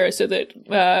come here so that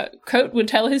Coat would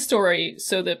tell his story,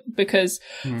 so that because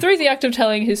through the act of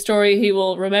telling his story, he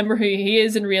will remember who he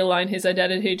is and realign his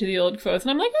identity to the old Quoth." And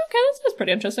I'm like, okay, that's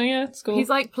pretty interesting. Yeah, it's cool. He's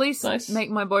like, please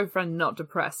make my boyfriend not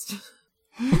depressed.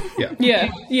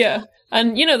 Yeah.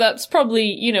 And, that's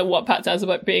probably, what Pat says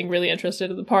about being really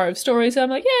interested in the power of stories. And I'm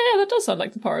like, yeah, that does sound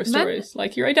like the power of stories.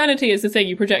 Like, your identity is the thing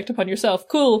you project upon yourself.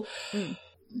 Cool.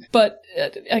 But,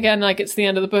 again, like, it's the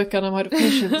end of the book and I'm out of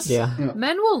patience. Yeah.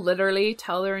 Men will literally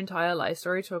tell their entire life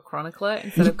story to a chronicler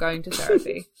instead of going to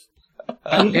therapy.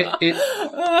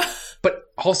 But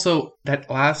also, that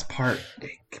last part,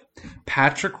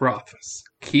 Patrick Rothfuss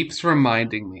keeps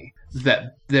reminding me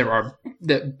that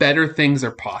that better things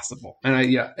are possible, and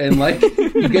you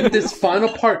get this final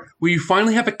part where you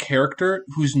finally have a character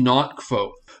who's not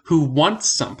Quoth, who wants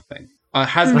something,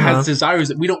 has desires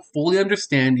that we don't fully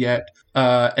understand yet,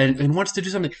 and wants to do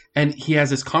something. And he has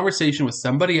this conversation with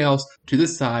somebody else to the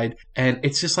side, and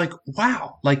it's just like,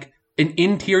 wow, like an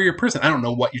interior person. I don't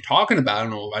know what you're talking about. I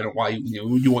don't know why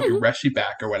you want your Reshi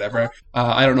back or whatever.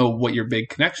 I don't know what your big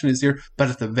connection is here, but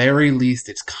at the very least,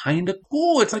 it's kind of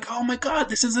cool. It's like, oh my god,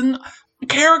 this is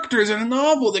characters in a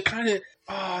novel that kind of,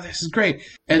 oh, this is great.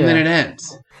 And then it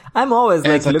ends. I'm always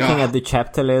like looking at the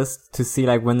chapter list to see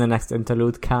like when the next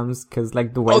interlude comes, because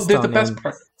like the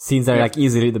Waystone scenes are like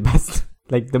easily the best,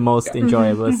 like the most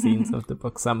enjoyable scenes of the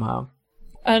book somehow.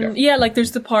 And like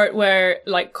there's the part where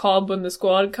like Cobb and the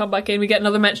squad come back in. We get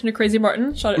another mention of Crazy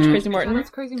Martin. Shout out to Crazy Martin.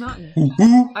 That's Crazy Martin.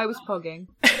 I was pogging.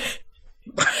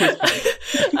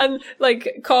 And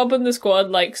like Cobb and the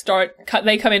squad like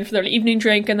they come in for their evening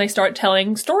drink and they start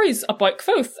telling stories about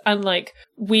Kvothe, and like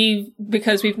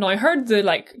because we've now heard the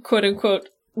like quote unquote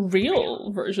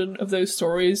real version of those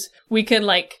stories, we can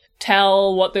like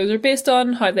tell what those are based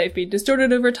on, how they've been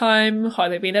distorted over time, how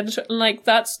they've been edited, and like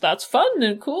that's fun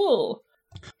and cool.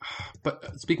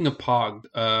 But speaking of Pog,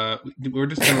 we're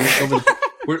just gonna look over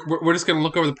we're just gonna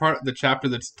look over the part of the chapter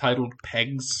that's titled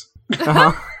Pegs.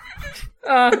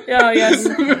 Yes.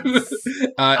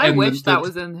 I wish that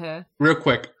was in here. Real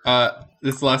quick,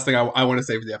 this is the last thing I want to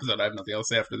say for the episode. I have nothing else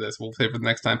to say after this. We'll save for the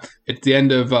next time. It's the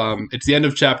end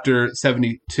of chapter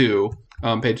 72,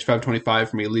 page 525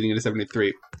 for me, leading into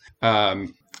 73.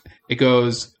 It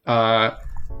goes,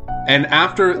 and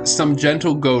after some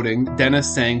gentle goading,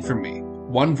 Dennis sang for me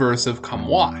one verse of Come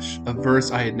Wash, a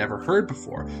verse I had never heard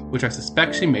before, which I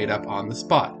suspect she made up on the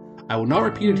spot. I will not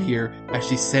repeat it here, as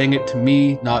she sang it to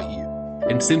me, not you.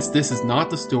 And since this is not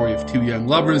the story of two young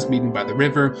lovers meeting by the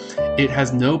river, it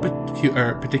has no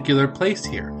particular place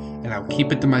here, and I'll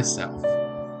keep it to myself.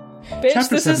 Bitch,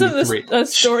 Chapter this 73. Isn't a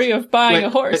story of buying a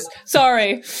horse.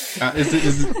 Sorry. All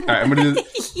right, I'm gonna do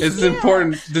this. This is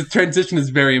important. The transition is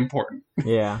very important.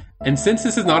 Yeah. And since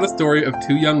this is not a story of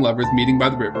two young lovers meeting by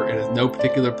the river, it has no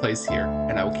particular place here,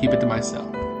 and I will keep it to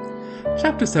myself.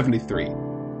 Chapter 73.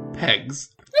 Pegs.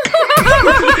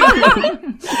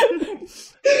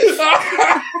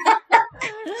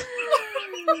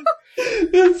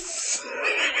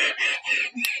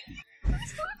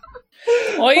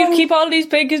 You keep all these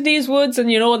pigs in these woods, and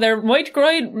they're might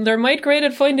great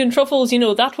at finding truffles.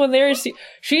 That one there,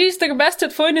 she's the best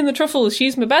at finding the truffles.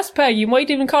 She's my best peg. You might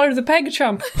even call her the peg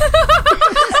champ.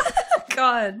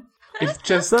 God, it's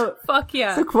just fuck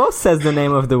yeah. So Kvothe says the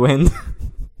name of the wind.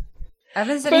 I've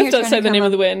been sitting here say the name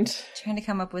of the wind. Trying to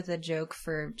come up with a joke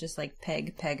for just like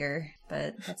pegger,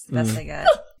 but that's the best I got.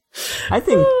 I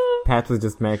think Pat was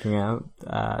just making a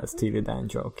Steely Dan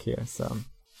joke here, so.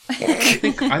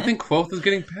 I think Kvothe is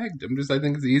getting pegged. I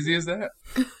think it's easy as that.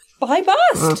 By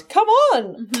bust! Come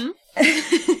on!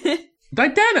 Mm-hmm.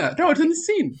 Diana! No, it's in the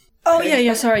scene. Oh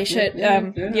yeah, sorry, shit.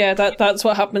 That's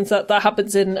what happens. That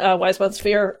happens in Wise Man's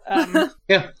Fear.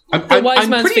 The Wise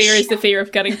Man's Fear is the fear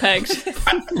of getting pegged.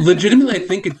 Legitimately, I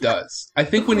think it does. I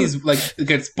think when he's like,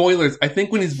 again, spoilers. I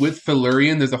think when he's with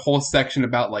Felurian, there's a whole section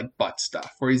about like butt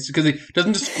stuff where because he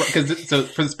doesn't just so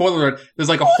for the spoiler alert, there's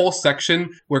like a whole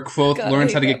section where Kvothe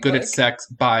learns how to get good at sex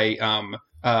by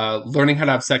learning how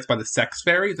to have sex by the sex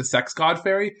fairy, the sex god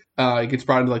fairy. He gets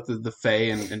brought into like the fae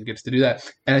and gets to do that.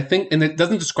 And I think, and it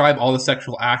doesn't describe all the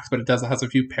sexual acts, but it has a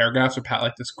few paragraphs where Pat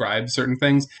like describes certain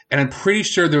things. And I'm pretty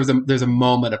sure there's a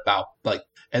moment about like,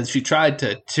 as she tried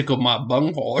to tickle my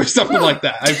bunghole or something like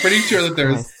that. I'm pretty sure that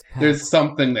there's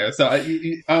something there. So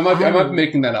I might be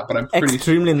making that up, but I'm pretty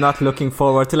extremely not looking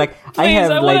forward to like. Please,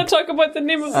 I want to talk about the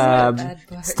name of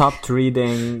the stopped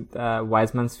reading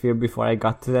Wise Man's Fear before I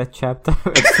got to that chapter.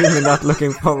 Extremely not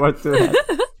looking forward to that.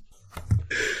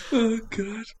 Oh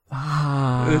god.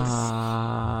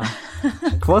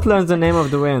 Kvothe learns the name of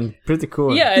the wind. Pretty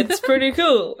cool. Yeah, it's pretty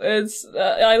cool. It's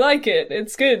I like it.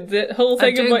 It's good. The whole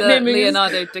thing about naming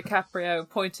Leonardo DiCaprio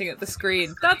pointing at the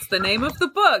screen. That's the name of the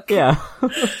book. Yeah.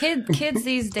 Kids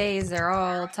these days are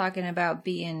all talking about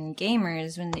being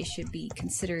gamers when they should be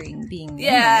considering being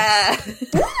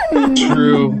gamers. Yeah.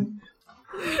 True.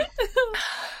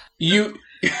 You.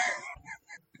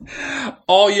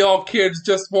 All y'all kids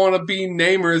just want to be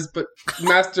namers, but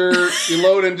Master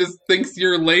Elodin just thinks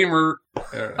you're lamer.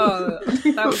 Oh,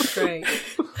 that was great.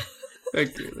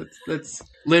 Thank you. That's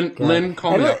Lynn. Lynn,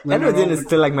 call me up. Elodin is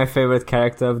still like my favorite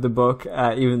character of the book,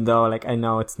 even though like I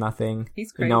know it's nothing.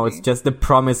 He's crazy. It's just the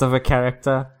promise of a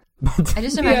character. But I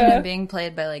just imagine him being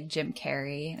played by like Jim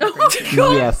Carrey.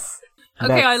 Yes.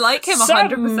 Okay, I like him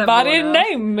 100%. Somebody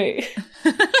name me.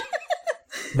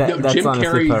 That's Jim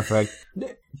honestly Carrey, perfect.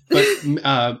 but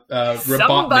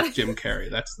Robotnik Jim Carrey.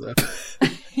 That's the.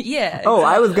 Yeah. Exactly. Oh,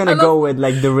 I was gonna go with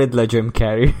like the Riddler Jim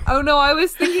Carrey. Oh no, I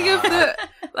was thinking of the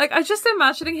like. I was just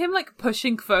imagining him like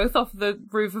pushing Kvothe off the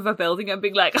roof of a building and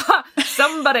being like, ha,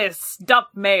 "Somebody stop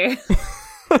me!"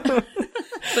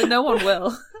 But no one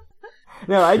will.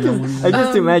 No, I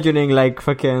just imagining like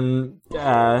fucking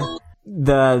the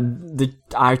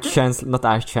Arch-Chancellor, not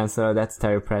Arch-Chancellor, that's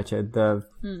Terry Pratchett.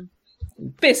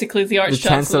 Basically, the Arch-Chancellor, the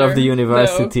Chancellor of the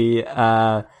university.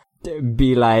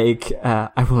 Be like,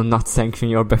 I will not sanction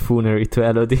your buffoonery to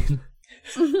Elodie.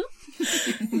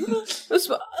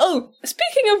 Oh,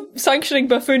 speaking of sanctioning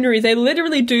buffoonery, they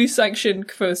literally do sanction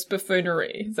Kvothe's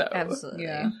buffoonery, though. Absolutely.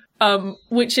 Yeah.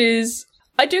 Which is,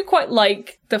 I do quite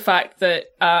like the fact that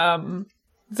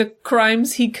the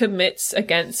crimes he commits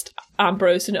against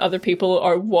Ambrose and other people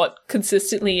are what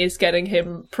consistently is getting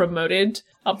him promoted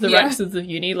up the ranks of the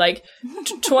uni. Like,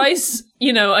 twice,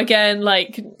 again,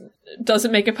 like,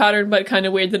 doesn't make a pattern, but kind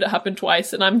of weird that it happened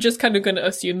twice, and I'm just kind of going to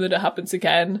assume that it happens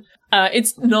again.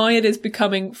 It is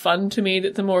becoming fun to me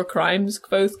that the more crimes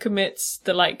Kvothe commits,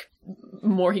 the, like,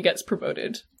 more he gets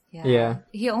promoted. Yeah.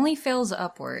 He only fails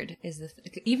upward.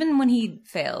 Even when he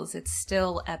fails, it's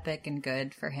still epic and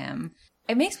good for him.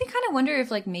 It makes me kind of wonder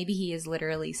if, like, maybe he is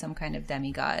literally some kind of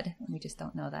demigod. We just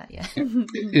don't know that yet.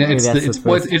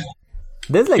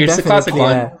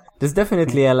 There's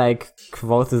definitely a like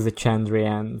Kvothe is a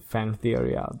Chandrian fan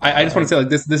theory out there. I just want to say, like,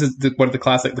 this is one of the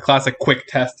classic quick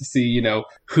tests to see,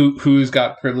 who's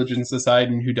got privilege in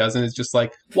society and who doesn't. Is just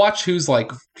like, watch who's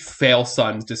like fail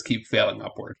sons just keep failing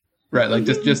upward, right? Like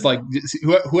just like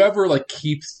whoever like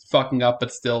keeps fucking up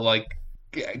but still like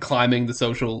climbing the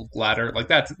social ladder, like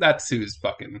that's who's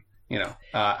fucking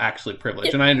actually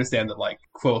privileged. And I understand that like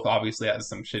Kvothe obviously has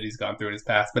some shit he's gone through in his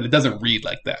past, but it doesn't read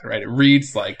like that, right? It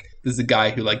reads like this is a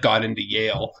guy who like got into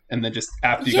Yale and then just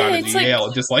after you got into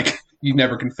Yale, just like you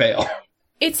never can fail.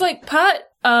 It's like Pat,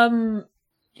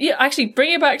 actually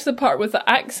bring it back to the part with the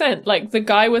accent. Like the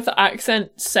guy with the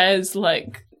accent says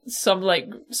like some like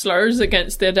slurs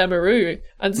against the Ademaru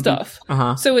and stuff.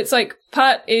 Uh-huh. So it's like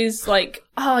Pat is like,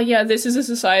 oh yeah, this is a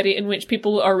society in which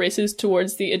people are racist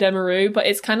towards the Ademaru, but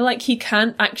it's kind of like he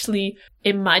can't actually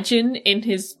imagine in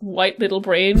his white little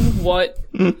brain what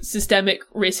systemic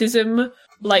racism,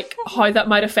 like how that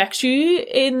might affect you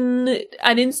in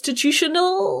an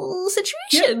institutional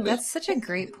situation. Yeah, that's such a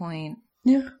great point.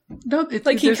 Yeah. No, he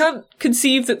can't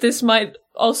conceive that this might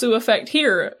also affect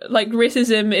here. Like,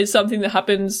 racism is something that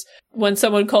happens when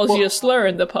someone calls you a slur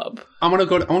in the pub. I want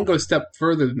to go a step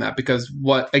further than that, because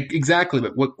what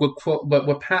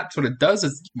Pat sort of does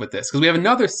is with this, because we have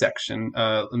another section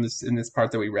in this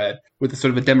part that we read where the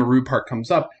sort of a Ademaru part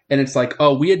comes up, and it's like,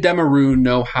 oh, we Ademaru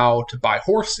know how to buy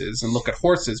horses and look at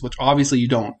horses, which obviously you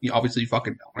don't. Obviously you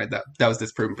fucking don't, right? That was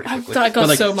disproven pretty quickly. I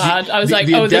got so mad. I was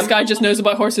this guy just knows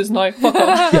about horses now. Fuck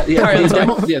off. The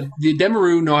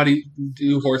Ademaru know how to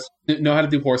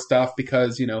do horse stuff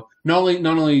because not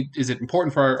only is it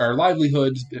important for our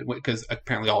livelihoods, because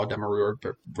apparently all Ademaru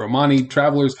are Romani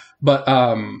travelers, but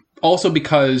also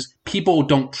because people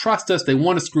don't trust us. They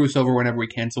want to screw us over whenever we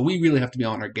can, so we really have to be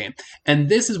on our game. And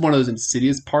this is one of those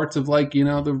insidious parts of like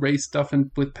the race stuff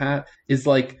with Pat is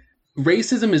like,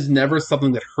 racism is never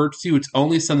something that hurts you. It's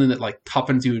only something that like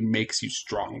toughens you and makes you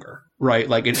stronger, right?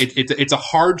 Like it's a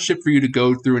hardship for you to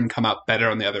go through and come out better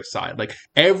on the other side. Like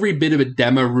every bit of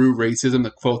Ademaru racism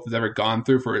that Kvothe has ever gone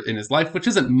through in his life, which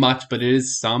isn't much, but it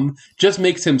is some, just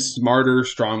makes him smarter,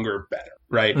 stronger, better,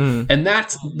 right? And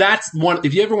that's one.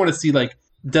 If you ever want to see like,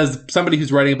 does somebody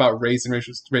who's writing about race and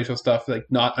racial stuff like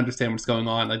not understand what's going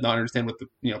on, like not understand what the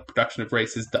production of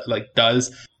race is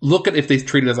does, look at if they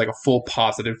treat it as like a full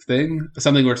positive thing,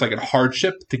 something where it's like a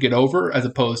hardship to get over as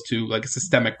opposed to like a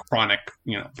systemic chronic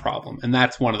problem. And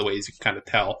that's one of the ways you can kind of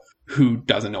tell who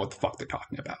doesn't know what the fuck they're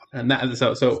talking about. And that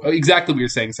so exactly what you're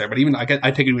saying, Sarah, but even I take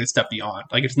it even a step beyond.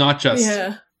 Like it's not just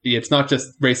it's not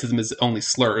just racism is only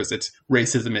slurs, it's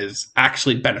racism is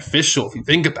actually beneficial if you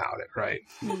think about it, right?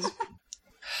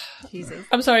 Jesus.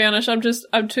 I'm sorry, Anish.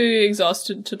 I'm too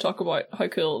exhausted to talk about how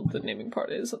cool the naming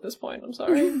part is at this point. I'm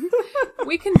sorry.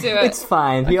 We can do it. It's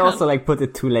fine. He also like put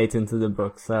it too late into the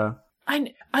book, so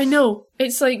I know.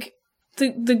 It's like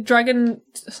the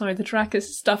Drakis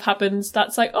stuff happens.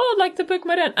 That's like, oh, like the book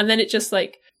might end, and then it just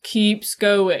like keeps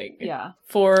going. Yeah.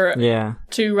 For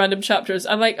 2 random chapters.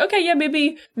 I'm like, okay, yeah,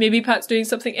 maybe Pat's doing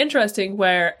something interesting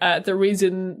where the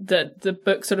reason that the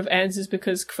book sort of ends is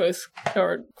because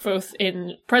Kvothe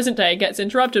in present day gets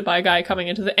interrupted by a guy coming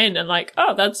into the inn, and like,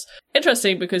 oh, that's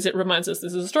interesting because it reminds us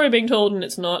this is a story being told and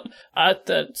it's not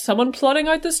someone plotting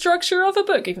out the structure of a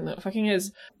book, even though it fucking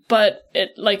is. But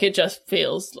it just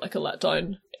feels like a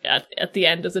letdown at the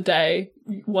end of the day,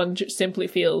 one simply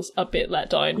feels a bit let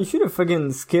down. You should have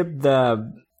fucking skipped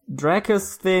the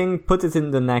Dracus thing, put it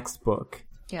in the next book.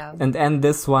 Yeah. And end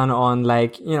this one on,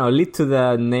 like, lead to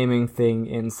the naming thing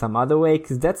in some other way,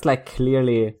 because that's, like,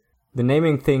 clearly the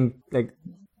naming thing, like,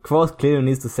 Kvothe clearly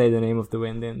needs to say the name of the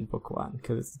wind in book 1,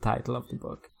 because it's the title of the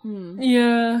book.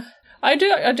 Yeah. I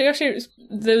do actually,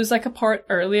 there was like a part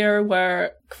earlier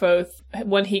where Kvothe,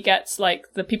 when he gets like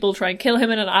the people try and kill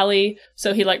him in an alley,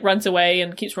 so he like runs away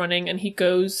and keeps running, and he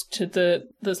goes to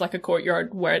there's like a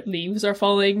courtyard where leaves are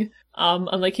falling,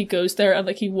 and like he goes there and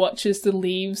like he watches the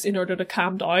leaves in order to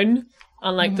calm down,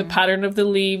 and like the pattern of the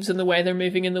leaves and the way they're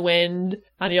moving in the wind,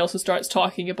 and he also starts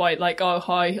talking about like,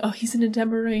 he's an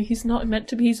Indemare, he's not meant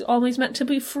to be, he's always meant to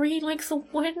be free like the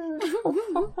wind.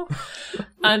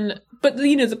 But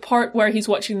the part where he's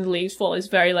watching the leaves fall is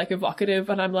very like evocative,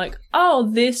 and I'm like,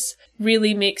 oh, this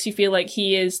really makes you feel like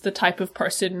he is the type of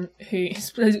person who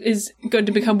is going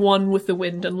to become one with the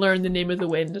wind and learn the name of the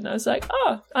wind. And I was like,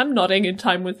 I'm nodding in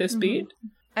time with this beat.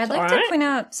 I'd like to point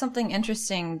out something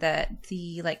interesting that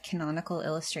the like canonical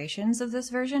illustrations of this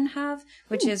version have,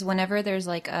 which is whenever there's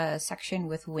like a section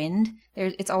with wind,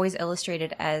 it's always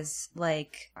illustrated as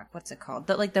like, what's it called?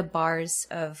 The bars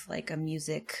of like a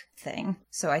music thing.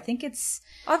 So I think it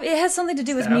has something to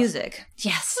do with music.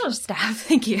 Yes, staff.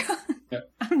 Thank you. Yeah.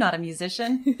 I'm not a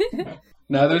musician.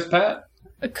 Now there's Pat.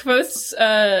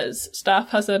 Kvothe's staff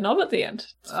has a knob at the end.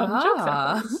 It's fun joke.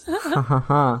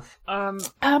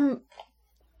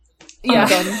 Yeah.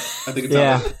 I think it's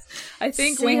on. I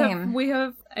think Same. we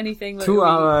have anything like 2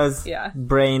 hours. Yeah.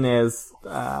 Brain is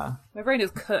my brain is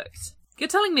cooked. You're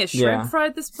telling me a shrimp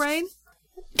fried this brain?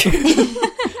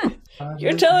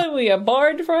 You're telling me a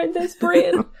bard fried this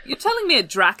brain? You're telling me a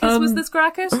Dracus was this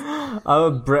Gracchus?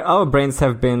 our brains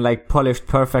have been like polished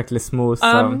perfectly smooth.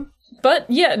 So. But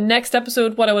yeah, next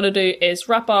episode, what I want to do is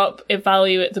wrap up,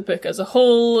 evaluate the book as a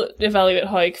whole, evaluate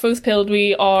how Kvothe killed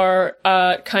we are,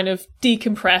 kind of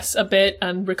decompress a bit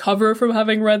and recover from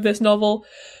having read this novel,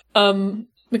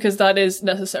 because that is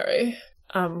necessary.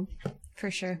 For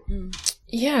sure.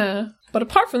 Yeah. But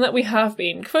apart from that, we have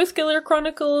been Kvothe Killer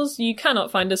Chronicles. You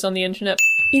cannot find us on the internet.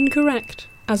 Incorrect.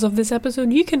 As of this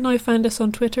episode, you can now find us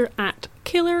on Twitter at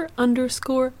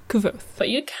killer_Kvothe. But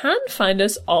you can find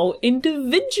us all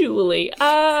individually.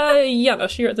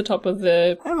 Janos, you're at the top of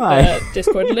the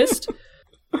Discord list.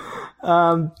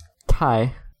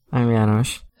 Hi, I'm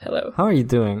Janos. Hello. How are you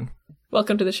doing?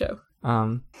 Welcome to the show.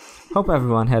 Hope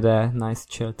everyone had a nice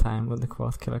chill time with the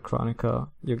Kvothe Killer Chronicle.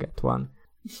 You get one.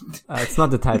 It's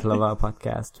not the title of our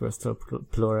podcast. We're still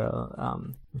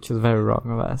plural, which is very wrong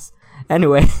of us.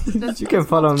 Anyway, you can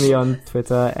follow me on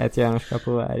Twitter at Janos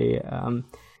Kapuari.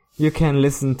 You can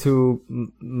listen to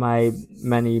my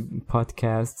many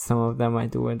podcasts. Some of them I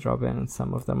do with Robin, and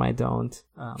some of them I don't.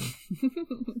 I'm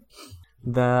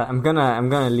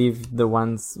gonna leave the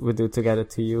ones we do together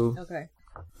to you. Okay.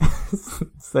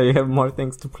 So you have more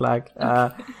things to plug.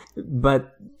 Okay.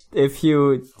 But if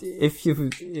you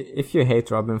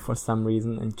hate Robin for some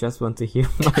reason and just want to hear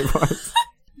my voice,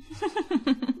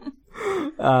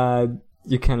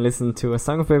 you can listen to A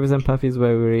Song of Babies and Puppies,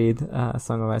 where we read A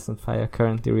Song of Ice and Fire.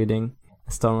 Currently reading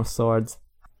A Storm of Swords,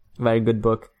 very good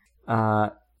book.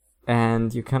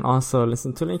 And you can also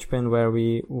listen to Lynchpin, where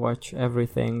we watch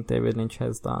everything David Lynch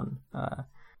has done,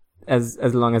 as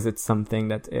long as it's something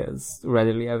that is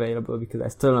readily available, because I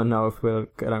still don't know if we're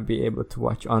gonna be able to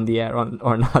watch on the air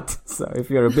or not. So if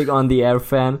you're a big on the air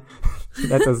fan,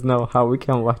 let us know how we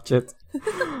can watch it.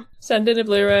 Send in a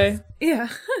Blu-ray. Yeah.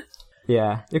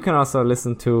 Yeah, you can also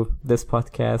listen to this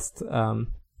podcast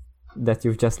that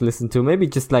you've just listened to. Maybe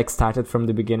just like start it from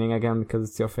the beginning again, because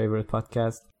it's your favorite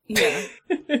podcast. Yeah.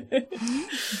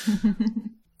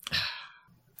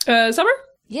 Summer?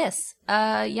 Yes.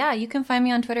 Yeah, you can find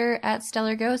me on Twitter at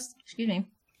Stellar Ghost. Excuse me.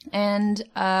 And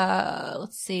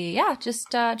let's see. Yeah,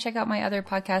 just check out my other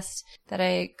podcasts that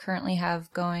I currently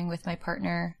have going with my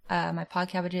partner. My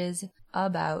Podcabbages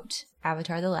about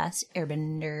Avatar: The Last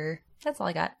Airbender. That's all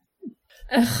I got.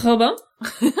 Robin?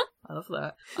 I love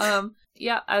that.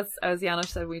 Yeah, as Janos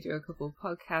said, we do a couple of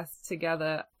podcasts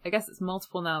together. I guess it's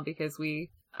multiple now because we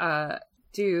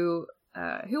do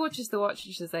Who Watches the Watch,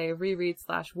 which is a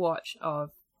reread/watch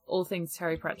of all things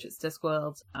Terry Pratchett's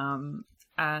Discworld.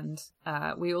 And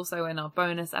we also, in our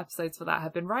bonus episodes for that,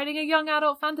 have been writing a young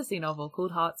adult fantasy novel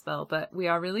called Heartspell, but we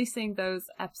are releasing those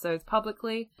episodes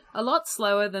publicly a lot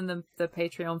slower than the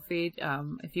Patreon feed.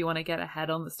 If you want to get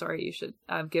ahead on the story, you should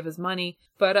give us money.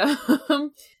 But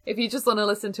if you just want to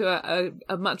listen to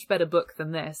a much better book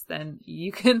than this, then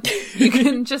you can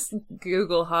just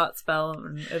Google Heartspell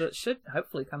and it should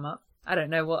hopefully come up. I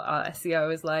don't know what our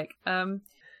SEO is like.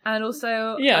 And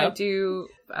also, I do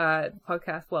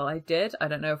podcast. Well, I did. I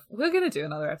don't know if we're going to do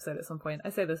another episode at some point. I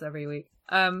say this every week.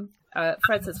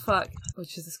 Fred Says Fuck,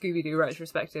 which is a Scooby-Doo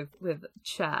retrospective with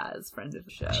Chaz, friend of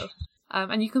the show.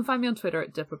 And you can find me on Twitter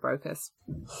at DipperBrocus.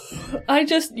 I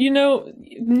just,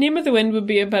 Name of the Wind would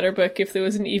be a better book if there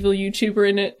was an evil YouTuber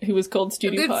in it who was called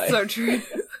StudiePie. It's so true.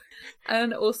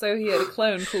 And also he had a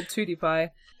clone called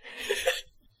TutyPie.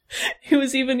 Who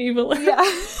was even evil. Yeah.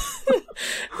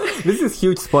 This is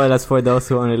huge spoilers for those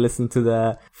who only listen to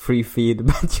the free feed,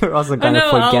 but you're also gonna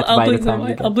forget by the time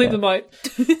you get I'll bleep them out.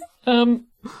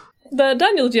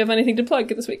 Daniel, do you have anything to plug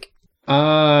this week?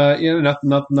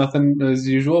 Nothing as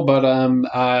usual, but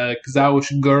Kazuo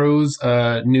Ishiguro's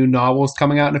new novel's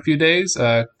coming out in a few days.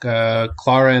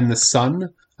 Clara and the Sun.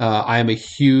 I am a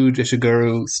huge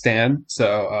Ishiguro stan,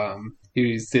 so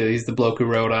he's the bloke who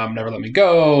wrote Never Let Me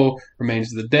Go,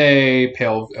 Remains of the Day,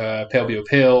 Pale View of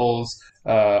Hills,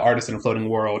 Artist in a Floating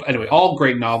World. Anyway, all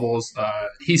great novels.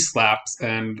 He slaps,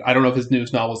 and I don't know if his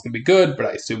newest novel is going to be good, but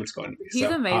I assume it's going to be. He's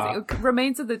amazing.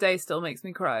 Remains of the Day still makes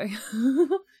me cry.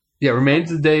 Yeah,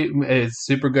 Remains of the Day is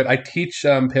super good. I teach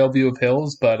Pale View of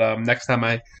Hills, but next time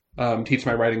I teach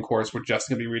my writing course, we're just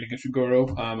going to be reading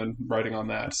Ishiguro and writing on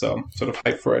that. So I'm sort of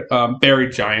hyped for it.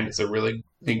 Buried Giant is a really,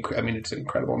 it's an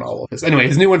incredible novel. Anyway,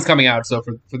 his new one's coming out. So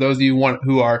for those of you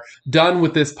who are done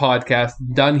with this podcast,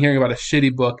 done hearing about a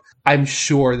shitty book, I'm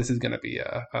sure this is going to be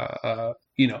a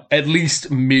at least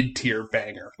mid-tier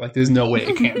banger. Like, there's no way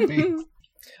it can't be.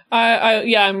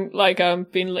 I'm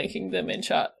been linking them in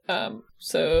chat.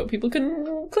 So people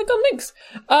can click on links.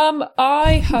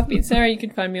 I have been Sarah. You can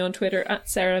find me on Twitter at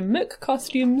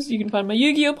SarahMookCostumes. You can find my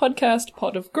Yu-Gi-Oh podcast,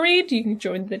 Pot of Greed. You can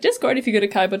join the Discord if you go to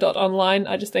kaiba.online.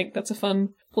 I just think that's a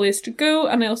fun place to go.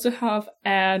 And I also have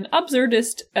an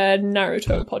Absurdist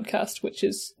Naruto podcast, which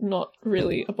is not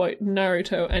really about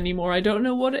Naruto anymore. I don't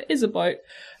know what it is about.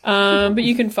 But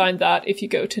you can find that if you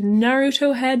go to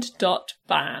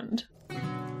narutohead.band.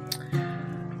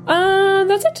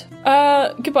 That's it.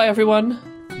 Goodbye, everyone.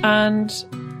 And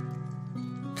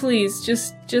please,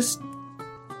 just...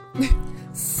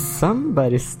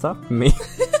 Somebody stop me.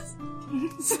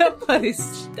 Somebody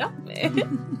stop me.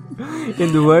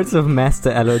 In the words of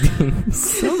Master Elodine,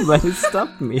 somebody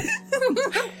stop me.